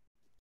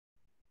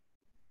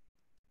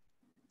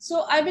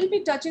 So I will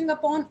be touching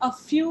upon a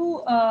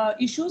few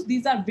issues.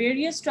 These are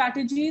various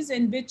strategies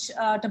in which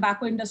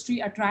tobacco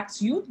industry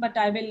attracts youth, but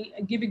I will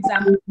give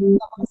examples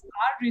of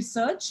our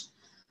research.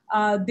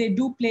 They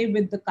do play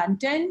with the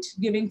content,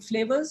 giving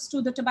flavors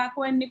to the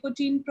tobacco and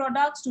nicotine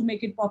products to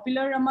make it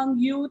popular among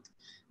youth.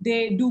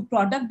 They do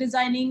product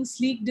designing,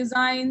 sleek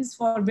designs.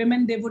 For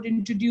women, they would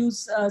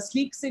introduce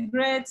sleek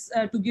cigarettes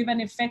to give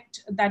an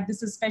effect that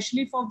this is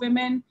especially for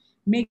women,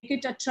 make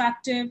it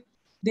attractive.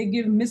 They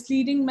give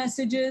misleading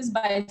messages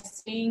by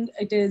saying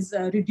it is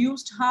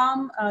reduced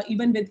harm.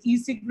 Even with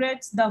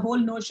e-cigarettes, the whole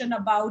notion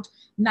about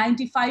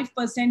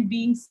 95%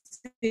 being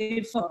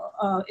safer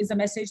is a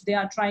message they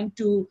are trying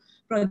to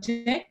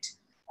project.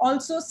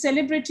 Also,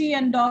 celebrity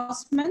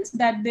endorsements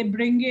that they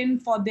bring in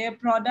for their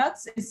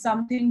products is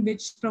something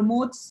which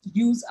promotes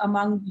use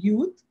among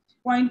youth.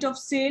 Point of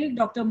sale,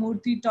 Dr.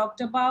 Murthy talked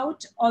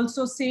about.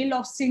 Also, sale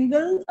of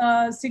single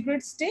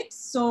cigarette sticks.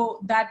 So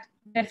that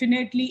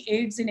definitely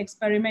aids in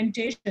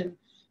experimentation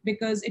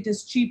because it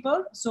is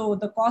cheaper. So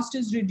the cost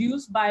is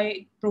reduced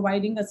by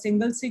providing a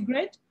single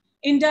cigarette.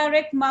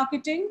 Indirect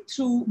marketing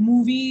through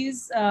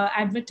movies,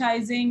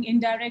 advertising,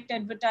 indirect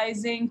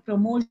advertising,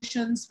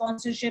 promotions,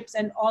 sponsorships,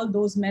 and all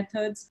those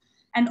methods.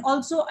 And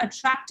also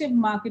attractive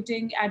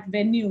marketing at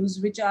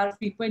venues which are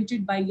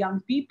frequented by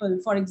young people.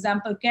 For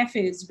example,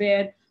 cafes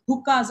where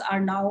hookahs are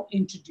now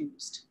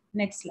introduced.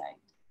 Next slide.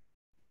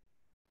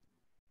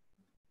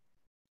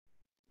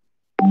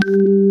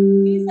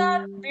 These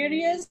are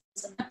various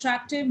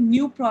attractive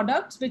new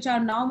products which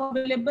are now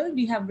available.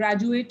 We have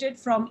graduated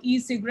from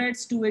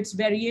e-cigarettes to its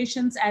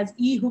variations as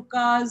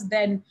e-hookahs,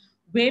 then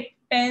vape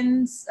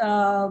pens.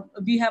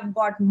 We have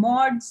got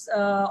mods,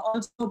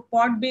 also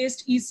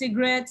pod-based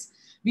e-cigarettes.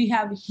 We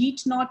have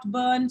heat not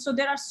burn. So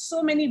there are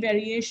so many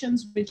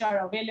variations which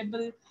are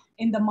available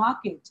in the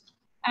market.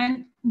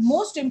 And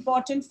most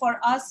important for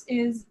us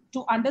is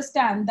to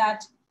understand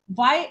that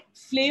why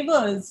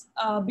flavors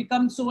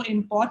become so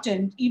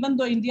important, even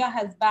though India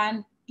has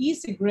banned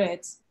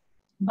e-cigarettes,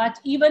 but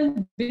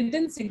even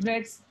within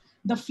cigarettes,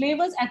 the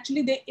flavors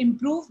actually, they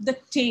improve the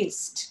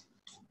taste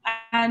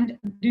and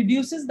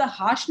reduces the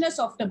harshness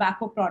of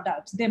tobacco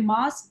products. They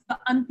mask the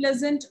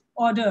unpleasant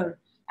odor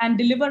and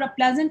deliver a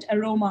pleasant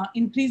aroma,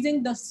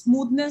 increasing the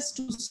smoothness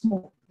to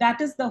smoke. That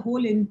is the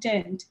whole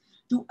intent,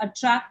 to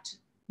attract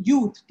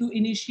youth to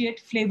initiate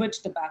flavored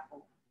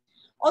tobacco.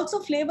 Also,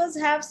 flavors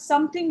have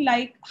something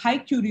like high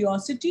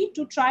curiosity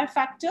to try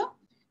factor,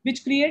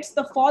 which creates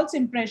the false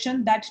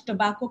impression that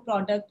tobacco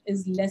product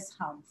is less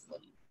harmful.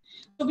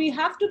 So we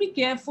have to be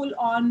careful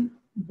on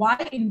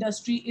why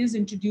industry is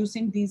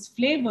introducing these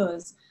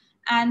flavors.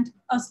 And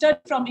a study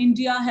from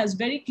India has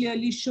very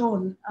clearly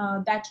shown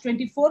that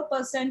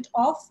 24%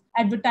 of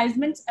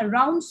advertisements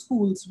around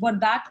schools were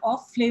that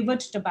of flavored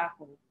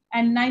tobacco,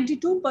 and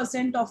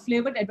 92% of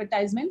flavored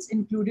advertisements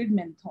included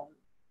menthol.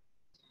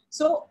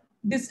 So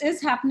this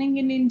is happening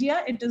in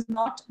India. It is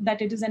not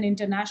that it is an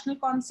international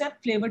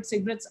concept. Flavored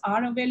cigarettes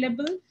are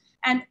available.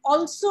 And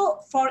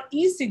also for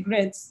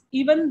e-cigarettes,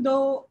 even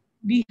though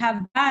we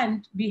have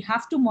banned, we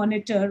have to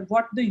monitor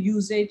what the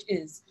usage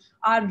is.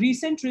 Our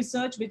recent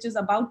research, which is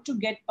about to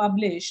get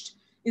published,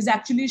 is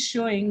actually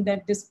showing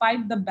that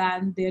despite the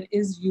ban, there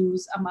is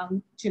use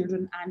among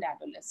children and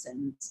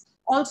adolescents.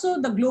 Also,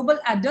 the Global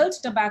Adult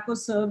Tobacco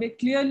Survey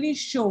clearly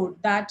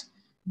showed that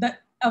the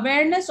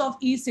awareness of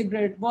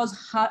e-cigarette was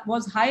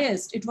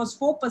highest. It was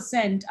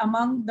 4%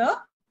 among the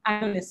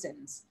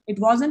adolescents. It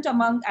wasn't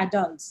among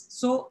adults.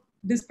 So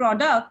this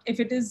product, if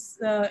it is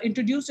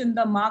introduced in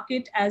the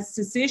market as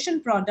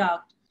cessation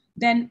product,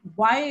 then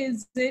why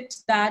is it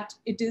that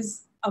it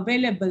is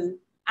available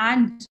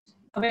and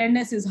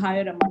awareness is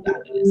higher among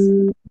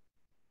adolescents?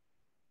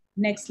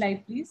 Next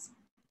slide, please.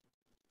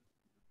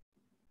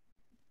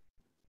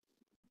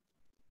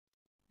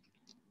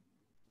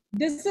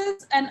 This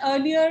is an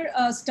earlier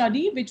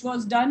study which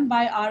was done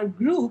by our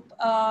group,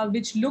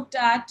 which looked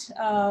at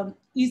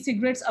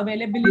e-cigarettes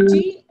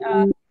availability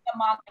in the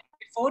market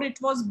before it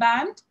was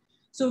banned.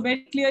 So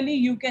very clearly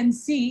you can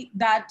see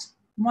that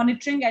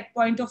monitoring at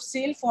point of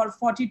sale for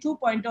 42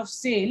 point of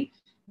sale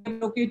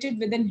located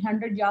within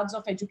 100 yards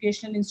of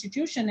educational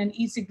institution, and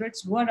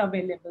e-cigarettes were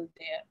available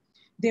there.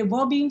 They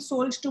were being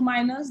sold to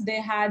minors. They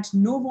had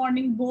no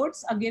warning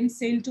boards against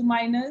sale to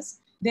minors.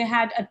 They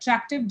had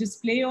attractive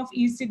display of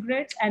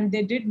e-cigarettes, and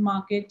they did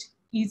market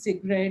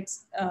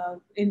e-cigarettes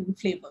in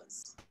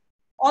flavors.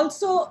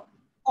 Also,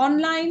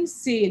 online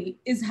sale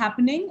is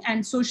happening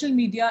and social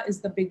media is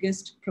the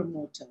biggest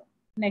promoter.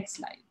 Next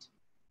slide.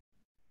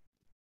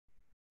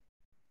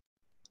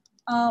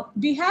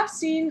 We have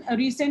seen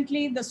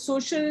recently the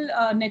social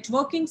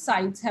networking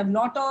sites have a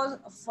lot of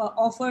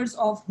offers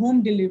of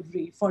home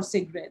delivery for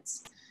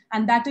cigarettes.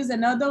 And that is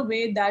another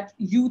way that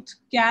youth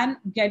can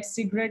get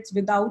cigarettes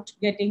without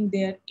getting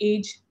their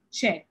age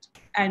checked.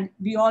 And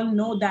we all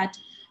know that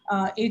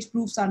age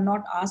proofs are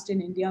not asked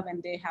in India when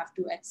they have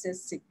to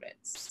access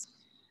cigarettes.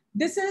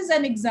 This is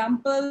an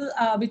example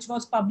which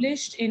was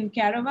published in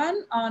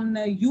Caravan on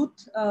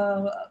youth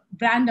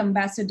brand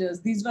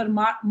ambassadors. These were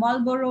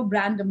Marlboro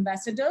brand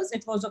ambassadors.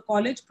 It was a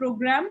college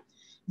program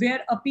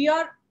where a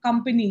PR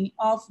company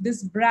of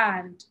this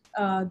brand,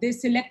 they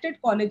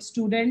selected college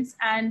students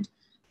and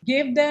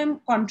gave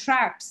them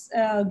contracts,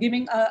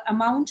 giving an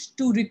amount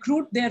to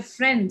recruit their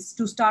friends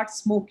to start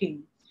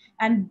smoking.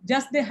 And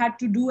just they had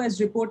to do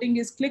as reporting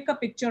is click a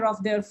picture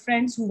of their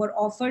friends who were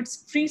offered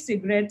free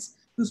cigarettes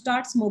to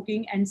start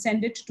smoking and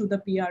send it to the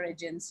PR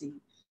agency.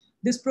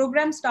 This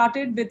program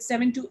started with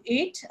 7 to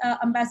 8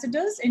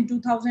 ambassadors in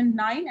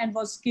 2009 and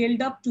was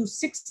scaled up to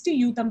 60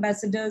 youth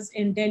ambassadors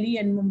in Delhi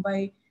and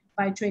Mumbai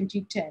by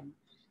 2010.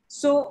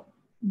 So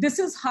this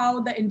is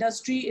how the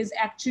industry is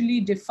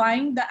actually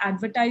defying the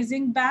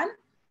advertising ban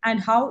and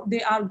how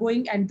they are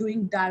going and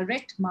doing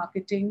direct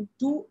marketing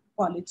to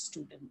college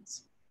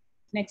students.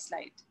 Next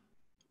slide.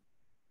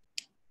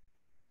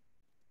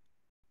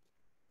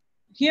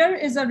 Here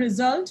is a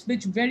result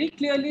which very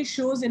clearly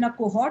shows in a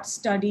cohort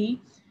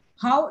study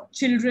how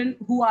children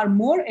who are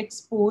more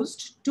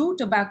exposed to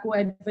tobacco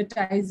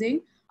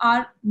advertising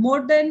are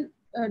more than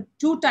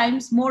 2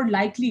 times more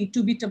likely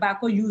to be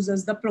tobacco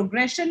users. The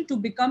progression to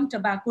become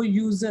tobacco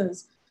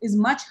users is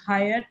much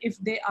higher if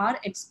they are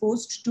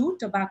exposed to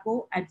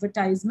tobacco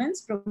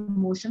advertisements,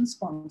 promotion,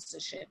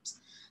 sponsorships.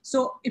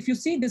 So if you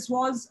see, this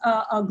was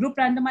a group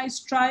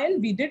randomized trial.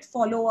 We did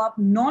follow up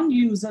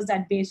non-users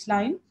at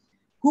baseline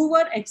who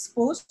were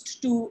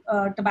exposed to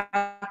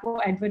tobacco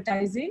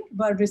advertising,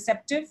 were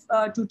receptive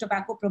to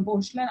tobacco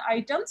promotional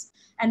items.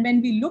 And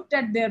when we looked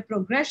at their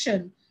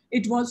progression,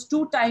 it was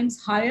 2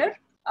 times higher.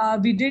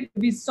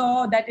 We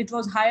saw that it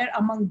was higher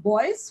among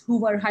boys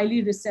who were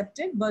highly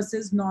receptive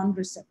versus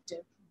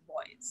non-receptive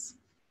boys.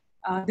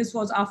 This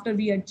was after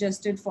we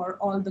adjusted for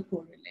all the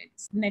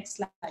correlates. Next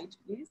slide,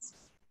 please.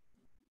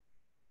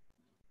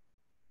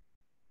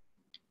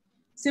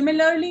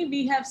 Similarly,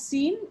 we have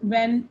seen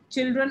when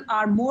children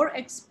are more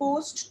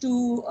exposed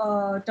to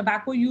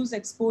tobacco use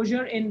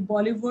exposure in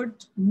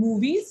Bollywood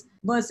movies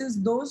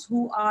versus those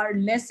who are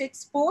less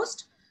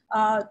exposed,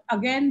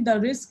 again, the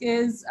risk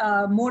is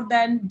more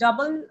than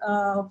double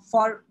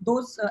for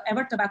those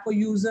ever tobacco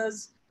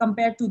users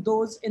compared to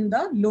those in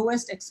the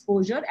lowest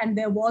exposure. And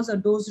there was a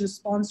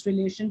dose-response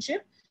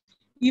relationship.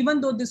 Even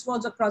though this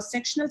was a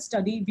cross-sectional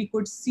study, we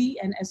could see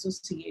an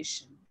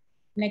association.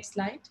 Next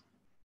slide.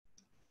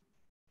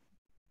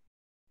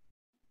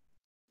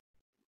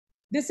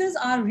 This is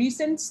our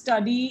recent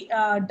study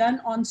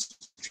done on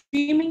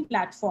streaming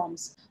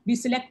platforms. We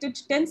selected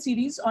 10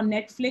 series on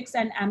Netflix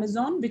and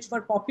Amazon, which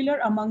were popular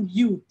among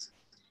youth.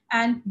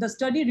 And the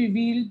study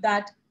revealed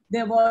that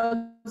there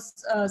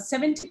was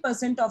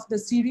 70% of the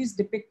series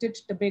depicted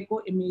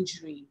tobacco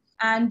imagery.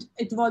 And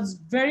it was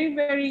very,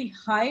 very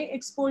high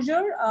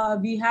exposure.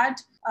 We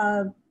had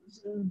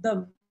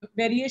the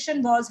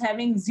variation was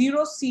having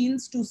 0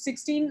 scenes to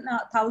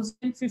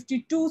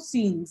 16,052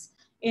 scenes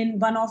in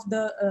one of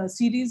the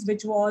series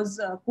which was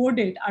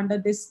coded under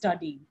this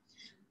study.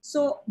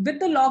 So with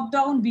the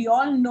lockdown, we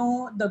all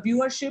know the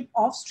viewership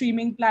of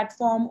streaming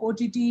platform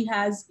OTT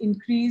has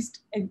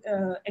increased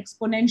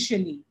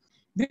exponentially,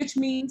 which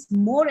means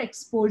more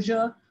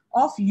exposure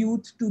of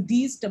youth to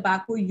these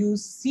tobacco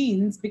use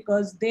scenes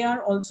because they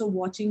are also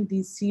watching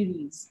these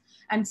series.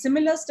 And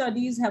similar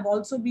studies have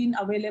also been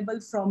available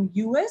from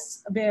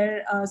US,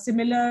 where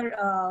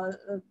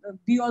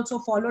we also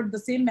followed the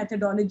same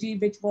methodology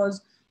which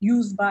was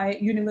used by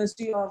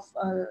University of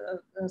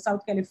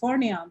South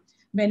California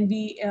when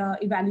we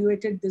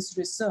evaluated this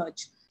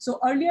research. So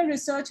earlier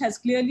research has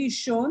clearly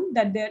shown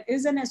that there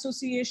is an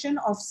association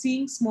of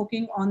seeing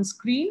smoking on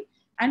screen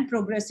and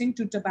progressing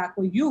to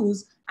tobacco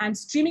use, and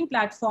streaming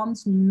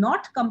platforms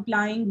not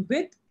complying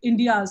with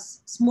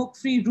India's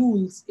smoke-free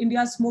rules.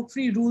 India's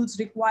smoke-free rules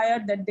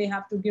require that they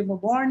have to give a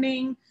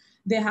warning,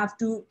 they have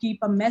to keep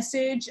a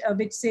message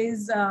which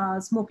says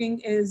smoking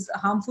is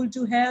harmful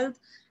to health.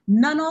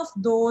 None of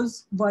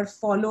those were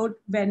followed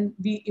when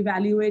we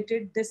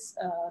evaluated this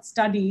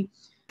study.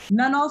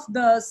 None of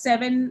the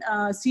 7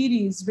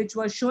 series which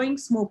were showing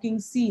smoking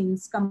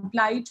scenes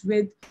complied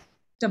with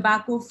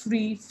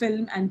tobacco-free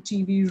film and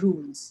TV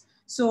rules.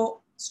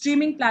 So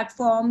streaming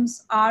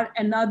platforms are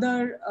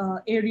another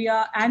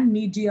area and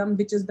medium,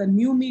 which is the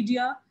new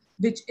media,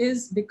 which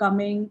is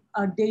becoming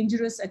a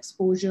dangerous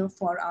exposure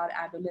for our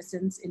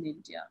adolescents in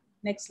India.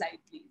 Next slide,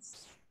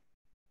 please.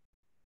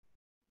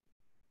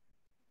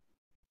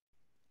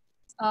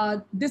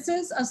 This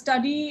is a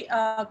study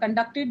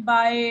conducted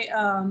by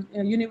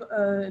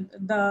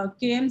the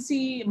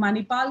KMC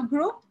Manipal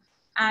group.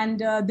 And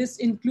this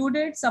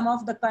included some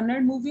of the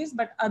Kannada movies,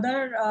 but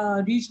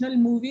other regional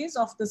movies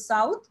of the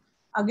South.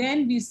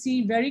 Again, we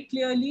see very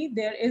clearly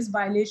there is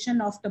violation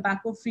of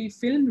tobacco-free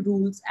film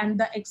rules, and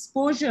the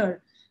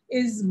exposure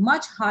is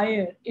much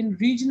higher in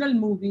regional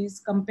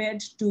movies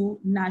compared to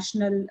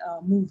national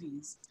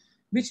movies,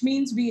 which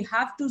means we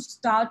have to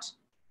start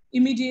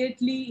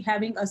immediately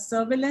having a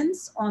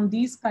surveillance on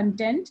these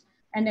content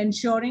and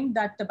ensuring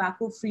that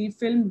tobacco-free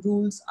film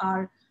rules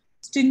are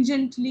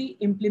stringently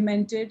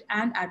implemented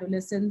and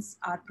adolescents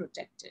are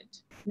protected.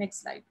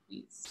 Next slide,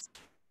 please.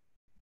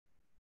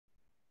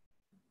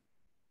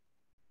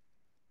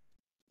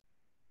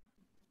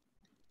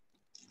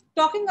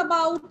 Talking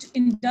about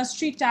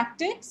industry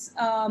tactics,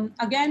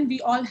 again,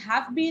 we all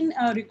have been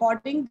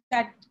recording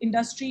that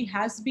industry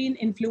has been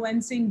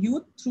influencing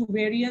youth through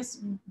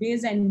various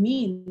ways and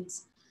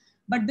means.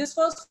 But this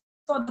was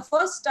for the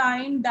first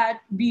time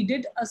that we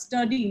did a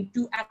study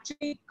to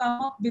actually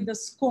come up with a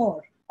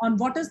score on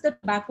what is the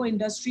tobacco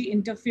industry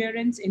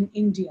interference in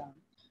India.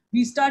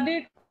 We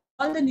studied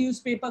all the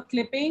newspaper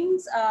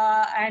clippings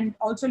and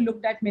also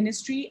looked at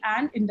ministry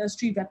and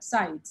industry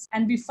websites.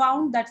 And we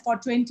found that for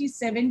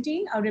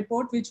 2017, a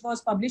report which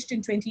was published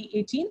in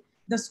 2018,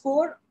 the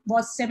score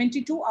was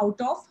 72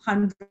 out of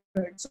 100.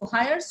 So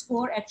higher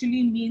score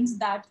actually means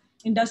that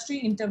industry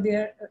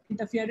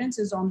interference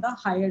is on the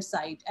higher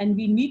side, and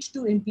we need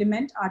to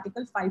implement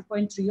Article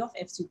 5.3 of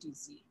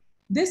FCTC.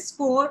 This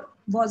score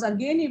was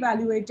again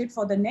evaluated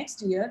for the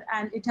next year,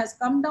 and it has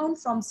come down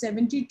from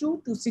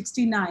 72 to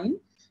 69.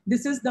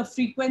 This is the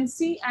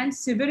frequency and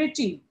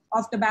severity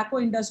of tobacco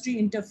industry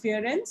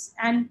interference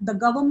and the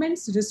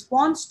government's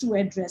response to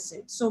address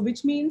it. So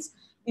which means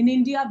in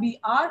India, we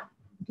are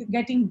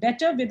getting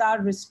better with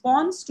our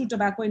response to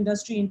tobacco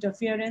industry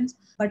interference,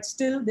 but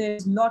still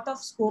there's a lot of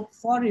scope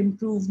for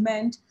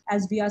improvement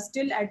as we are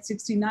still at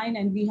 69,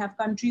 and we have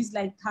countries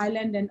like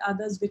Thailand and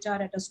others which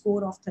are at a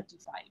score of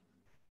 35.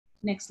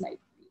 Next slide,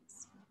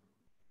 please.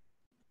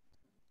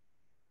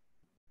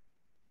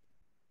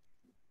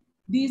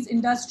 These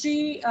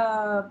industry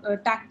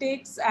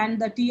tactics and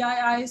the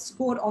TII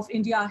score of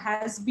India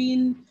has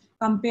been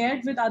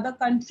compared with other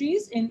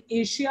countries in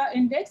Asia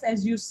Index.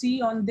 As you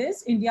see on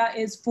this, India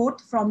is 4th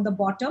from the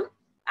bottom.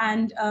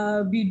 And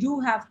we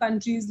do have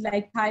countries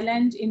like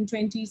Thailand in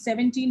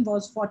 2017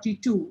 was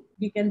 42.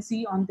 We can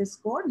see on this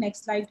score.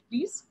 Next slide,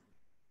 please.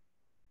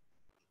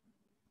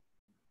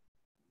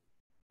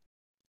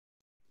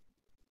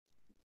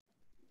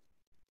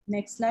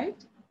 Next slide.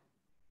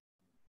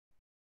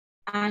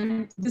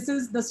 And this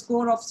is the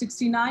score of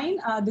 69.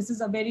 This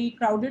is a very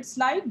crowded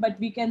slide, but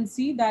we can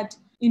see that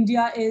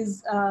India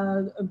is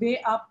way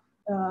up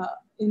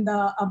in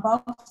the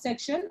above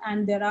section,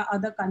 and there are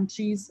other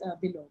countries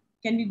below.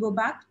 Can we go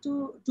back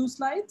to 2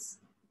 slides?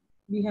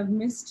 We have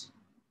missed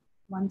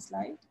 1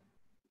 slide.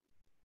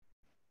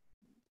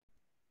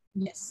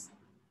 Yes,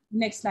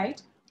 next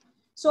slide.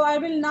 So I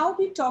will now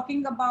be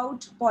talking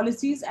about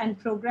policies and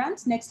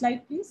programs. Next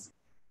slide, please.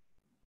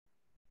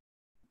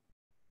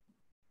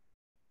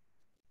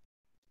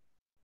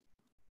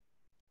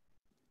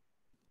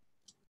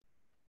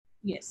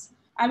 Yes,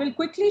 I will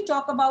quickly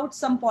talk about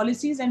some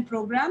policies and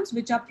programs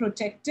which are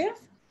protective.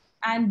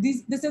 And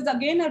this is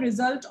again a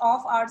result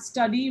of our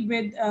study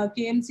with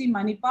KMC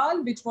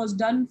Manipal, which was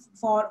done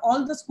for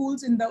all the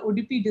schools in the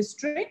Udupi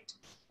district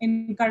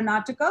in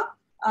Karnataka,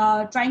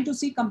 trying to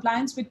see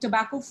compliance with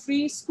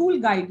tobacco-free school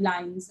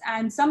guidelines.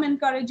 And some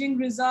encouraging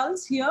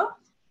results here.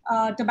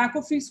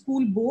 Tobacco-free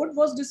school board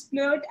was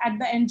displayed at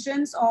the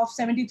entrance of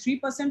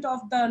 73%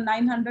 of the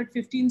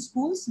 915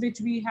 schools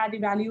which we had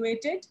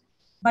evaluated.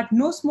 But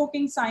no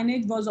smoking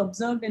signage was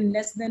observed in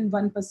less than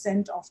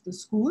 1% of the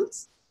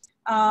schools.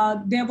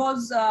 There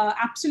was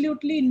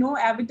absolutely no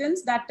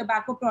evidence that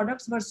tobacco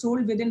products were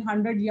sold within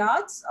 100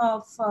 yards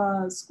of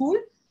school.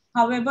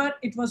 However,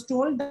 it was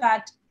told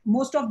that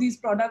most of these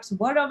products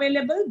were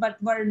available but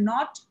were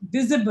not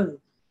visible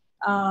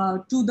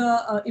to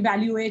the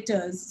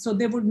evaluators. So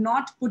they would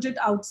not put it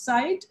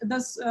outside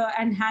this,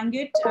 and hang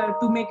it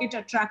to make it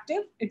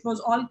attractive. It was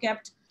all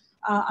kept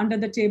under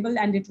the table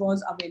and it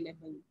was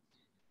available.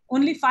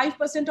 Only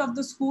 5% of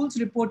the schools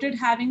reported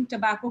having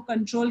tobacco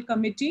control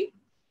committee.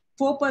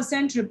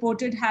 4%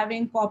 reported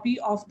having copy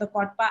of the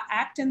COTPA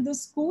Act in the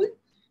school.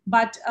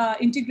 But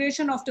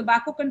integration of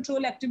tobacco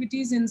control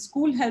activities in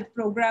school health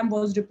program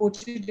was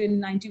reported in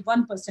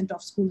 91%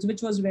 of schools,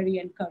 which was very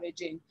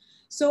encouraging.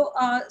 So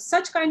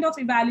such kind of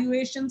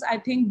evaluations, I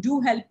think, do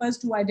help us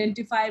to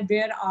identify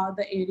where are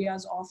the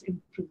areas of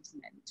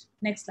improvement.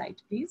 Next slide,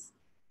 please.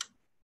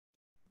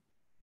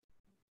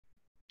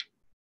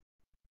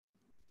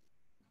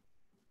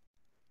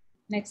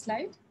 Next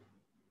slide.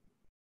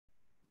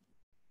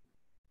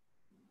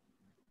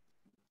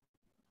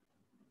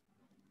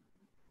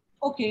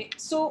 Okay,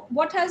 so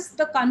what has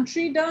the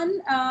country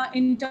done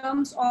in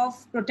terms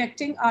of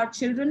protecting our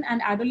children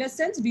and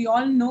adolescents? We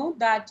all know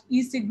that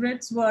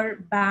e-cigarettes were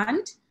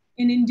banned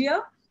in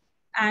India.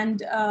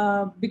 And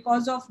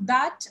because of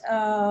that,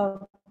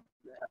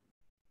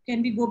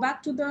 can we go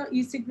back to the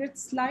e-cigarette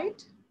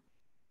slide?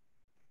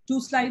 2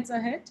 slides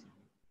ahead.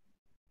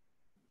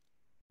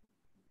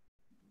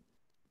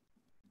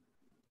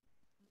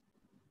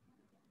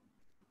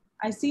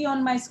 I see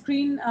on my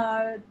screen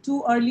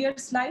 2 earlier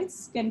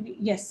slides. Can we?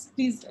 Yes,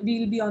 please,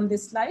 we'll be on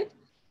this slide.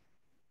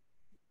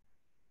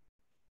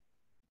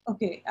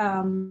 Okay,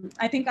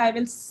 I think I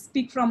will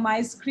speak from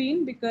my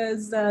screen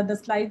because the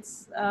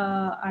slides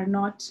are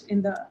not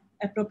in the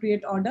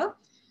appropriate order.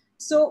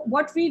 So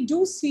what we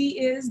do see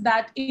is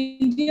that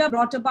India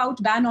brought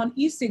about ban on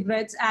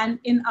e-cigarettes, and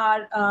in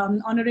our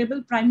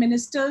Honorable Prime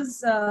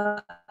Minister's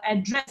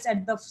address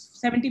at the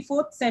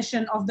 74th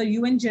session of the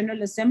UN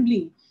General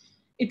Assembly,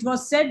 it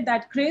was said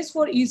that craze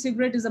for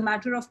e-cigarette is a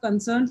matter of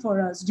concern for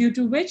us, due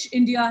to which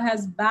India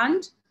has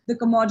banned the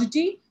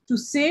commodity to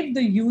save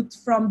the youth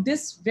from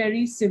this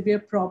very severe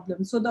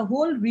problem. So the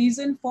whole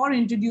reason for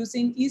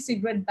introducing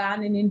e-cigarette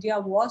ban in India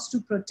was to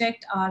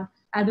protect our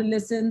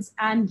adolescents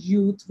and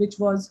youth, which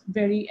was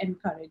very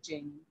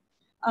encouraging.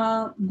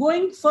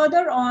 Going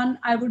further on,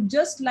 I would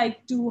just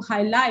like to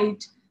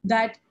highlight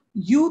that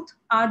youth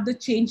are the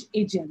change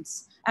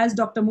agents, as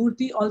Dr.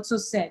 Murthy also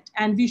said,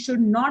 and we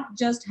should not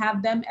just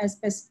have them as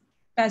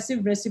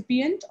passive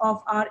recipient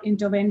of our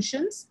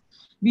interventions.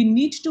 We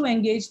need to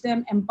engage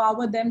them,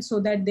 empower them so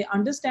that they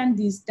understand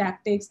these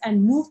tactics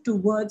and move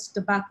towards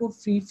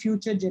tobacco-free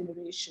future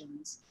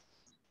generations.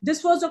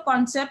 This was a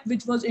concept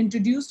which was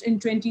introduced in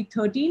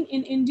 2013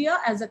 in India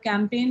as a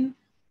campaign,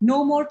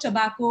 No More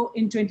Tobacco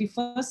in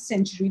 21st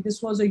Century.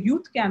 This was a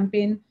youth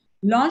campaign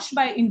launched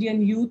by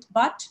Indian youth,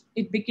 but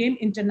it became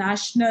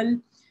international,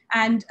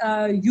 and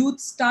youth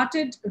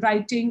started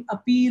writing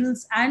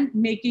appeals and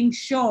making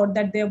sure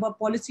that there were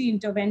policy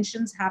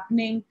interventions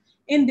happening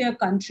in their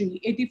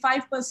country.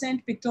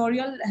 85%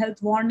 pictorial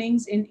health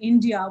warnings in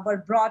India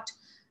were brought,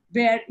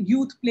 where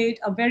youth played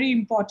a very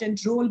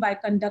important role by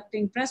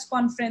conducting press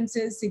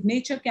conferences,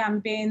 signature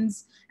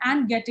campaigns,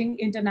 and getting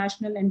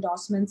international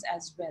endorsements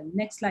as well.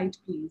 Next slide,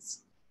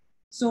 please.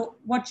 So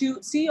what you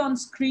see on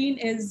screen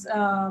is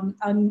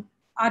an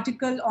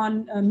article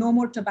on No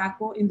More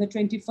Tobacco in the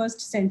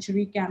 21st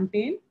Century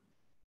campaign.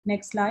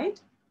 Next slide.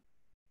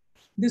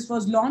 This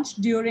was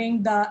launched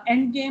during the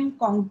Endgame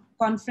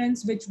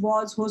conference, which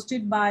was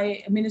hosted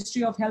by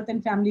Ministry of Health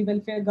and Family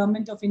Welfare,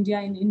 Government of India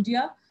in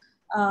India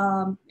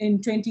in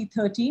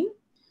 2013.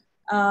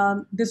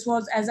 This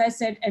was, as I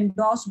said,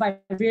 endorsed by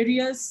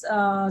various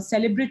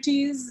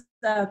celebrities,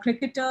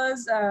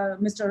 cricketers,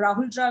 Mr.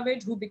 Rahul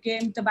Dravid, who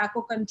became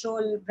tobacco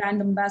control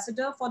brand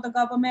ambassador for the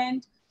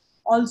government.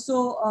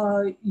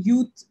 Also,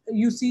 youth,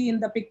 you see in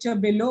the picture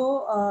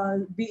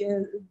below,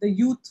 the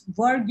youth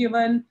were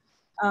given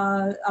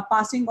a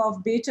passing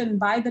of baton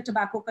by the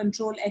tobacco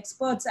control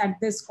experts at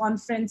this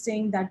conference,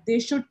 saying that they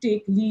should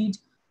take lead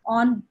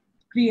on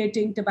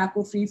creating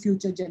tobacco-free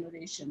future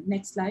generation.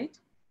 Next slide.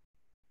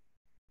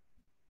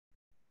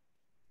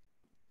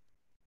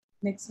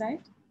 Next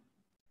slide.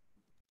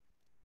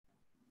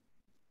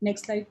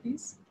 Next slide,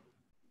 please.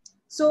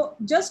 So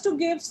just to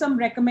give some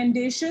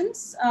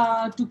recommendations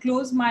to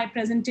close my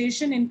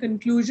presentation in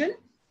conclusion,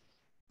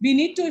 we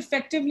need to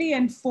effectively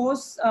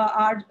enforce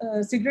our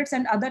Cigarettes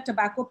and Other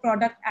Tobacco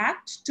Product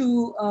Act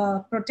to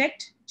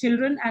protect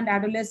children and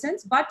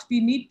adolescents, but we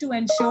need to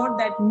ensure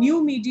that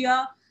new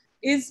media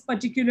is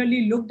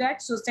particularly looked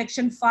at. So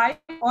Section 5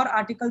 or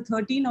Article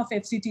 13 of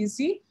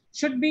FCTC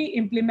should be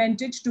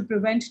implemented to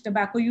prevent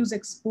tobacco use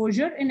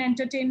exposure in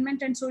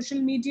entertainment and social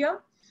media.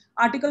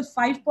 Article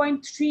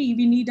 5.3,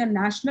 we need a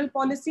national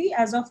policy.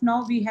 As of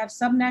now, we have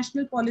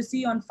sub-national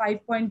policy on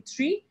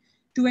 5.3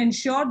 to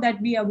ensure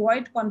that we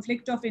avoid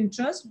conflict of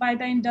interest by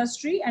the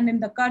industry. And in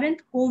the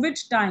current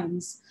COVID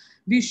times,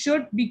 we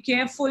should be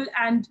careful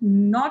and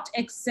not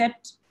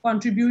accept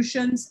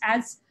contributions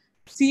as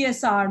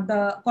CSR,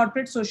 the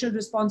Corporate Social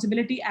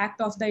Responsibility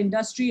Act of the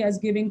industry, as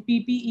giving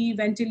PPE,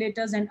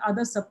 ventilators, and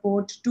other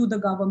support to the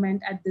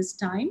government at this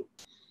time.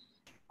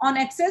 On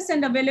access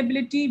and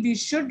availability, we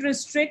should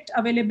restrict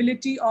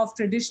availability of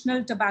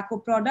traditional tobacco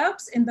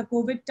products in the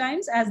COVID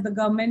times, as the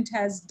government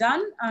has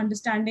done,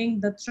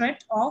 understanding the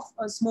threat of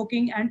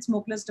smoking and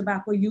smokeless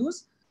tobacco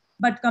use,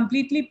 but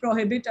completely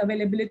prohibit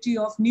availability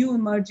of new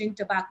emerging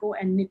tobacco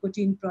and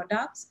nicotine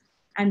products.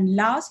 And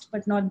last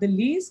but not the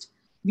least,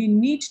 we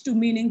need to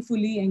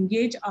meaningfully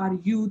engage our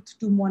youth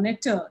to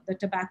monitor the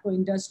tobacco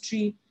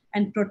industry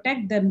and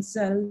protect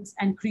themselves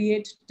and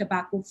create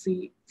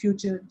tobacco-free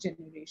future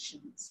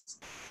generations.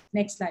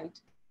 Next slide.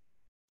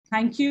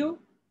 Thank you.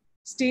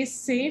 Stay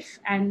safe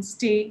and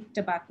stay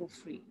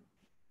tobacco-free.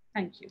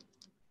 Thank you.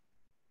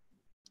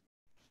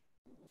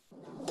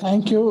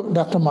 Thank you,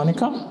 Dr.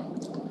 Monica.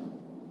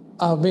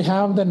 We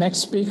have the next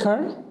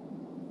speaker.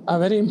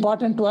 Very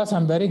important to us.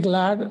 I'm very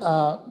glad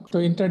to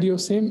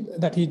introduce him,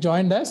 that he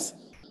joined us.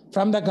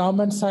 From the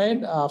government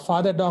side,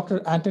 Father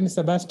Dr. Anthony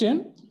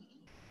Sebastian.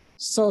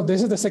 So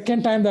this is the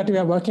second time that we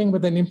are working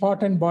with an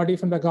important body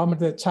from the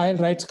government, the Child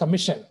Rights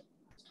Commission.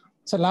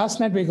 So last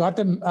night we got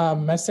a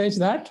message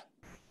that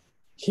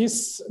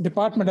his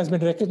department has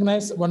been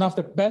recognized one of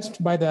the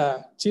best by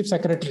the Chief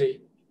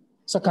Secretary.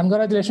 So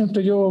congratulations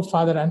to you,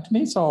 Father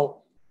Anthony.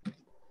 So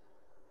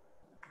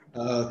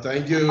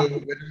thank you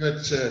very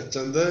much,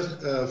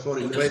 Chandar, for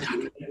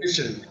inviting me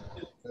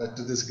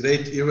to this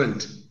great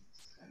event.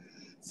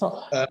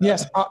 So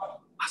yes.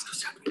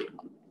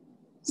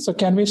 So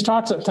can we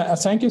start?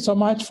 Thank you so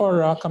much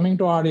for coming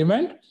to our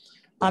event.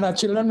 And our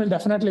children will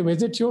definitely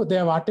visit you. They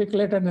have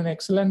articulated an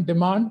excellent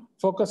demand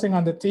focusing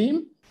on the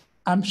theme.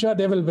 I'm sure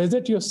they will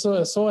visit you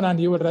soon and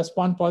you will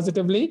respond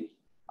positively.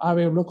 I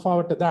will look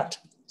forward to that.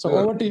 So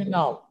over to you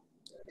now.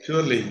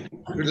 Surely.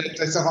 Would you like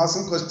to ask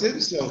some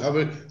questions? So how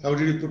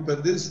did you prepare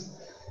this?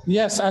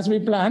 Yes, as we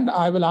planned,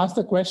 I will ask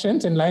the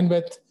questions in line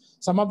with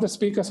some of the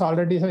speakers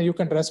already, so you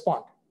can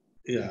respond.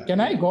 Yeah. Can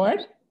I go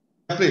ahead?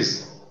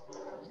 please.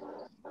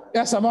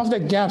 Yeah, some of the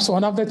gaps.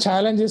 One of the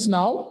challenges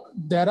now,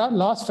 there are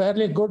laws,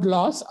 fairly good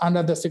laws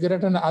under the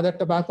Cigarette and Other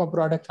Tobacco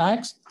Product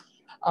Acts.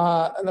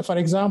 For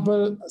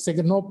example,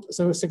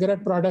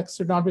 cigarette products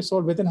should not be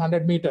sold within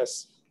 100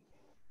 meters.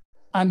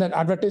 And then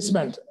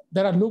advertisement,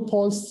 there are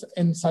loopholes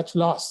in such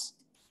laws.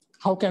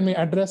 How can we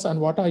address, and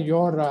what are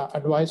your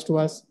advice to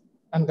us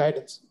and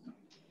guidance?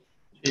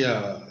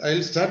 Yeah,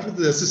 I'll start with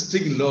the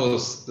existing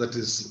laws that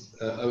is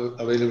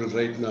available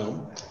right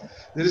now.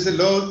 There is a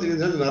law,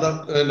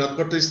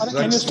 narcotics drugs.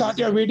 Can you start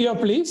your video,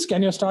 please?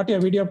 Can you start your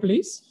video,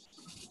 please?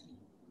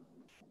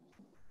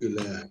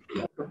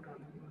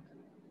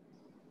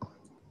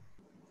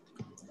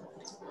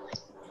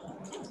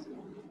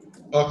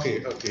 Okay,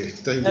 thank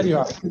you. There you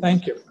are.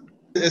 Thank you.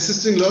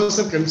 Existing laws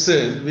are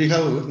concerned. We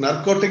have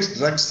Narcotics,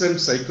 Drugs and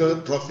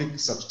Psychotropic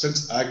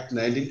Substance Act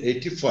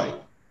 1985,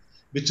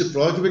 which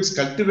prohibits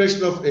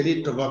cultivation of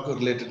any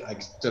tobacco-related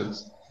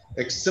items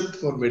except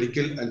for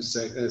medical and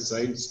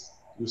science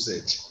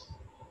usage.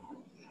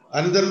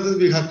 Another,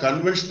 we have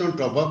Convention on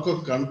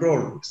Tobacco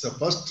Control. It's the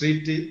first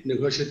treaty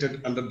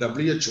negotiated under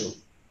WHO.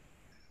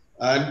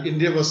 And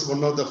India was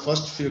one of the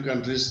first few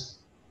countries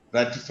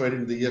ratified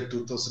in the year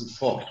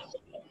 2004.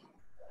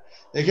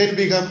 Again,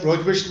 we have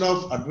Prohibition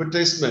of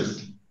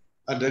Advertisement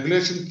and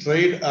Regulation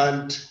Trade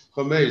and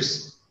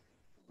Commerce,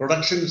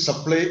 Production,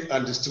 Supply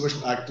and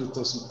Distribution Act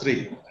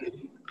 2003.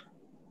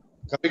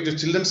 Coming to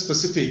children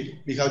specific,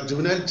 we have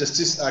Juvenile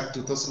Justice Act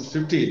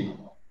 2015,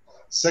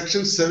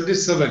 Section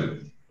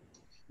 77,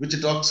 which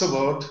talks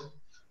about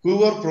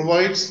whoever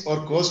provides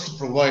or caused to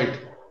provide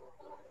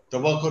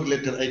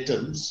tobacco-related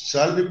items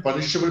shall be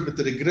punishable with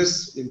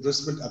rigorous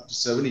imprisonment up to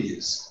 7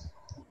 years.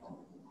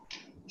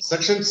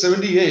 Section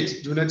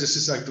 78, Juvenile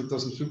Justice Act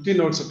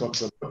 2015 also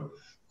talks about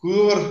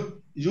whoever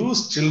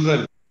use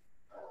children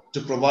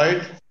to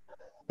provide,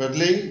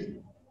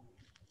 peddling,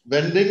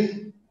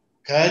 vending,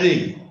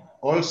 carrying,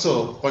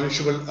 also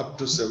punishable up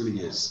to 7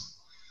 years.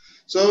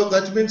 So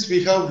that means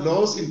we have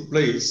laws in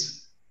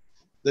place.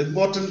 The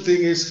important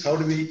thing is how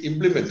do we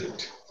implement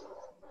it?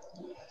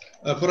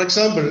 For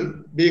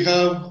example, we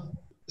have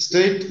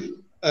state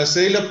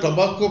sale of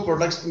tobacco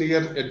products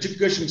near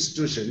education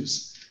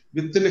institutions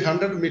within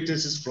 100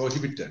 meters is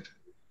prohibited,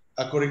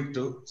 according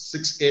to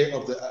 6A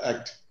of the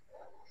Act.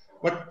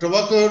 But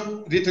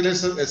tobacco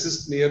retailers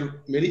exist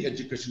near many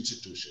education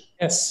institutions.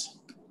 Yes.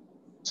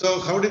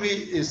 So how do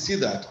we see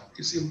that?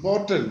 It's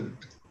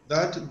important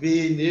that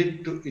we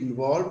need to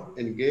involve,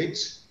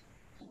 engage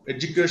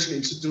education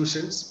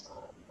institutions,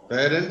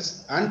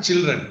 parents and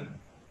children,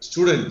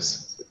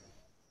 students,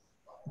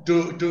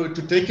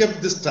 to take up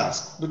this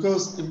task,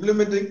 because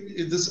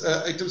implementing this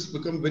items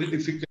become very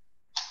difficult.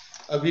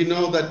 We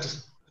know that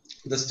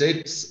the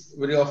states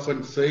very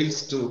often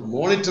fails to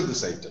monitor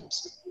these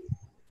items.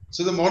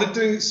 So the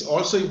monitoring is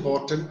also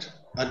important,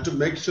 and to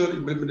make sure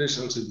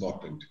implementation is also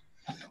important.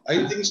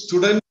 I think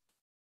students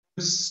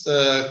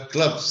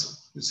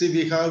clubs, you see,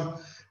 we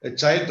have a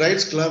child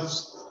rights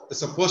clubs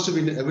supposed to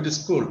be in every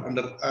school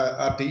under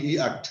RTE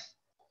Act.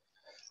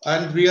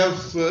 And we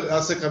have,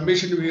 as a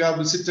commission, we have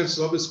visited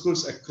so many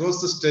schools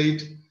across the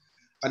state,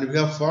 and we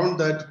have found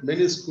that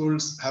many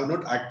schools have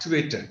not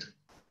activated.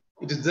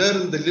 It is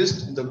there in the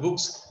list, in the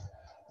books,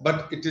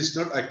 but it is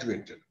not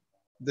activated.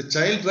 The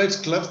child rights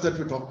clubs that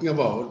we're talking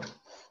about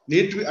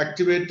need to be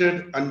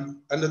activated and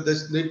they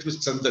need to be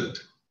strengthened.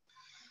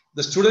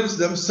 The students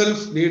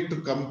themselves need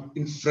to come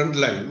in front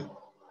line.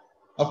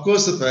 Of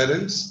course, the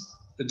parents,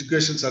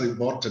 educations are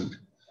important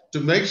to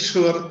make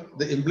sure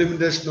the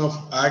implementation of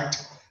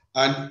Act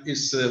and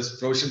its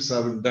provisions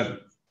have been done.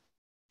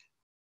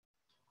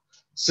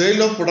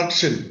 Sale of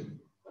production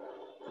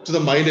to the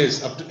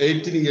minors up to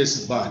 18 years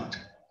is banned.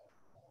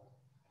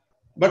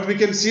 But we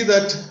can see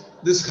that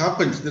this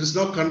happens. There is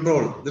no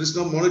control. There is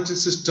no monitoring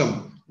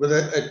system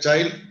whether a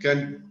child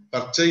can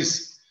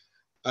purchase,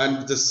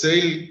 and the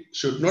sale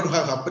should not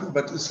have happened,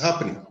 but it's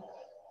happening.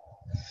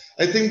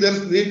 I think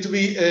there needs to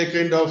be a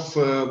kind of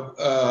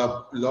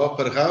law,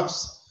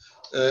 perhaps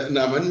an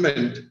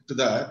amendment to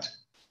that.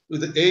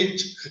 The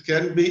age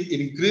can be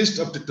increased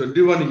up to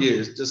 21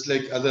 years, just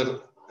like other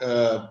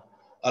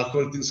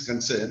alcohol things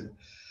concerned.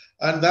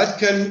 And that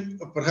can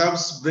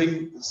perhaps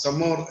bring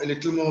a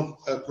little more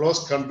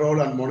close control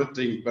and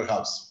monitoring,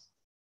 perhaps.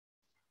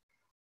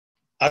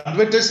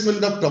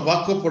 Advertisement of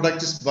tobacco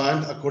product is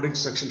banned according to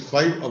Section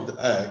 5 of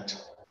the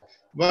Act,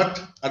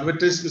 but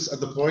advertisements at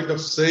the point of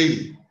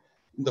sale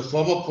in the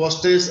form of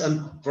posters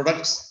and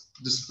products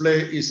display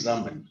is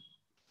rampant.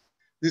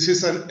 This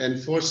is an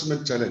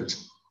enforcement challenge.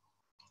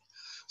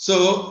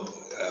 So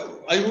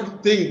I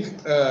would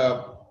think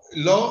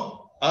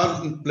law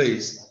are in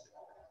place,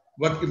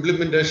 but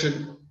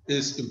implementation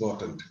is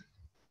important.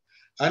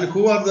 And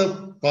who are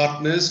the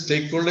partners,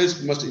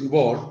 stakeholders must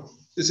involve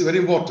is very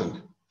important.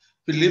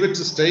 If we leave it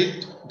to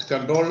state to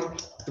control,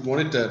 to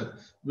monitor,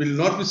 will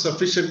not be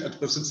sufficient at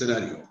present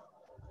scenario.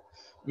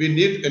 We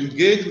need to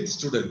engage with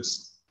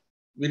students.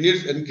 We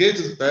need to engage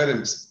with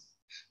parents.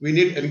 We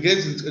need to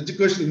engage with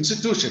education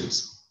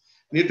institutions.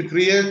 We need to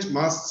create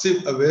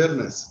massive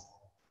awareness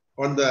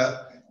on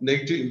the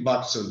negative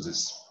impacts on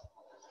this.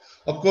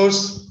 Of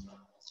course,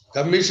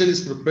 Commission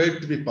is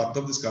prepared to be part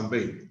of this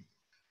campaign,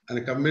 and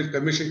the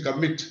Commission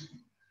commit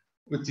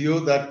with you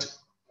that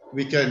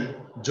we can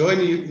join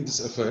you in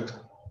this effort.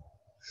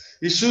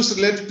 Issues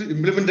related to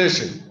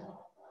implementation,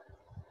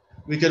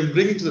 we can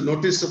bring to the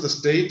notice of the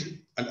state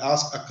and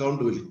ask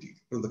accountability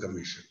from the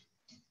Commission.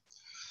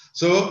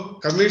 So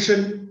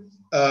Commission,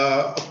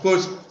 of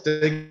course,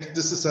 take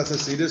this as a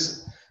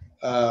serious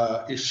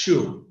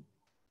issue,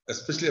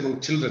 especially among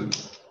children.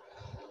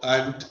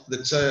 And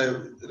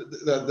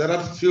there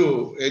are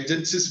few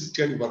agencies which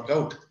can work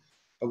out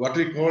what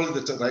we call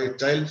the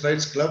child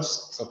rights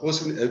clubs,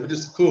 suppose in every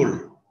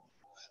school,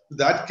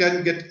 that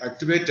can get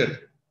activated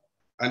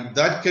and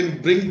that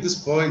can bring these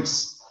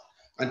points,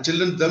 and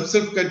children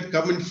themselves can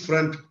come in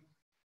front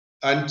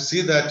and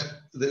see that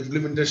the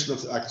implementation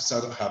of the acts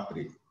are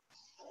happening.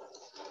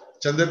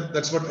 Chandan,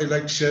 that's what I'd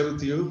like to share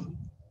with you.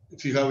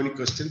 If you have any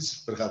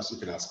questions, perhaps you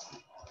can ask me.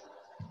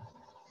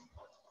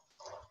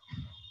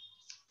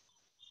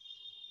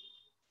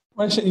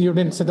 Well, you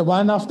didn't say the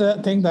one of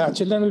the thing that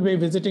children will be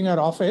visiting our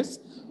office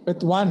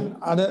with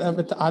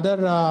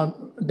other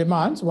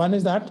demands. One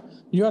is that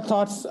your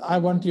thoughts I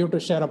want you to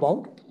share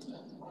about.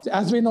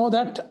 As we know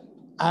that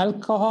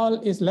alcohol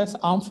is less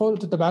harmful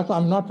to tobacco.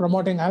 I'm not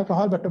promoting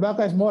alcohol, but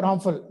tobacco is more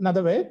harmful.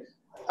 Another way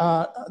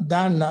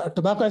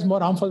tobacco is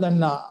more harmful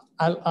than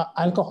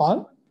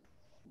alcohol.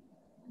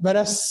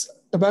 Whereas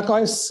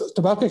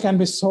tobacco can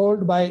be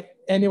sold by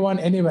anyone,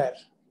 anywhere,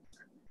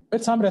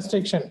 with some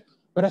restriction.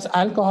 Whereas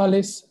alcohol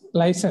is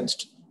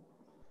licensed.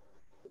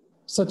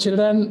 So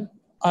children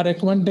are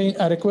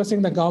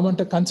requesting the government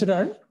to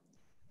consider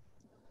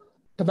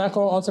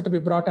tobacco also to be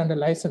brought under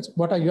license.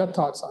 What are your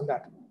thoughts on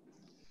that?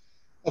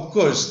 Of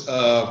course,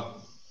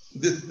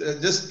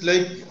 just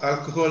like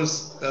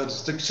alcohol's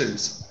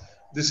restrictions,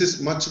 this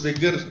is much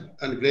bigger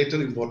and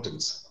greater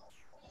importance.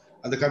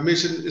 And the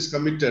Commission is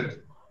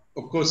committed.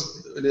 Of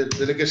course, when a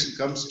delegation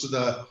comes to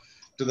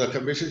the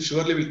Commission,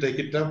 surely we'll take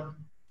it up.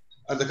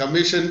 And the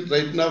Commission,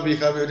 right now, we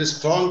have a very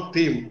strong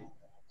team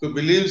who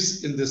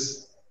believes in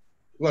this,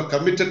 who are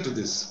committed to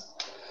this.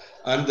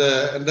 And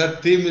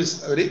that team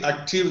is very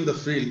active in the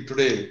field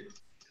today.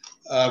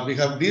 We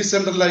have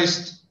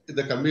decentralized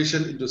the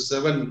Commission into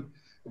 7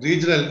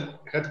 regional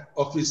head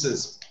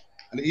offices.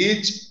 And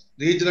each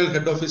regional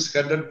head office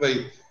headed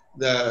by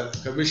the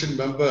Commission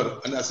member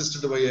and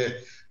assisted by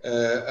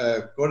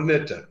a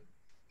coordinator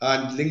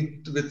and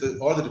linked with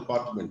all the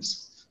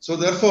departments. So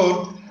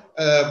therefore,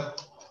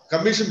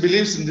 Commission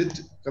believes in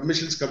it,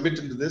 Commission is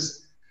committed to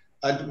this,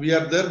 and we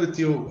are there with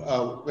you,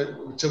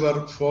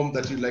 whichever form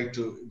that you like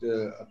to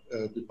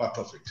be part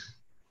of it.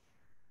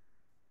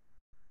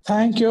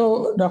 Thank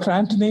you, Dr.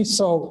 Anthony.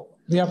 So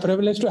we are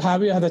privileged to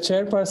have you as the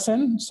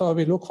chairperson. So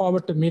we look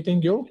forward to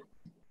meeting you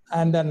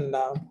and then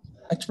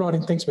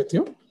exploring things with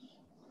you.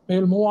 We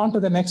will move on to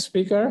the next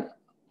speaker.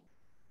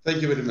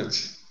 Thank you very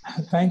much.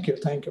 Thank you.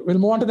 Thank you. We'll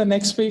move on to the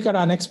next speaker.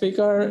 Our next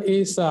speaker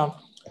is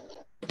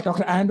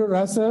Dr. Andrew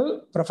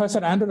Russell,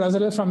 Professor Andrew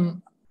Russell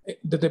from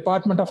the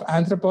Department of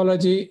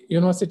Anthropology,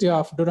 University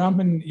of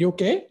Durham in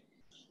UK.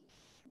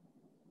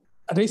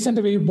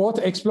 Recently, we both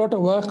explored to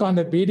work on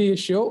the BD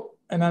issue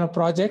and on a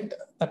project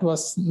that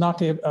was we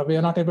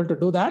were not able to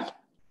do that.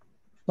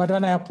 But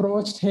when I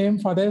approached him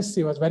for this,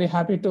 he was very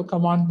happy to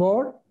come on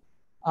board.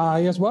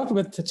 He has worked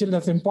with children.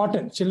 That's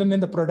important. Children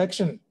in the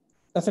production.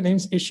 That's an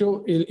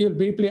issue. He'll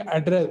briefly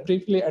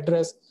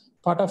address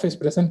part of his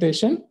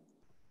presentation.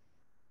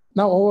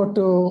 Now over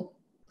to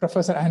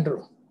Professor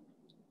Andrew.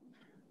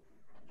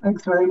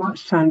 Thanks very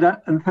much,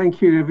 Chanda, and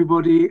thank you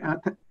everybody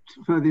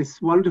for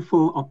this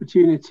wonderful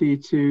opportunity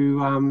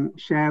to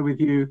share with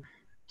you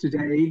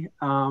today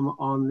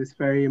on this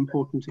very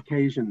important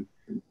occasion.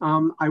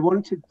 I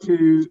wanted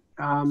to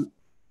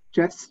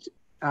just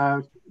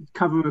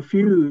cover a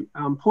few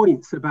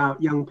points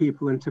about young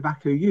people and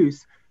tobacco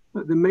use,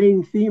 but the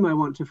main theme I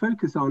want to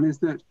focus on is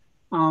that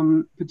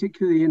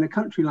particularly in a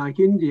country like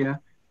India,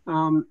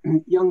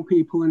 young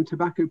people and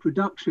tobacco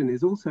production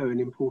is also an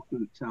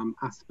important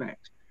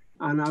aspect.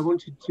 And I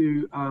wanted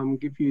to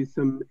give you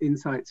some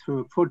insights from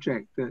a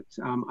project that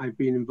I've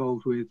been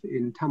involved with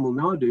in Tamil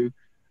Nadu,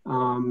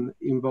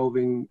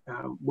 involving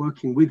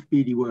working with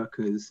BD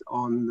workers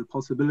on the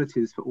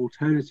possibilities for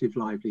alternative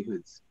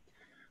livelihoods.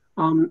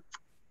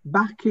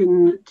 Back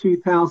in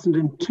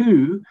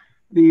 2002,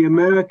 the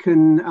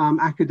American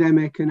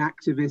academic and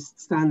activist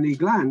Stanley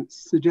Glantz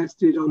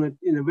suggested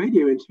in a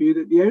radio interview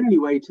that the only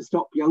way to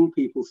stop young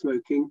people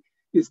smoking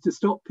is to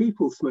stop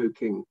people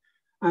smoking.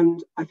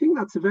 And I think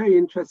that's a very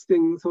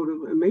interesting sort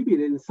of, maybe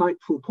an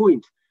insightful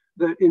point,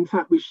 that in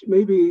fact we should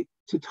maybe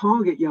to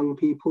target young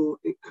people,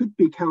 it could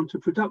be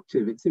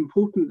counterproductive. It's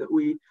important that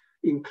we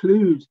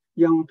include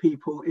young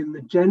people in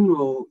the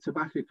general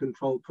tobacco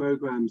control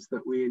programs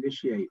that we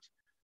initiate.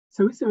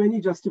 So is there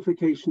any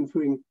justification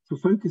for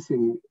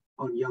focusing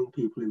on young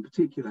people in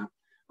particular?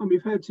 And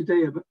we've heard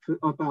today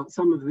about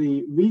some of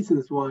the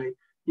reasons why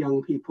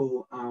young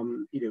people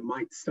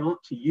might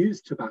start to use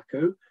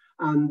tobacco.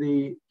 and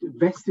the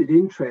vested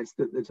interest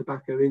that the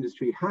tobacco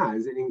industry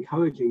has in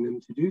encouraging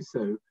them to do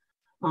so.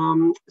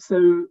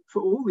 So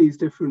for all these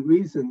different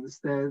reasons,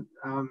 there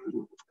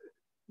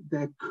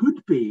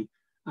could be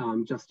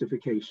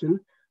justification,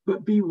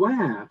 but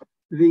beware,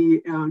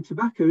 the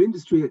tobacco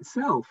industry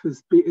itself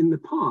has been, in the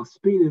past,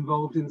 been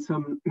involved in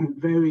some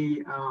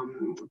very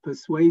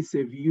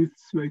persuasive youth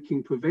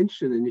smoking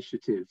prevention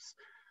initiatives.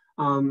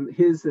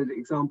 Here's an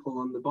example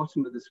on the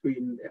bottom of the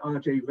screen,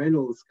 R.J.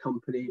 Reynolds'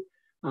 company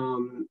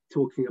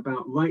talking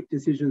about right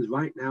decisions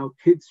right now,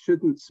 kids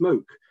shouldn't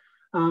smoke.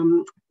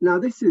 Now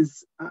this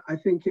is, I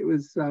think it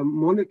was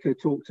Monica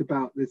talked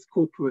about this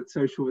corporate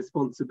social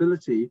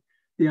responsibility,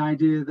 the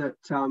idea that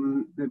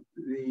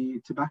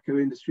the tobacco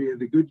industry are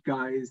the good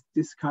guys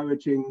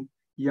discouraging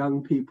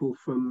young people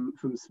from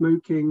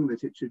smoking,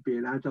 that it should be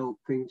an adult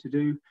thing to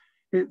do.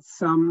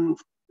 It's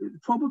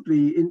it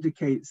probably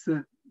indicates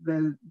that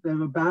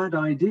they're a bad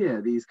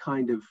idea, these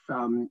kind of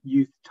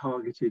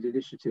youth-targeted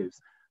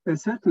initiatives. They're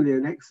certainly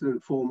an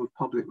excellent form of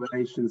public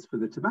relations for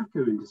the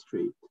tobacco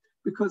industry,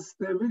 because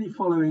they're really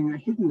following a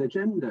hidden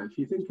agenda, if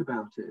you think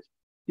about it.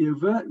 The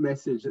overt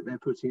message that they're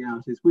putting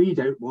out is, we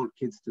don't want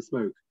kids to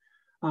smoke.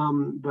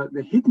 But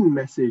the hidden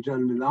message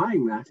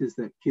underlying that is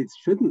that kids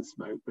shouldn't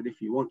smoke, but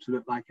if you want to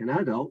look like an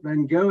adult,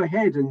 then go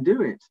ahead and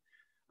do it.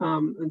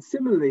 And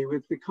similarly,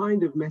 with the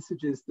kind of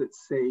messages that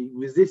say,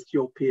 resist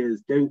your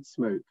peers, don't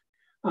smoke,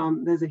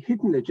 there's a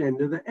hidden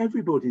agenda that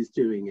everybody's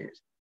doing it,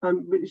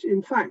 which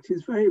in fact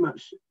is very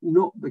much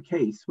not the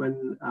case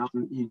when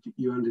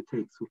you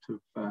undertake sort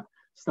of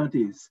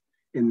studies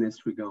in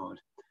this regard.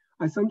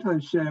 I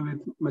sometimes share with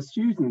my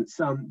students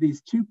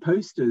these two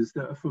posters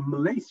that are from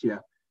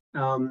Malaysia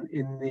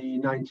in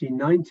the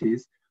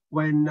 1990s,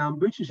 when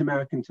British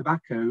American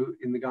Tobacco,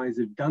 in the guise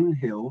of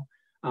Dunhill,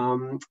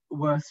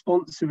 were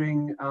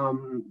sponsoring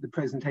the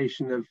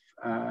presentation of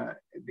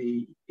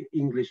the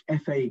English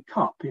FA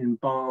Cup in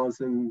bars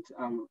and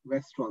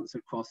restaurants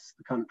across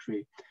the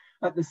country.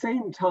 At the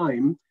same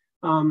time,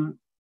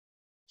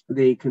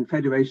 the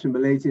Confederation of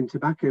Malaysian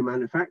Tobacco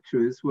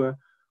Manufacturers were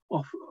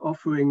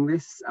offering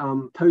this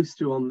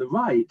poster on the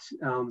right,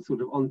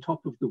 sort of on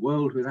top of the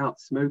world without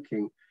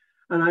smoking.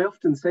 And I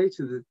often say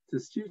to the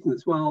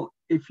students, well,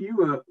 if you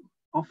were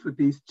offered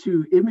these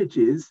two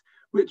images,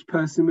 which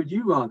person would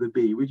you rather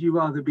be? Would you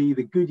rather be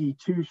the goody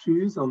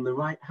two-shoes on the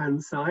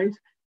right-hand side,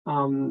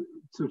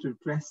 sort of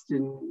dressed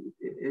in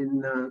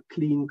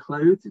clean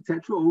clothes,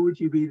 etc., or would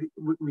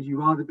you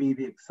rather be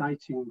the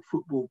exciting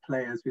football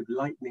players with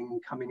lightning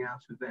coming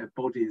out of their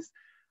bodies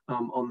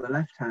on the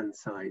left-hand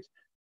side?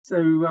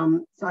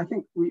 So, so I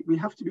think we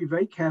have to be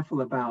very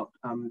careful about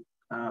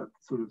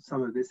sort of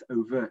some of this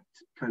overt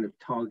kind of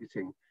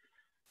targeting.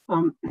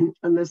 And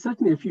there's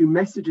certainly a few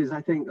messages,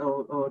 I think,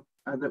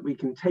 that we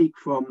can take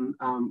from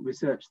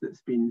research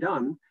that's been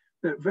done,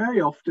 that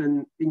very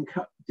often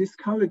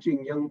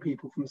discouraging young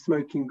people from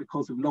smoking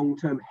because of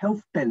long-term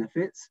health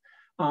benefits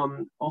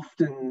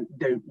often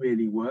don't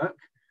really work.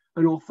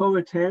 An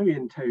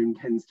authoritarian tone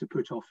tends to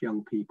put off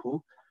young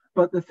people.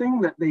 But the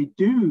thing that they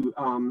do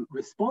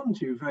respond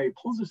to very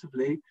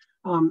positively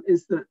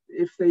is that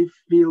if they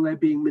feel they're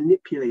being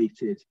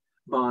manipulated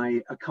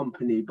by a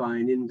company, by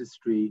an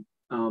industry,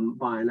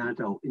 by an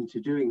adult into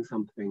doing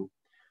something.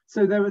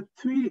 So there are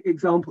three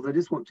examples I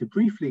just want to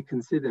briefly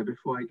consider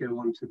before I go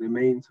on to the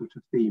main sort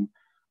of theme.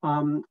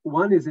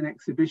 One is an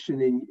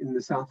exhibition in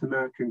the South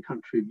American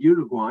country of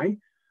Uruguay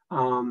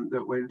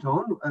that went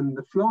on, and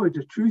the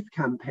Florida Truth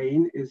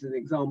Campaign is an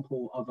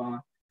example of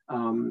a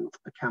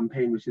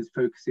campaign which is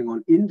focusing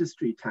on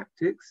industry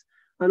tactics,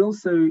 and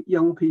also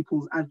young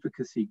people's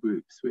advocacy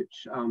groups,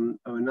 which are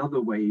another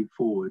way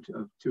forward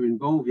to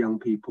involve young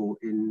people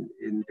in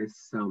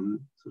this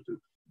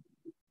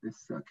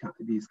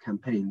these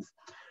campaigns.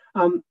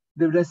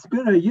 The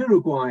Respira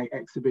Uruguay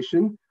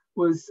exhibition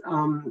was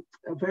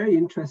a very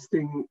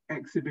interesting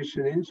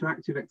exhibition,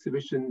 interactive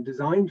exhibition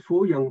designed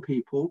for young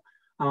people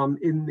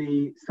in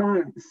the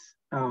Science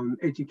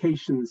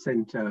Education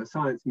Center,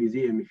 Science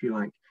Museum, if you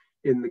like,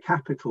 in the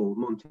capital,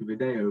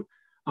 Montevideo.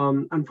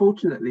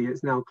 Unfortunately,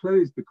 it's now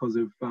closed because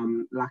of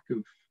lack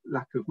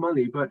of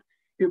money, but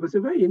it was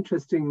a very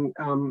interesting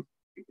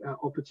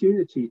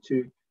opportunity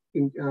to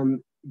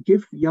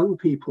give young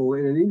people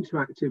in an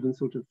interactive and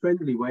sort of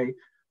friendly way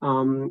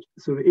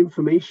sort of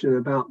information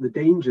about the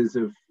dangers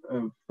of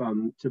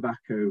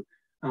tobacco.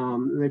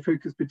 They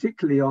focus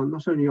particularly on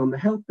not only on the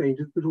health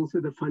dangers, but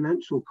also the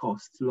financial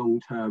costs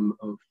long-term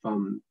of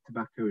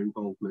tobacco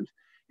involvement.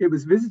 It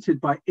was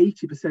visited by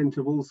 80%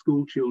 of all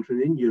school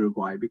children in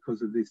Uruguay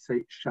because of the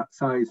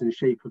size and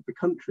shape of the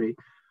country.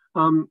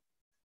 And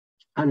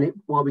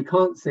while we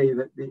can't say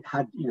that it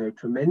had,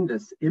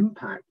 tremendous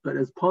impact, but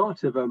as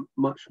part of a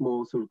much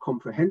more sort of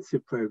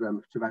comprehensive program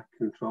of tobacco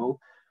control,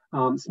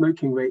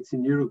 smoking rates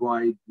in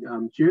Uruguay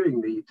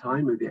during the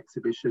time of the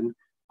exhibition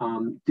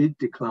did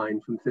decline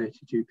from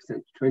 32%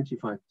 to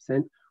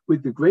 25%,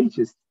 with the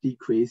greatest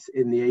decrease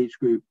in the age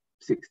group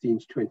 16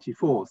 to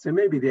 24. So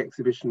maybe the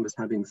exhibition was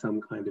having some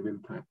kind of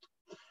impact.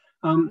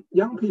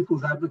 Young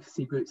people's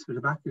advocacy groups for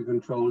tobacco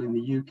control in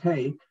the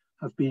UK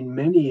have been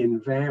many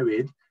and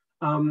varied.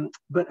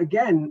 But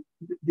again,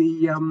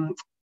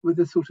 with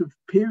a sort of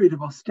period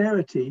of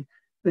austerity,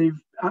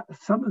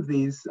 some of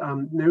these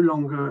no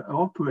longer are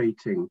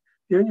operating.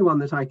 The only one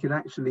that I could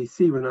actually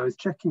see when I was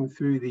checking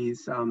through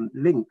these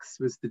links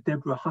was the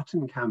Deborah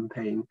Hutton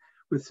campaign,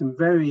 with some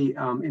very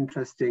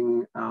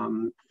interesting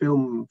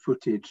film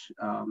footage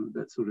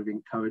that's sort of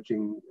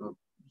encouraging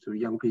sort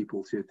of young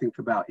people to think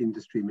about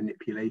industry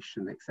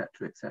manipulation,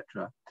 etc.,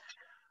 etc.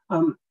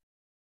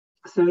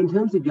 So in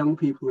terms of young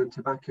people and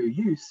tobacco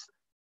use,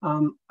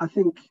 I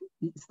think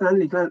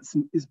Stanley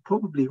Glanson is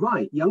probably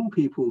right. Young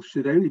people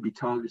should only be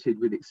targeted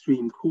with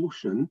extreme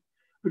caution.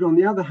 But on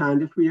the other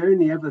hand, if we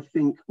only ever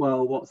think,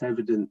 well, what's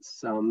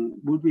evidence?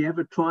 Would we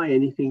ever try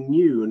anything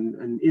new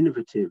and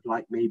innovative,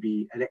 like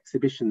maybe an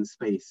exhibition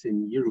space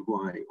in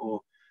Uruguay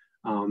or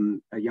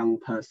a young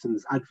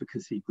person's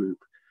advocacy group?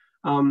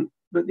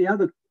 But the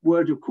other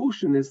word of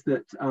caution is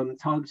that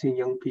targeting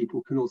young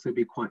people can also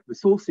be quite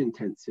resource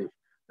intensive.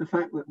 The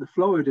fact that the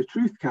Florida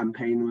Truth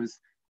campaign was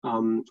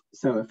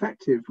so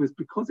effective was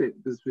because it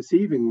was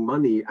receiving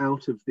money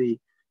out of the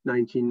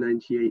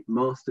 1998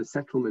 Master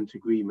Settlement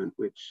Agreement,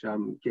 which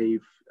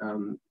gave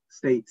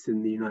states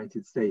in the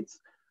United States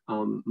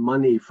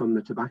money from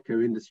the tobacco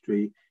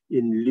industry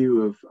in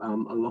lieu of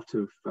a lot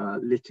of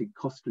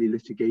costly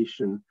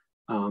litigation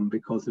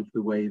because of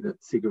the way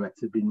that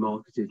cigarettes had been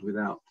marketed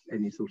without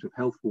any sort of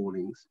health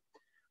warnings.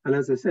 And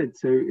as I said,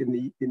 so in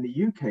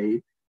the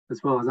UK, as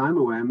far as I'm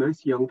aware,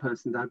 most young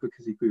persons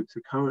advocacy groups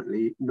are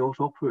currently not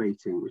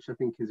operating, which I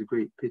think is a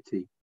great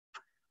pity.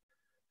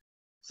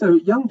 So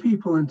young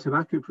people and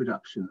tobacco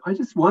production, I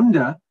just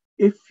wonder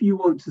if you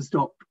want to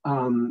stop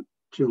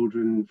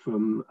children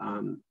from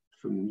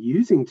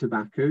using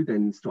tobacco,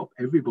 then stop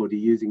everybody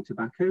using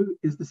tobacco.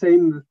 Is the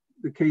same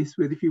the case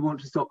with if you want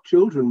to stop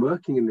children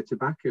working in the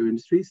tobacco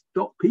industry,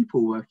 stop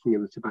people working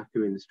in the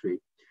tobacco industry?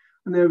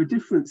 And there are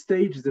different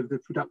stages of the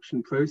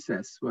production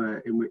process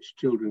in which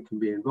children can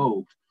be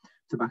involved.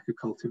 Tobacco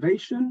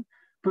cultivation,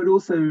 but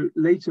also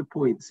later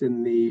points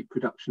in the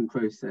production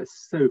process.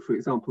 So for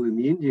example, in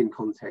the Indian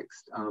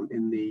context,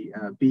 in the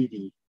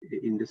beedi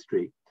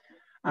industry.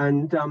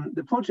 And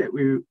the project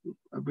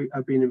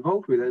I've been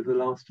involved with over the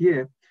last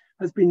year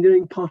has been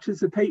doing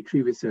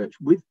participatory research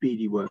with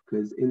beedi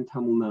workers in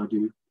Tamil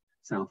Nadu,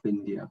 South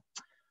India.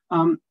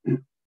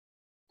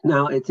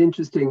 Now, it's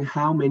interesting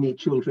how many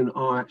children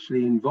are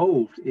actually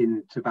involved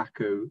in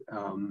tobacco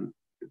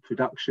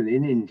production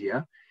in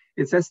India.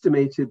 It's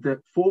estimated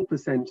that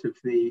 4% of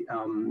the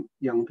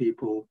young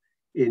people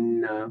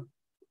in the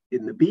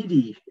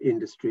beedi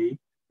industry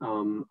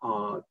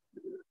are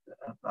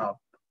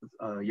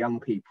young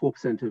people.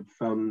 4% of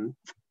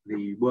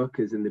the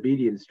workers in the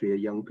beedi industry are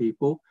young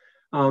people.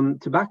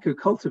 Tobacco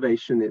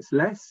cultivation, it's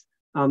less.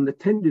 The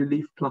tender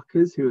leaf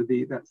pluckers,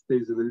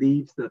 those are the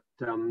leaves that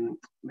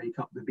make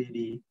up the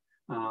beedi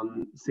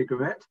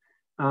cigarette.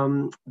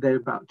 They're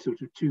about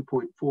sort of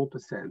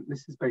 2.4%.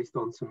 This is based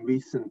on some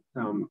recent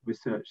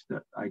research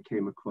that I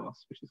came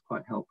across, which is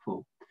quite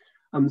helpful.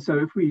 So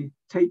if we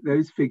take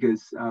those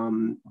figures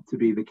to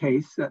be the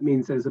case, that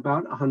means there's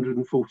about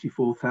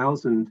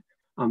 144,000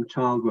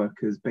 child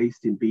workers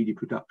based in beedi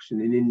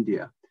production in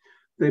India.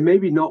 They may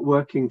be not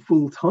working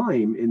full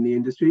time in the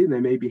industry, and they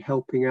may be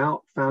helping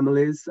out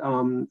families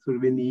sort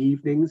of in the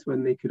evenings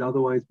when they could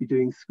otherwise be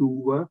doing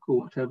schoolwork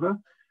or whatever.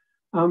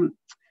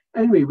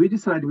 Anyway, we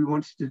decided we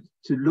wanted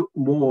to look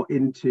more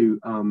into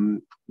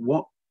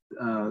what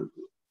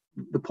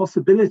the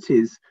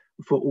possibilities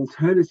for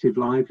alternative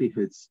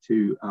livelihoods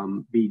to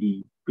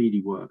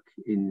beedi work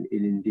in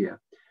India.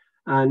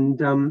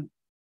 And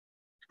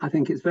I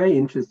think it's very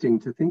interesting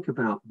to think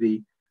about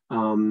the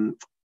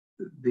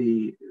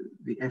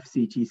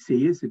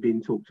FCTC, as had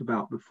been talked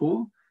about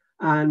before,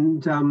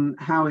 and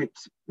how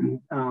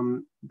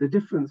the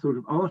different sort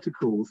of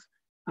articles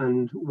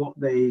and what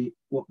they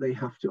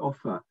have to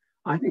offer.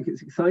 I think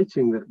it's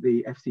exciting that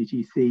the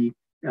FCTC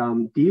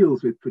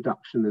deals with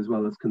production as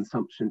well as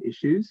consumption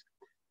issues.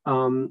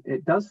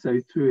 It does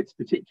so through its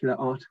particular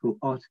article,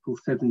 Article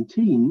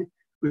 17,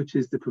 which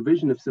is the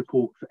provision of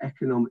support for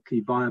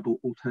economically viable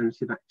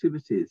alternative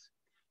activities.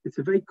 It's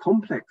a very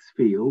complex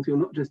field. You're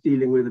not just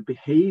dealing with a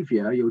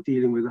behavior, you're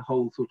dealing with a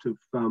whole sort of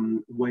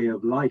way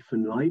of life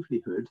and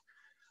livelihood.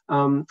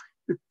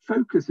 The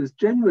focus has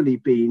generally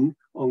been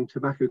on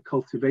tobacco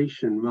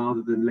cultivation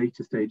rather than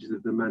later stages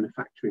of the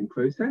manufacturing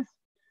process.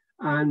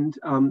 And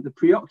the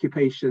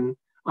preoccupation,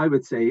 I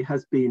would say,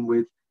 has been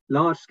with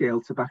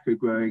large-scale tobacco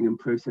growing and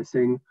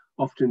processing,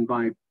 often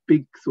by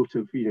big sort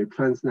of,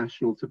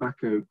 transnational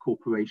tobacco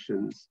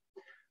corporations.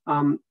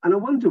 And I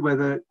wonder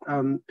whether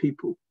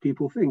people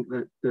think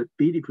that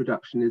beedi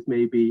production is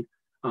maybe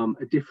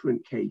a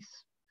different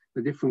case,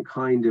 a different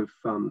kind of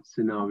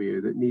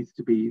scenario that needs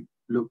to be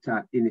looked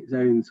at in its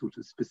own sort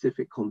of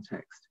specific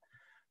context.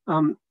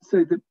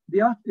 So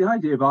the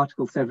idea of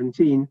Article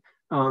 17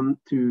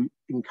 to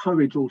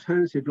encourage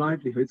alternative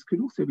livelihoods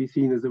could also be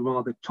seen as a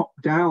rather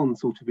top-down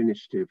sort of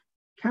initiative.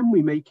 Can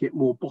we make it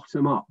more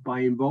bottom-up by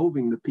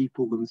involving the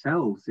people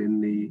themselves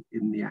in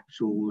the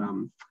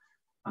actual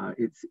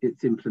its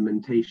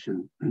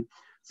implementation.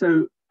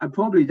 So I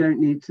probably don't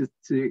need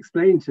to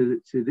explain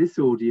to this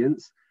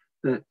audience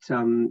that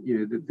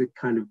the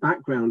kind of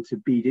background to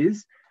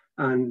bidis,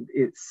 and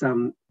it's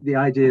the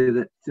idea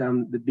that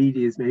the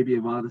bidi is maybe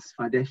a rather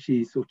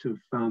Swadeshi sort of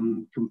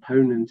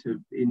component of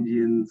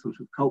Indian sort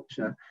of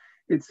culture.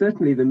 It's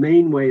certainly the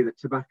main way that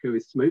tobacco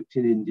is smoked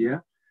in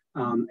India.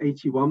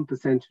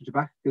 81% of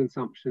tobacco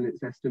consumption,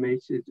 it's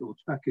estimated, or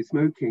tobacco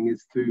smoking,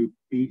 is through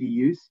bidi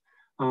use.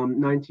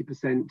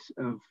 90%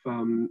 of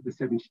the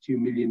 72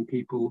 million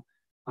people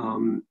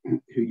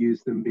who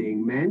use them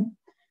being men.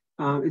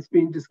 It's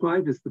been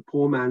described as the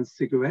poor man's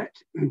cigarette.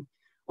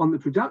 On the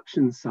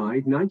production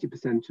side,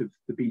 90% of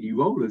the bidi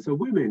rollers are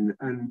women,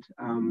 and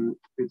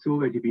it's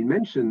already been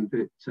mentioned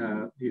that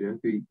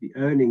the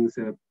earnings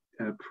are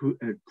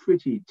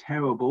pretty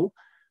terrible.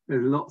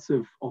 There's lots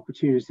of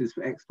opportunities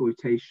for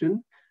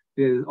exploitation.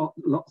 There's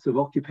lots of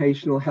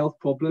occupational health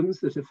problems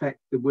that affect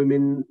the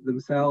women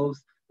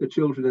themselves, the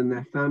children and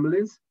their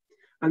families.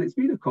 And it's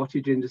been a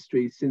cottage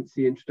industry since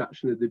the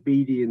introduction of the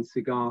Bidi and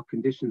Cigar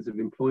Conditions of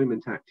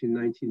Employment Act in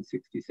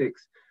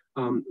 1966,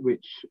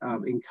 which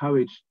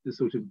encouraged the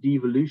sort of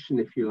devolution,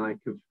 if you like,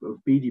 of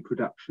Bidi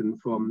production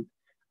from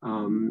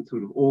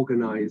sort of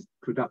organized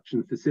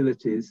production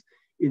facilities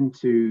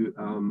into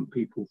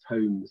people's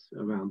homes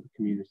around the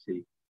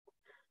community.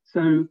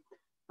 So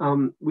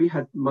we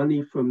had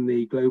money from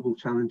the Global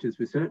Challenges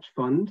Research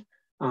Fund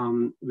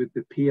with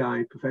the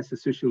PI, Professor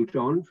Sushil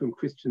John from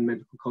Christian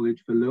Medical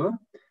College, Vellore,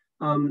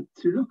 to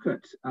look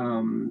at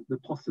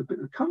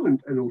the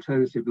current and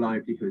alternative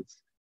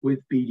livelihoods with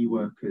Bidi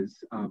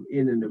workers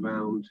in and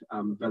around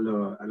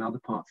Vellore and other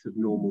parts of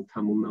normal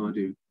Tamil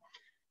Nadu.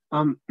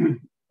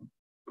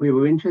 We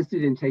were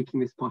interested in taking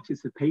this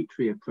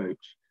participatory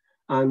approach,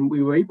 and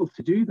we were able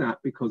to do that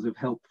because of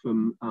help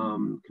from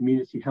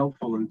community health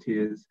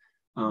volunteers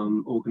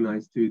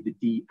organized through the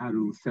D.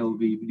 Arul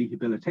Selvi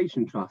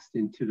Rehabilitation Trust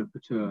in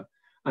Tirupattur,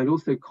 and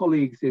also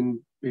colleagues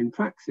in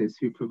Praxis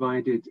who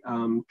provided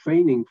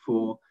training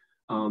for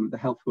the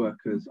health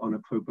workers on a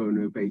pro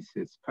bono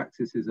basis.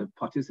 Praxis is a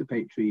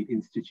participatory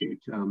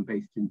institute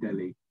based in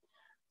Delhi.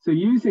 So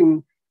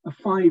using a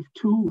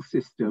 5-tool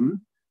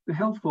system, the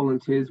health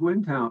volunteers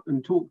went out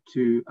and talked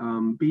to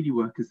Bidi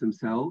workers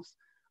themselves,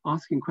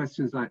 asking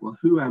questions like, well,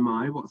 who am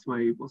I? What's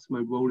my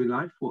role in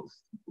life?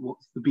 What's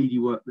the Bidi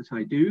work that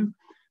I do?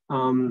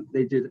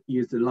 They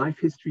used a life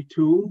history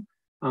tool,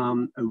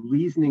 a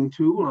reasoning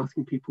tool,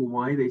 asking people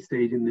why they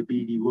stayed in the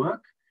Bidi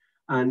work,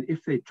 and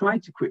if they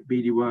tried to quit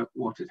Bidi work,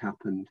 what had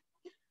happened.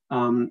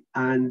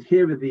 And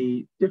here are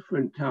the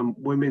different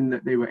women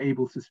that they were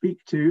able to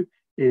speak to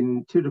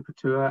in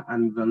Tirupattur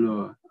and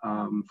Vellore,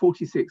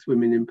 46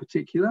 women in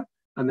particular,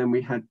 and then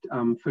we had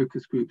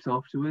focus groups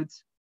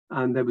afterwards.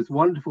 And there was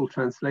wonderful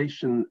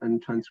translation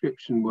and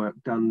transcription work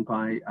done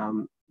by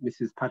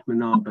Mrs.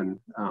 Padmanabhan,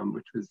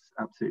 which was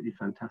absolutely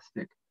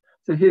fantastic.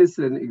 So here's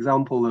an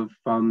example of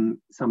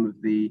some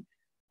of the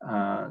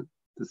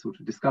sort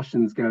of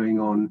discussions going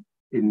on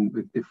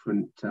with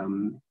different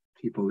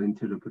people in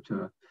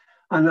Tirupattur.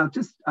 And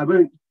I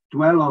won't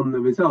dwell on the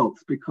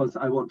results because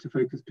I want to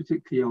focus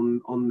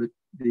particularly on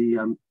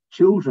the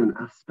children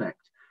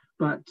aspect.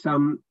 But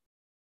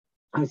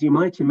as you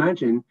might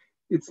imagine,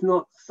 it's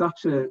not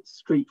such a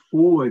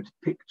straightforward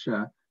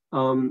picture.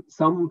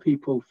 Some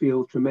people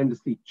feel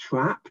tremendously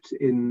trapped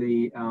in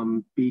the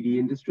Bidi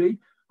industry.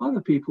 Other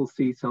people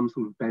see some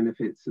sort of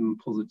benefits and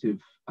positive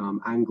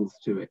angles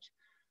to it.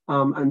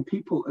 And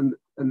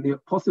the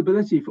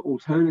possibility for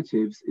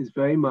alternatives is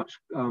very much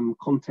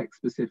context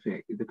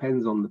specific. It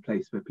depends on the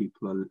place where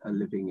people are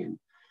living in.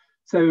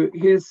 So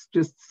here's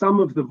just some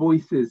of the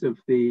voices of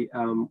the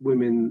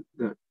women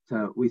that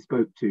we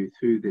spoke to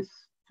through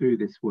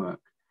this work.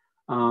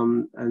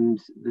 And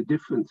the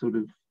different sort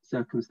of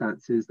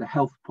circumstances, the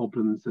health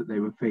problems that they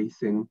were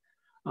facing,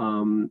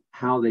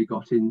 how they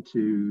got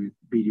into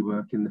Bidi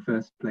work in the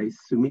first place.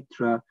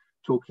 Sumitra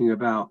talking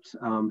about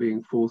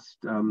being forced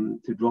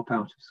to drop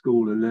out of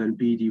school and learn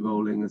Bidi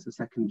rolling as a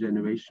second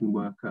generation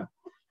worker.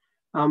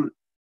 The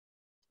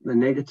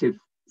negative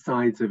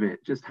sides of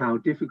it, just how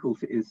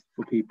difficult it is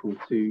for people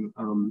to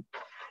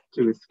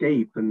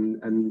escape,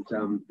 and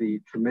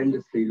the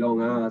tremendously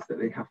long hours that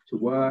they have to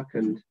work,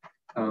 and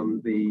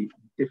the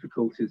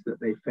difficulties that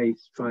they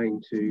face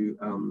trying to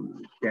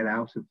get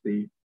out of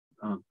the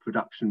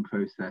production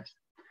process.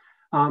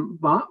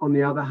 But on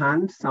the other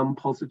hand, some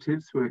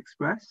positives were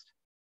expressed,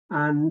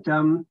 and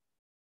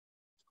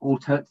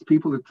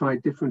people have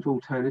tried different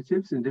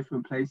alternatives in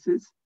different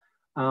places.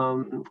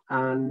 So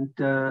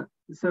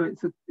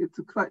it's a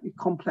slightly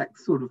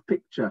complex sort of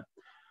picture.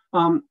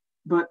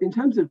 But in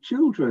terms of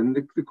children,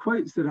 the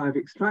quotes that I've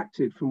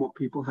extracted from what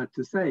people had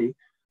to say,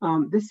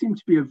 this seemed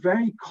to be a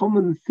very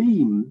common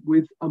theme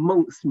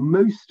amongst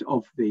most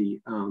of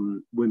the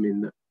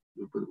women that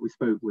we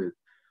spoke with,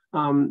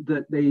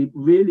 that they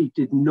really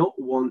did not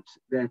want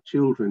their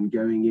children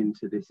going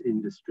into this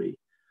industry.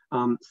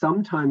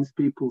 Sometimes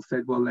people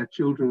said, well, their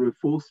children were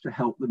forced to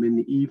help them in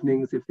the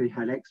evenings if they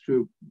had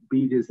extra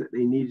beaders that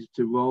they needed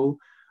to roll.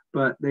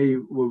 but they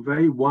were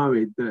very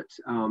worried that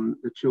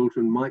the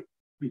children might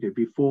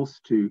be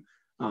forced to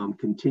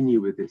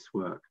continue with this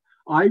work.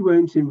 I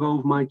won't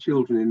involve my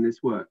children in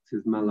this work,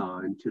 says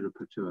Mala in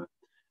Tirupattur.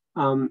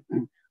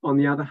 On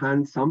the other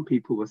hand, some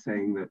people were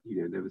saying that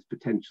there was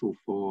potential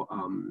for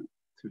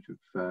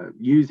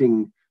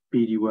using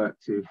beadwork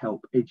to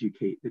help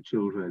educate the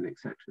children,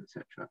 etc.,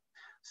 etc.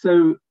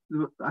 So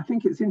I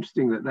think it's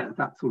interesting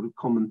that sort of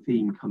common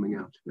theme coming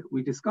out of it.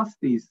 We discussed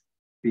these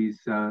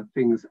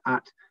things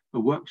at a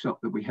workshop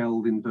that we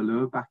held in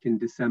Vellore back in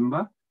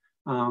December.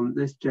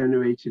 This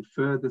generated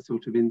further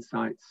sort of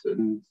insights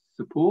and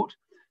support.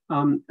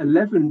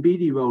 11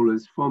 beadie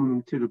rollers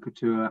from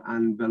Tirupattur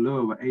and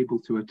Vellore were able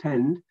to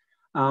attend,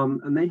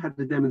 and they had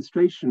a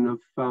demonstration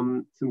of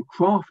some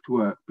craft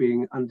work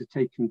being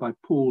undertaken by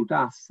Paul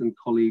Das and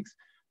colleagues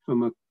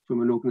from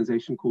an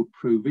organization called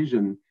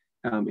Provision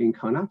in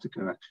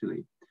Karnataka,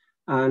 actually.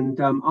 And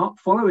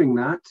following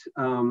that,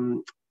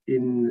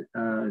 in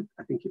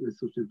I think it was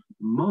sort of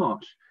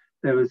March,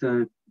 there was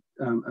a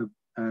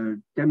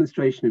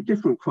demonstration of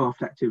different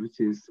craft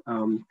activities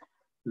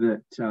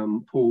that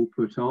Paul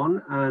put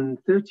on, and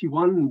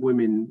 31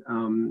 women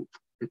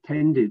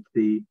attended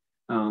the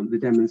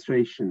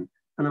demonstration.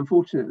 And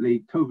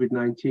unfortunately,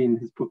 COVID-19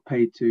 has put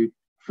paid to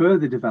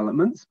further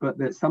developments, but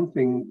there's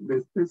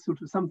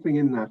sort of something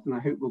in that, and I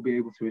hope we'll be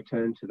able to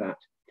return to that.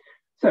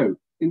 So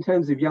in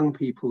terms of young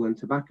people and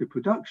tobacco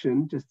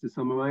production, just to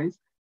summarize,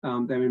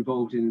 they're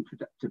involved in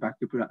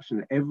tobacco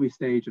production at every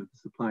stage of the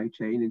supply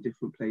chain in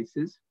different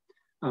places.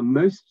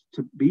 Most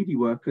beadie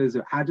workers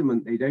are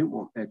adamant they don't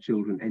want their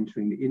children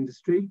entering the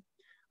industry.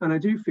 And I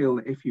do feel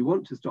that if you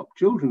want to stop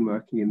children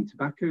working in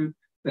tobacco,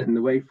 then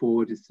the way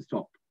forward is to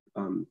stop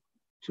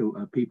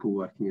people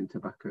working in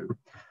tobacco.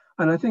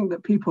 And I think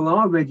that people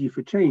are ready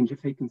for change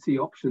if they can see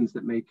options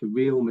that make a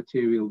real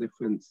material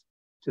difference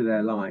to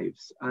their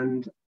lives.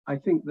 And I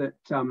think that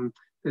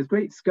there's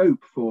great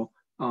scope for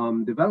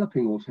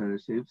developing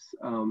alternatives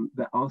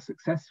that are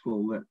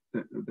successful,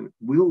 that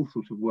will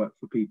sort of work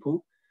for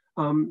people.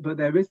 But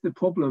there is the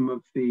problem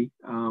of the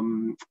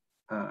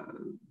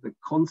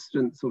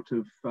constant sort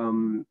of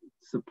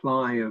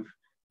supply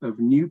of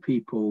new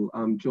people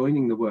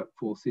joining the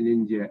workforce in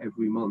India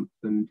every month,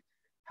 and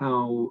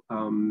how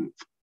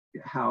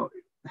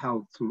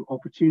sort of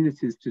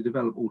opportunities to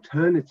develop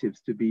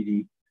alternatives to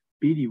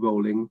beadie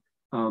rolling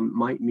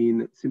might mean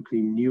that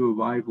simply new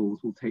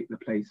arrivals will take the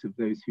place of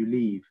those who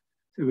leave.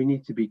 So we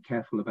need to be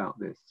careful about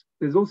this.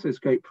 There's also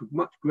scope for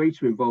much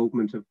greater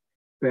involvement of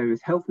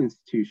various health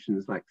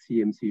institutions like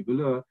CMC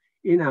Vellore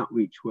in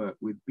outreach work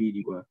with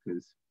beadie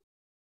workers.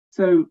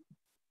 So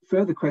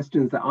further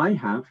questions that I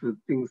have are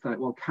things like,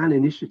 well, can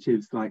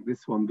initiatives like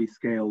this one be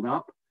scaled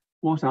up?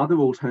 What other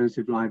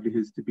alternative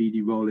livelihoods to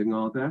beadie rolling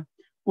are there?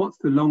 What's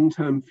the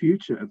long-term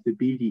future of the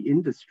beadie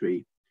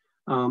industry?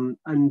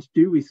 And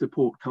do we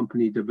support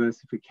company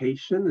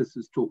diversification, as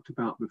was talked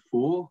about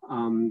before,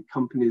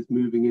 companies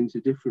moving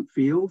into different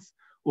fields,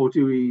 or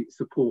do we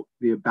support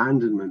the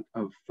abandonment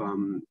of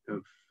sort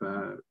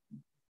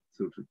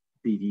of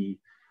beadie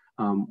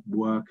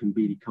work and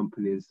beadie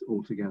companies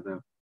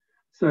altogether?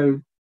 So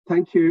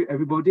thank you,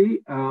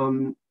 everybody.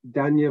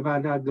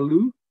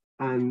 Dhanyavadalu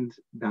and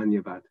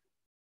Dhanyavad.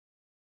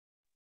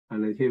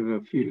 And I hear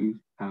a few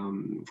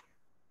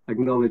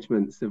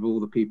acknowledgements of all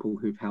the people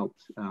who've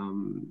helped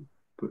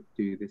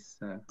do this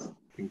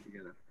thing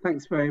together.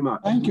 Thanks very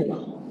much. Thank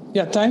you.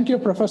 Yeah, thank you,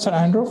 Professor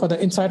Andrew, for the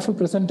insightful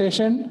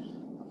presentation.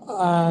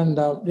 And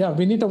yeah,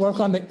 we need to work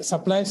on the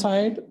supply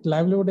side,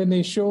 livelihood in the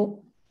issue.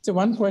 So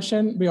one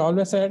question we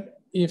always said,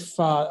 if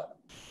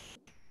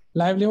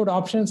livelihood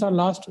options are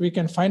lost, we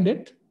can find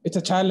it. It's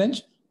a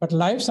challenge, but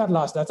lives are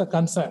lost. That's a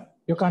concern.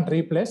 You can't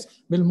replace.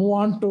 We'll move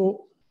on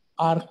to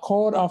our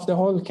core of the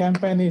whole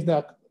campaign is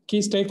the key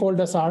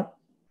stakeholders are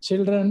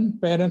children,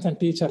 parents, and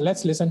teachers.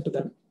 Let's listen to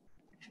them.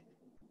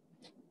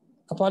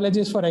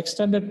 Apologies for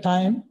extended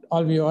time.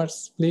 All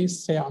viewers,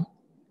 please stay on.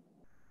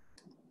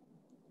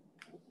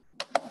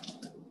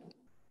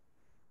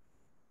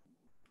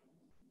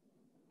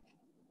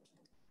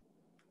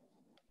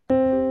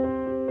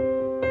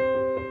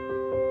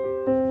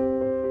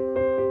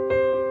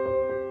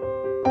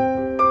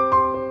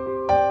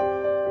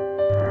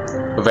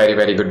 Very,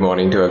 very good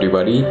morning to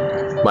everybody.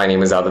 My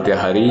name is Aditya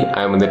Hari.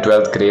 I am in the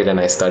 12th grade and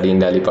I study in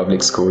Delhi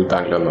Public School,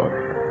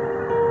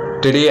 Bangalore.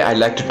 Today, I'd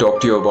like to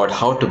talk to you about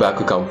how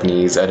tobacco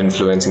companies are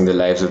influencing the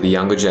lives of the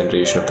younger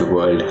generation of the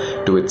world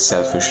to its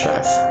selfish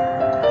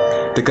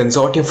wrath. The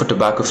Consortium for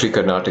Tobacco-Free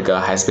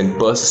Karnataka has been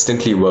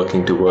persistently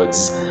working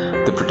towards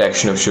the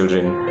protection of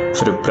children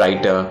for a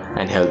brighter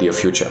and healthier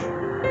future.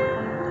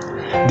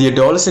 The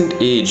adolescent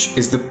age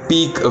is the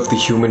peak of the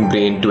human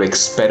brain to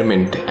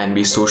experiment and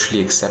be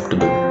socially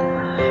acceptable.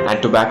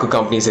 And tobacco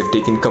companies have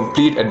taken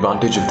complete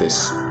advantage of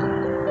this.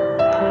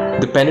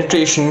 The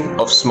penetration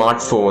of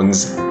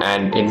smartphones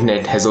and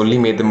internet has only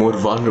made them more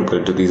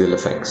vulnerable to these ill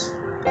effects.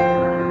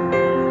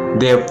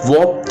 They have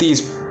warped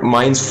these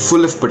minds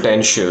full of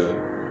potential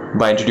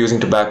by introducing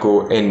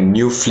tobacco in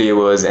new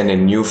flavors and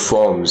in new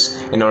forms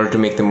in order to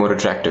make them more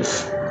attractive.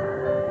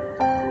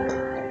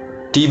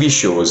 TV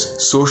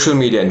shows, social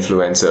media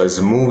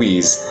influencers,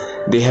 movies,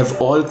 they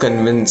have all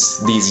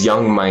convinced these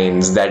young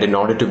minds that in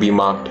order to be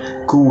marked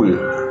cool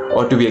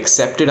or to be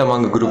accepted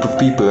among a group of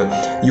people,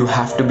 you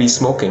have to be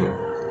smoking.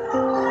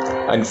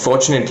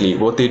 Unfortunately,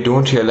 what they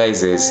don't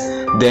realize is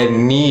their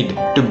need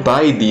to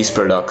buy these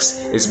products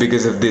is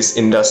because of this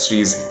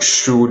industry's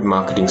shrewd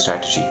marketing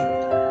strategy.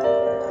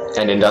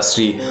 An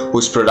industry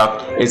whose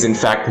product is in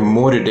fact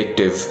more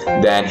addictive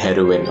than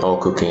heroin or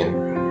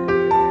cocaine.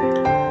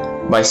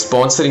 By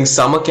sponsoring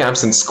summer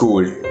camps in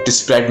school to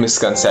spread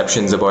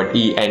misconceptions about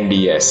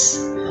ENDS,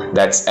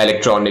 that's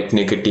electronic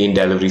nicotine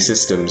delivery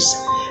systems,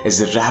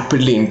 is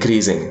rapidly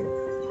increasing,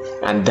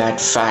 and that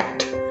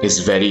fact is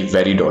very,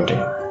 very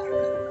daunting.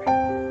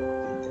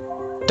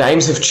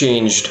 Times have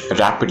changed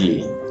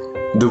rapidly.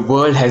 The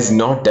world has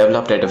not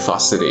developed at a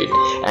faster rate,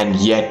 and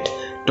yet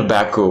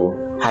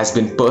tobacco has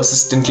been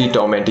persistently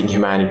tormenting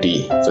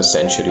humanity for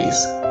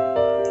centuries.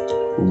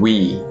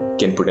 We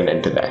can put an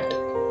end to that.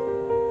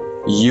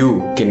 You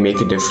can make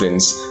a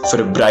difference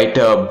for a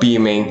brighter,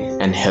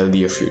 beaming, and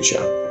healthier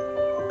future.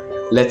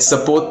 Let's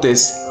support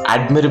this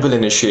admirable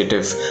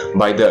initiative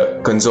by the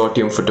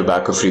Consortium for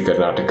Tobacco-Free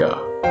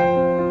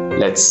Karnataka.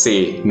 Let's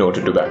say no to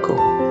tobacco.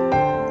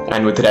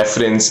 And with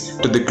reference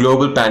to the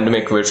global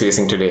pandemic we're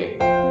facing today,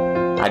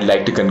 I'd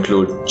like to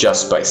conclude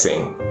just by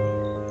saying,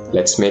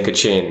 let's make a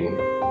chain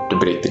to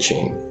break the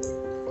chain.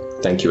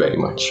 Thank you very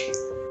much.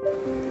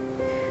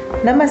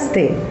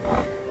 Namaste.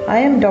 I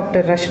am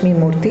Dr. Rashmi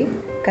Murthy,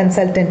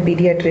 consultant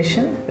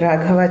pediatrician,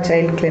 Raghava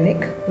Child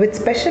Clinic, with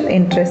special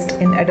interest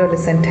in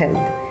adolescent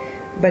health.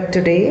 But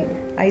today,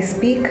 I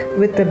speak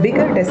with the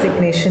bigger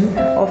designation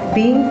of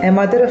being a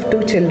mother of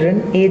 2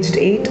 children aged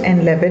 8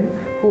 and 11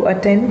 who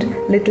attend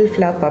Little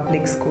Flower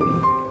Public School.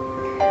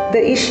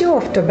 The issue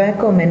of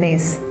tobacco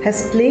menace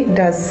has plagued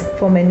us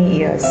for many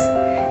years.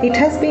 It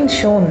has been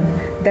shown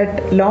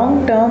that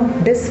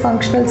long-term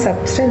dysfunctional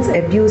substance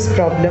abuse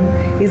problem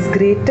is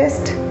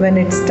greatest when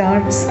it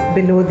starts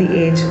below the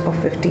age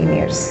of 15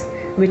 years,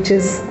 which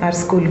is our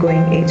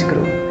school-going age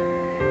group.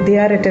 They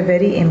are at a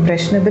very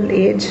impressionable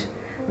age.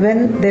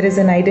 When there is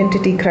an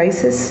identity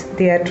crisis,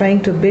 they are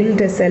trying to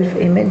build a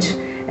self-image,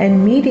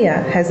 and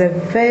media has a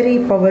very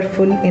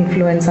powerful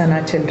influence on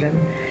our children.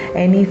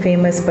 Any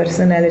famous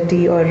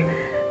personality or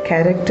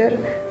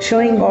character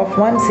showing off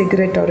one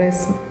cigarette or a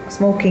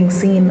smoking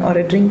scene or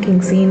a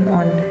drinking scene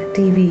on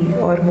TV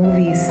or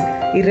movies,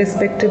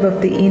 irrespective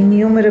of the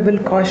innumerable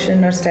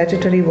caution or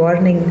statutory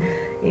warning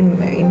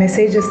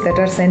messages that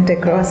are sent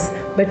across,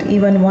 but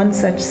even one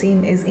such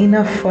scene is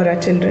enough for our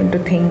children to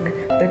think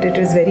that it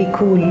is very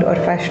cool or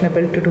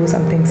fashionable to do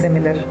something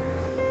similar.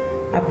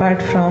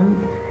 Apart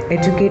from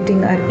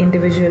educating our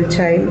individual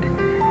child,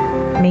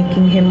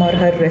 making him or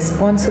her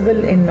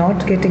responsible in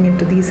not getting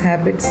into these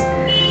habits,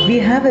 we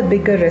have a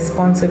bigger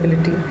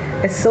responsibility,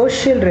 a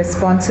social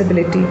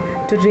responsibility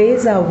to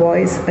raise our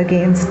voice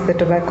against the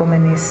tobacco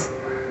menace.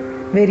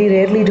 Very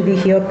rarely do we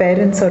hear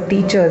parents or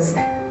teachers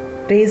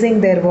raising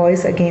their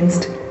voice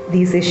against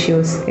these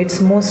issues. It's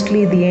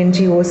mostly the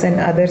NGOs and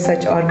other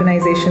such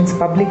organizations,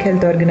 public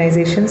health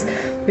organizations,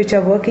 which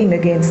are working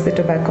against the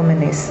tobacco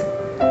menace.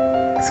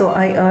 So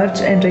I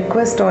urge and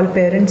request all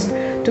parents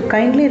to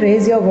kindly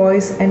raise your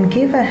voice and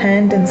give a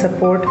hand and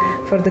support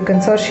for the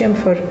Consortium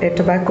for a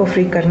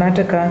Tobacco-Free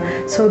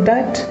Karnataka, so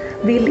that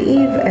we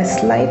leave a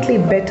slightly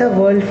better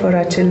world for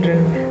our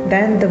children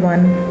than the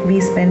one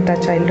we spent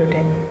our childhood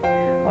in.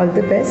 All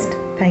the best.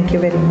 Thank you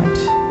very much.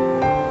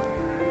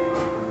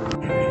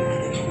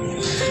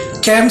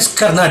 CAMS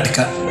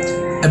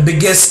Karnataka, a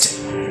biggest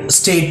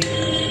state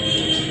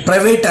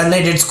private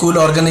unaided school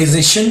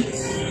organization.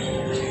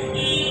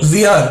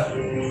 We are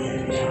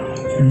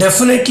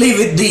definitely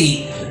with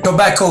the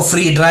tobacco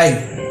free drive.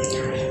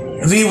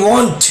 We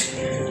want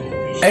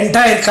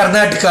entire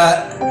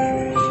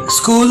Karnataka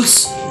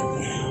schools,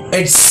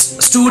 its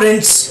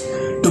students,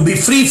 to be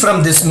free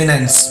from this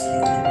menace.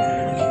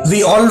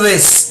 We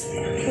always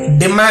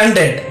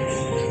demanded,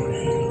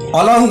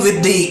 along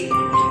with the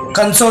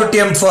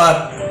Consortium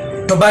for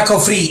Tobacco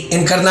Free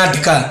in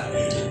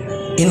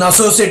Karnataka, in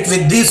associate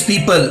with these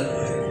people,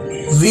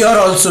 we are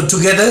also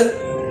together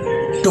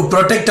to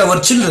protect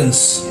our children.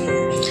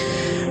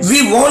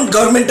 We want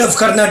Government of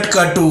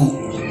Karnataka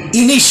to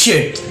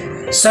initiate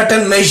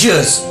certain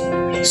measures,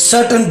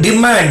 certain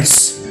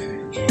demands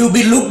to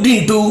be looked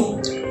into,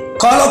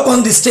 call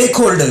upon the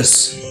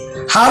stakeholders,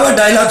 have a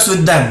dialogue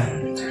with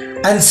them,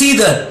 and see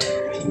that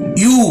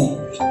you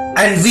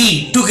and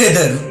we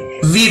together,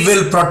 we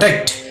will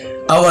protect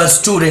our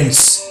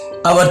students,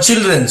 our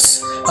children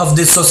of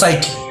this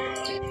society.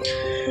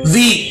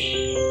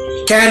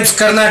 We, CAMS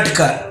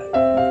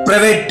Karnataka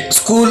Private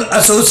School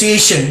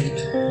Association,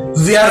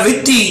 we are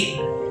with the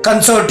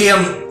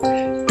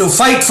consortium to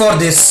fight for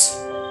this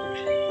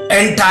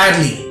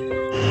entirely.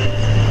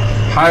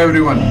 Hi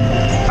everyone,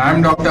 I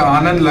am Dr.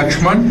 Anand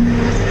Lakshman.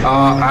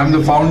 I am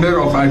the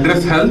founder of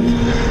Address Health.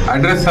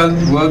 Address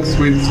Health works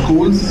with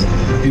schools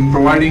in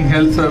providing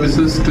health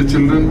services to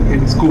children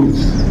in schools.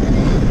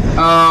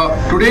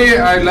 Today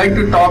I'd like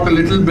to talk a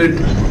little bit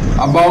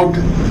about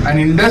an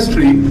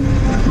industry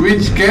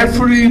which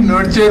carefully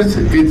nurtures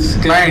its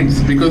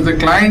clients, because the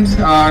clients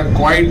are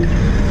quite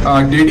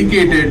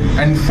dedicated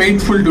and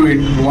faithful to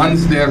it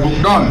once they are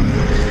hooked on.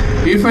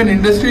 If an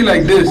industry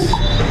like this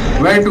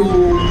were to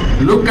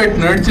look at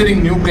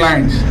nurturing new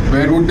clients,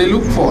 where would they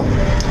look for?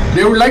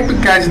 They would like to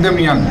catch them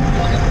young.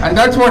 And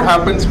that's what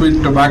happens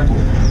with tobacco.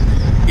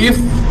 If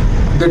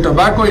the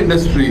tobacco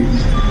industry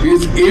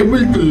is able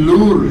to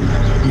lure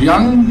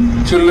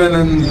young children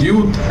and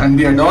youth and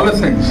the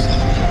adolescents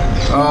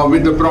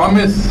with the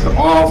promise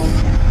of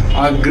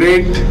a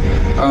great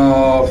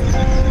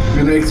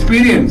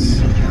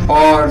experience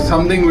or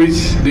something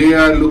which they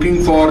are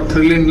looking for,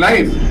 thrill in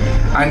life,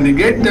 and they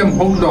get them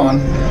hooked on,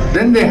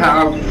 then they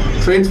have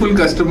faithful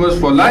customers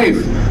for life,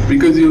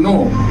 because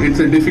it's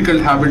a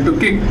difficult habit to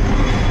kick.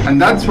 And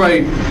that's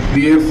why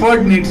the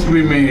effort needs to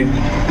be made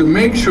to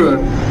make sure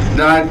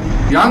that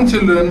young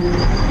children,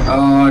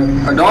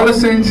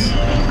 adolescents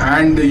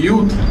and the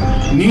youth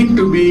need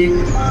to be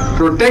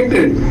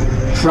protected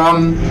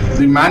from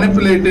the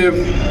manipulative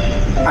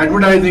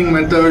advertising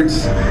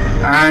methods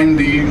and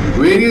the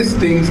various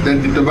things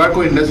that the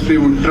tobacco industry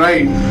would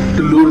try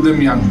to lure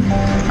them young.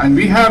 And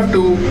we have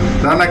to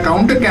run a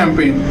counter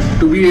campaign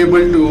to be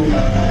able to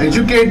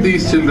educate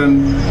these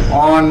children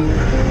on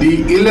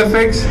the ill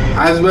effects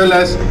as well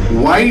as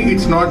why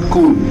it's not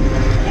cool.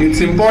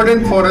 It's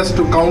important for us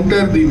to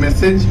counter the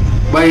message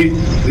by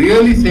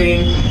really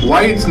saying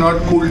why it's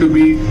not cool to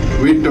be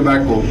with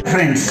tobacco.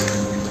 Friends,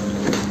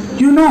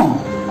 you know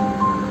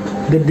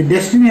that the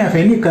destiny of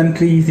any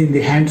country is in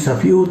the hands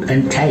of youth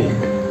and child.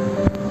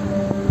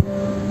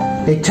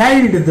 A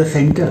child is the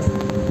center.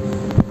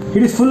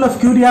 It is full of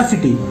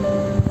curiosity.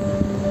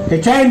 A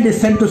child is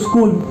sent to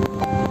school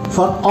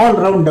for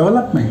all-round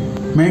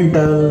development,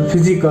 mental,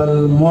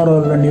 physical,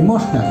 moral and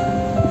emotional.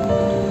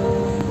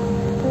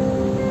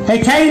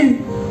 A child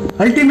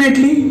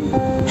ultimately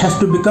has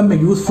to become a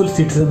useful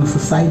citizen of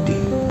society.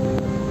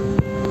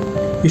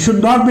 He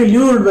should not be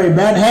lured by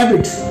bad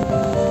habits.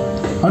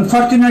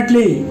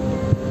 Unfortunately,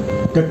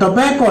 the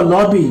tobacco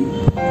lobby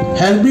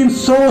has been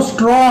so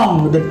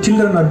strong that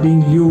children are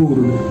being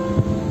lured.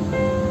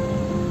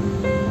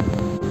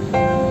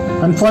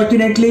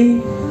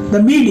 Unfortunately,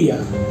 the media,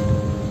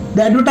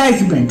 the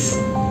advertisements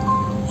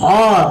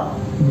are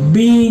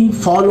being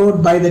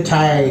followed by the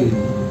child,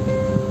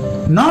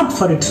 not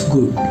for its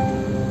good,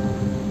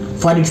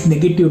 for its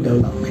negative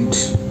development.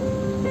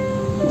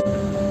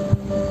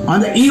 On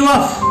the eve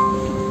of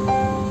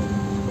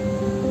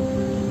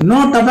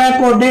No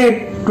Tobacco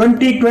Day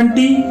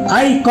 2020,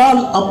 I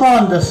call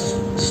upon the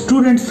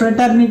students'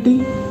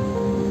 fraternity,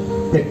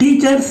 the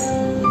teachers,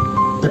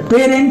 the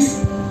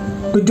parents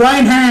to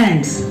join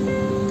hands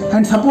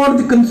and support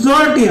the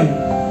consortium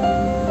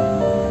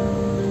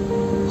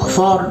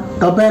for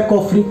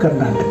tobacco-free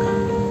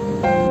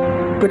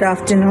Karnataka. Good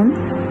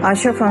afternoon.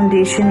 Asha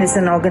Foundation is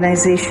an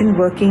organization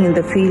working in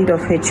the field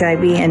of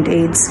HIV and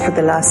AIDS for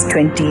the last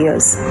 20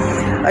 years.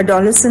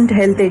 Adolescent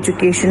health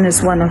education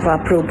is one of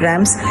our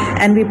programs,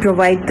 and we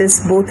provide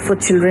this both for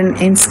children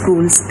in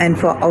schools and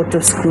for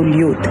out-of-school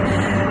youth.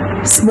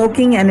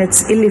 Smoking and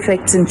its ill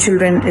effects in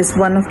children is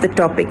one of the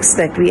topics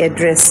that we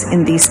address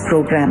in these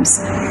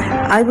programs.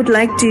 I would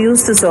like to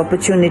use this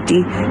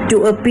opportunity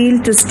to appeal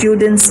to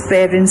students,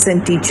 parents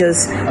and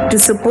teachers to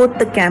support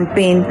the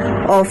campaign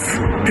of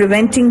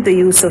preventing the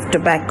use of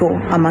tobacco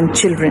among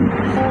children.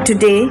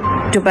 Today,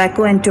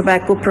 tobacco and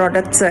tobacco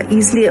products are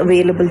easily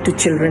available to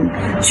children.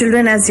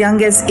 Children as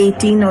young as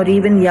 18 or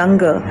even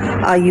younger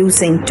are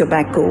using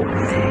tobacco.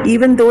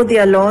 Even though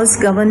there are laws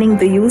governing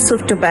the use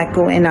of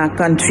tobacco in our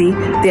country,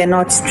 they are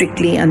not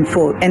strictly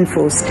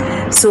enforced.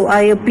 So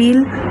I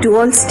appeal to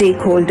all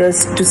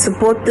stakeholders to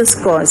support this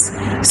cause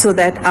so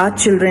that our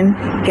children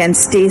can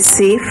stay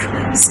safe,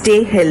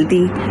 stay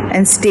healthy,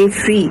 and stay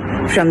free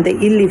from the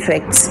ill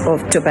effects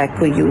of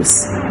tobacco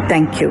use.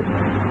 Thank you.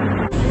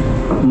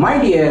 My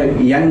dear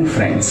young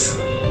friends,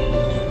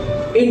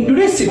 in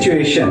today's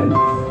situation,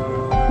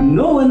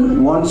 no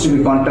one wants to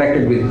be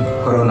contracted with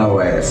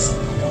coronavirus.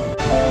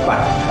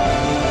 But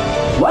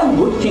one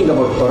good thing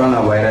about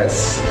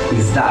coronavirus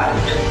is that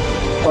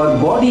our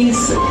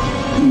bodies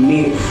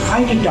may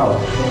fight it out.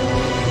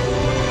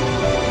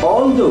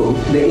 Although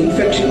the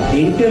infection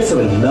enters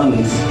our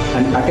lungs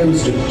and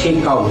attempts to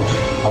take out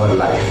our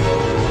life.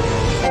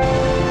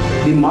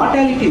 The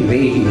mortality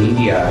rate in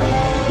India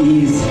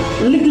is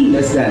little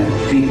less than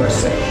 3%.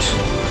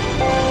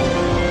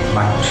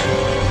 But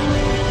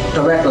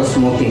tobacco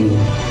smoking,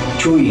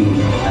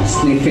 chewing and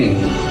sniffing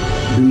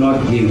do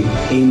not give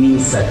any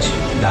such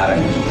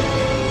guarantee.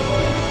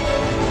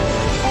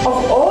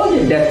 Of all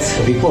the deaths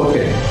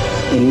reported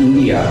in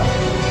India,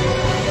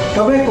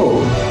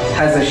 tobacco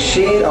has a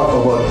share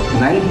of about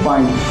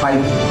 9.5%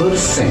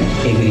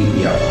 every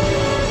year.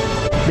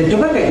 The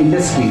tobacco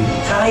industry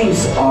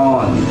thrives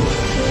on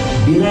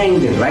denying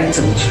the rights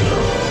of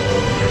children.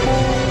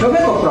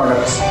 Tobacco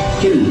products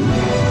kill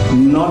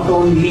not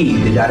only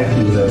the direct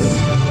users,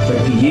 but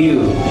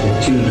leave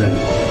the children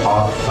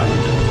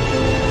orphaned.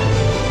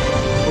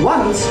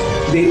 Once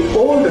the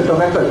old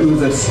tobacco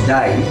users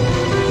die,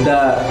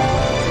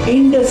 the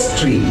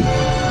industry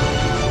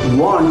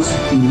wants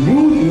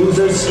new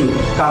users to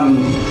come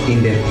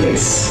in their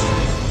place.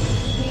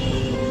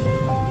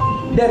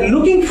 They're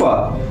looking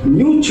for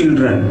new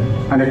children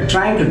and are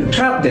trying to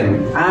trap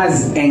them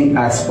as young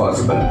as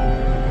possible.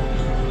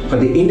 For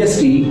the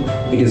industry,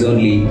 it is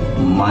only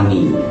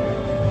money.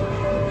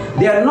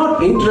 They are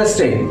not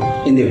interested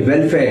in the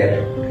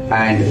welfare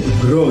and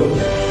growth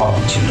of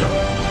the children,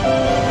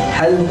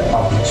 health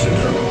of the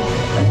children,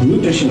 and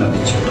nutrition of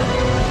the children.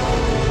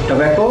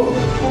 Tobacco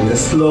is a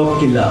slow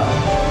killer,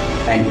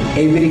 and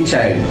every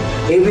child,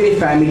 every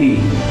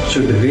family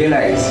should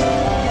realize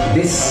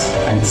this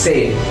and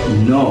say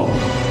no,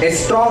 a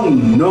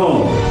strong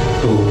no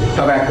to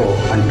tobacco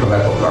and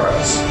tobacco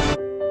products.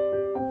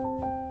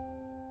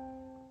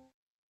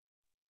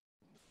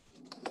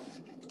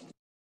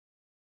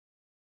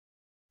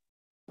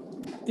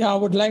 Yeah, I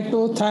would like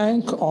to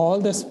thank all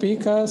the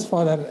speakers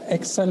for their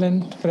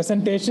excellent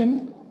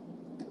presentation.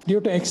 Due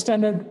to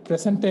extended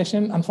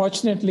presentation,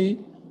 unfortunately,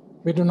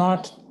 we do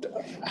not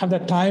have the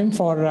time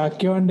for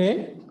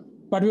Q&A,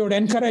 but we would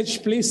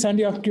encourage, please send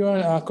your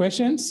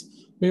questions.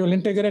 We will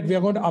integrate, we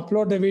are going to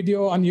upload the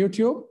video on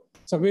YouTube.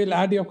 So we'll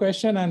add your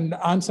question and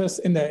answers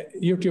in the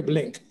YouTube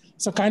link.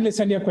 So kindly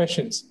send your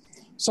questions.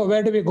 So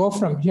where do we go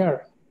from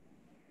here?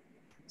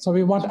 So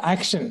we want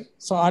action.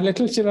 So our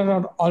little children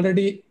are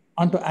already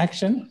onto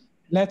action.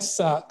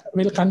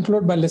 We'll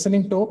conclude by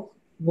listening to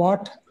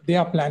what they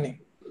are planning.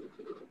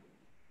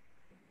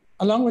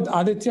 Along with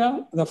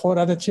Aditya, the 4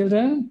 other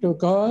children, 2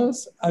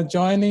 girls are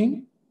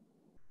joining.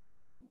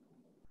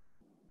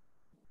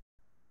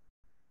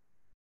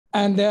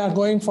 And they are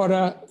going for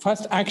a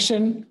first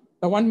action,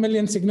 the 1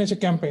 million signature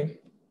campaign.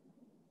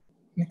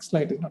 Next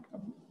slide is not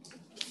coming.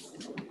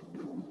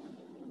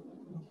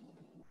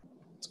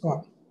 Let's go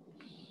on.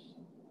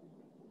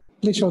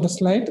 Please show the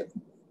slide.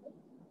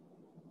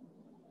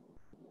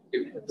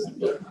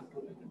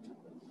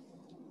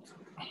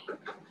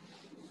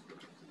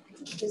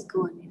 Just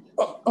go on.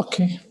 Oh,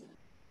 okay.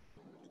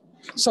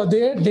 So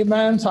their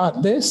demands are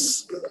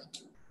this: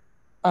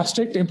 a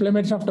strict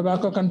implementation of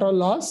tobacco control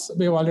laws,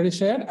 we have already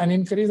shared, and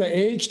increase the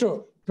age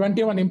to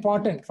 21,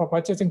 important for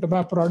purchasing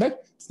tobacco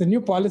product. It's the new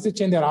policy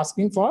change they're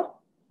asking for.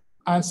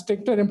 And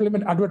stricter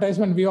implement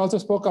advertisement, we also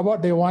spoke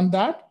about, they want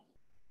that.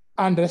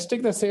 And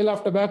restrict the sale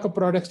of tobacco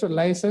products to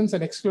licensed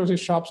and exclusive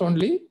shops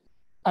only,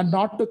 and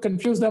not to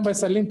confuse them by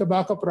selling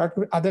tobacco products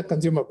with other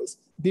consumables.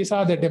 These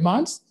are the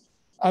demands.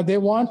 They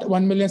want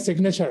 1 million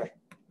signature.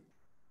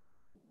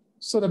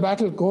 So the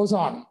battle goes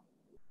on.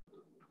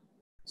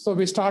 So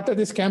we started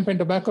this campaign,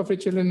 Tobacco Free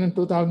Children, in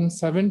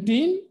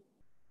 2017.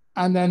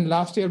 And then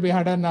last year we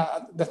had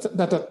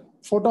that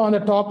photo on the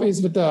top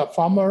is with the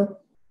former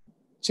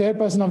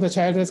chairperson of the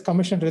Child Rights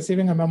Commission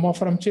receiving a memo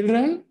from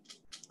children.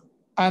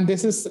 And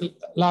this is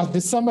last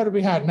December,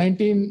 we had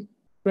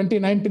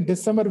 2019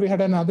 December, we had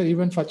another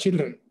event for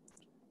children.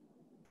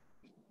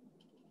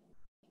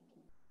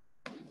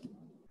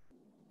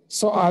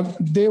 So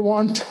they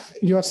want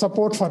your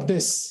support for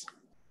this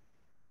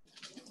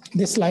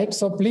slide.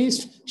 So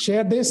please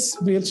share this.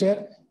 We'll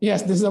share.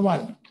 Yes, this is the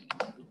one.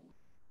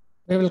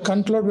 We will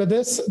conclude with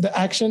this, the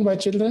action by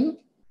children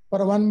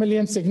for a 1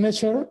 million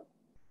signature,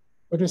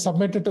 which is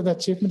submitted to the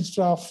Chief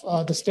Minister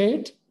of the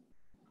state.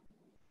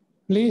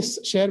 Please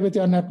share with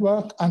your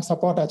network and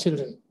support our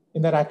children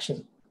in their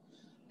action.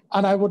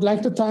 And I would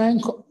like to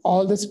thank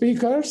all the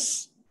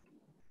speakers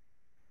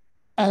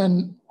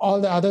and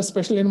all the other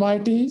special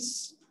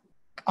invitees,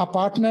 our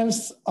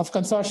partners of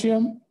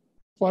consortium,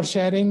 for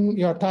sharing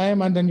your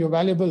time and then your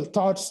valuable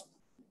thoughts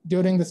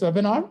during this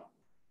webinar.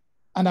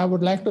 And I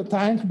would like to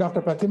thank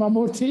Dr. Pratima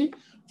Murthy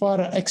for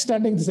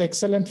extending this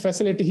excellent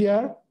facility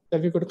here,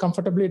 that we could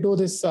comfortably do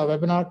this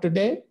webinar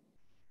today.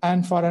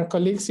 And for our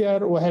colleagues here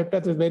who helped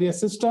us with various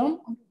systems,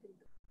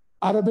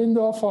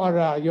 Aurobindo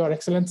for your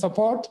excellent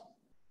support.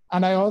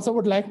 And I also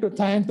would like to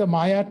thank the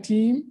Maya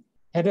team,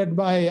 headed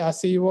by our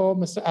CEO,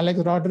 Mr. Alex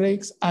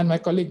Rodriguez, and my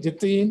colleague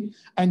Jitin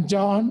and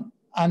John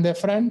and their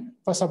friend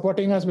for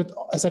supporting us with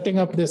setting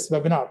up this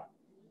webinar.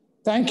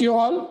 Thank you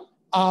all.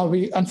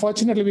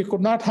 Unfortunately, we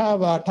could not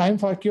have time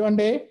for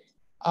Q&A.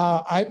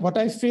 What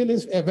I feel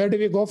is, where do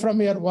we go from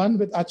here? One,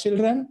 with our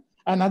children.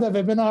 Another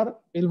webinar,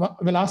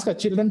 we'll ask our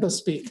children to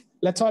speak.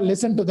 Let's all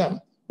listen to them.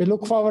 We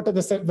look forward to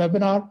this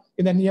webinar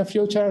in the near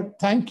future.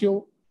 Thank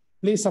you.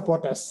 Please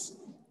support us.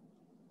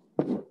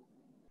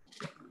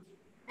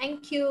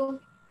 Thank you.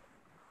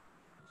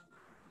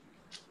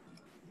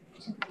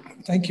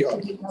 Thank you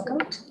all.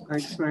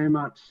 Thanks very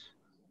much.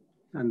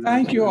 And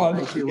thank you all.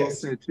 Thank you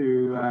also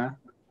to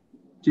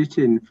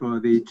Jitin for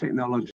the technology.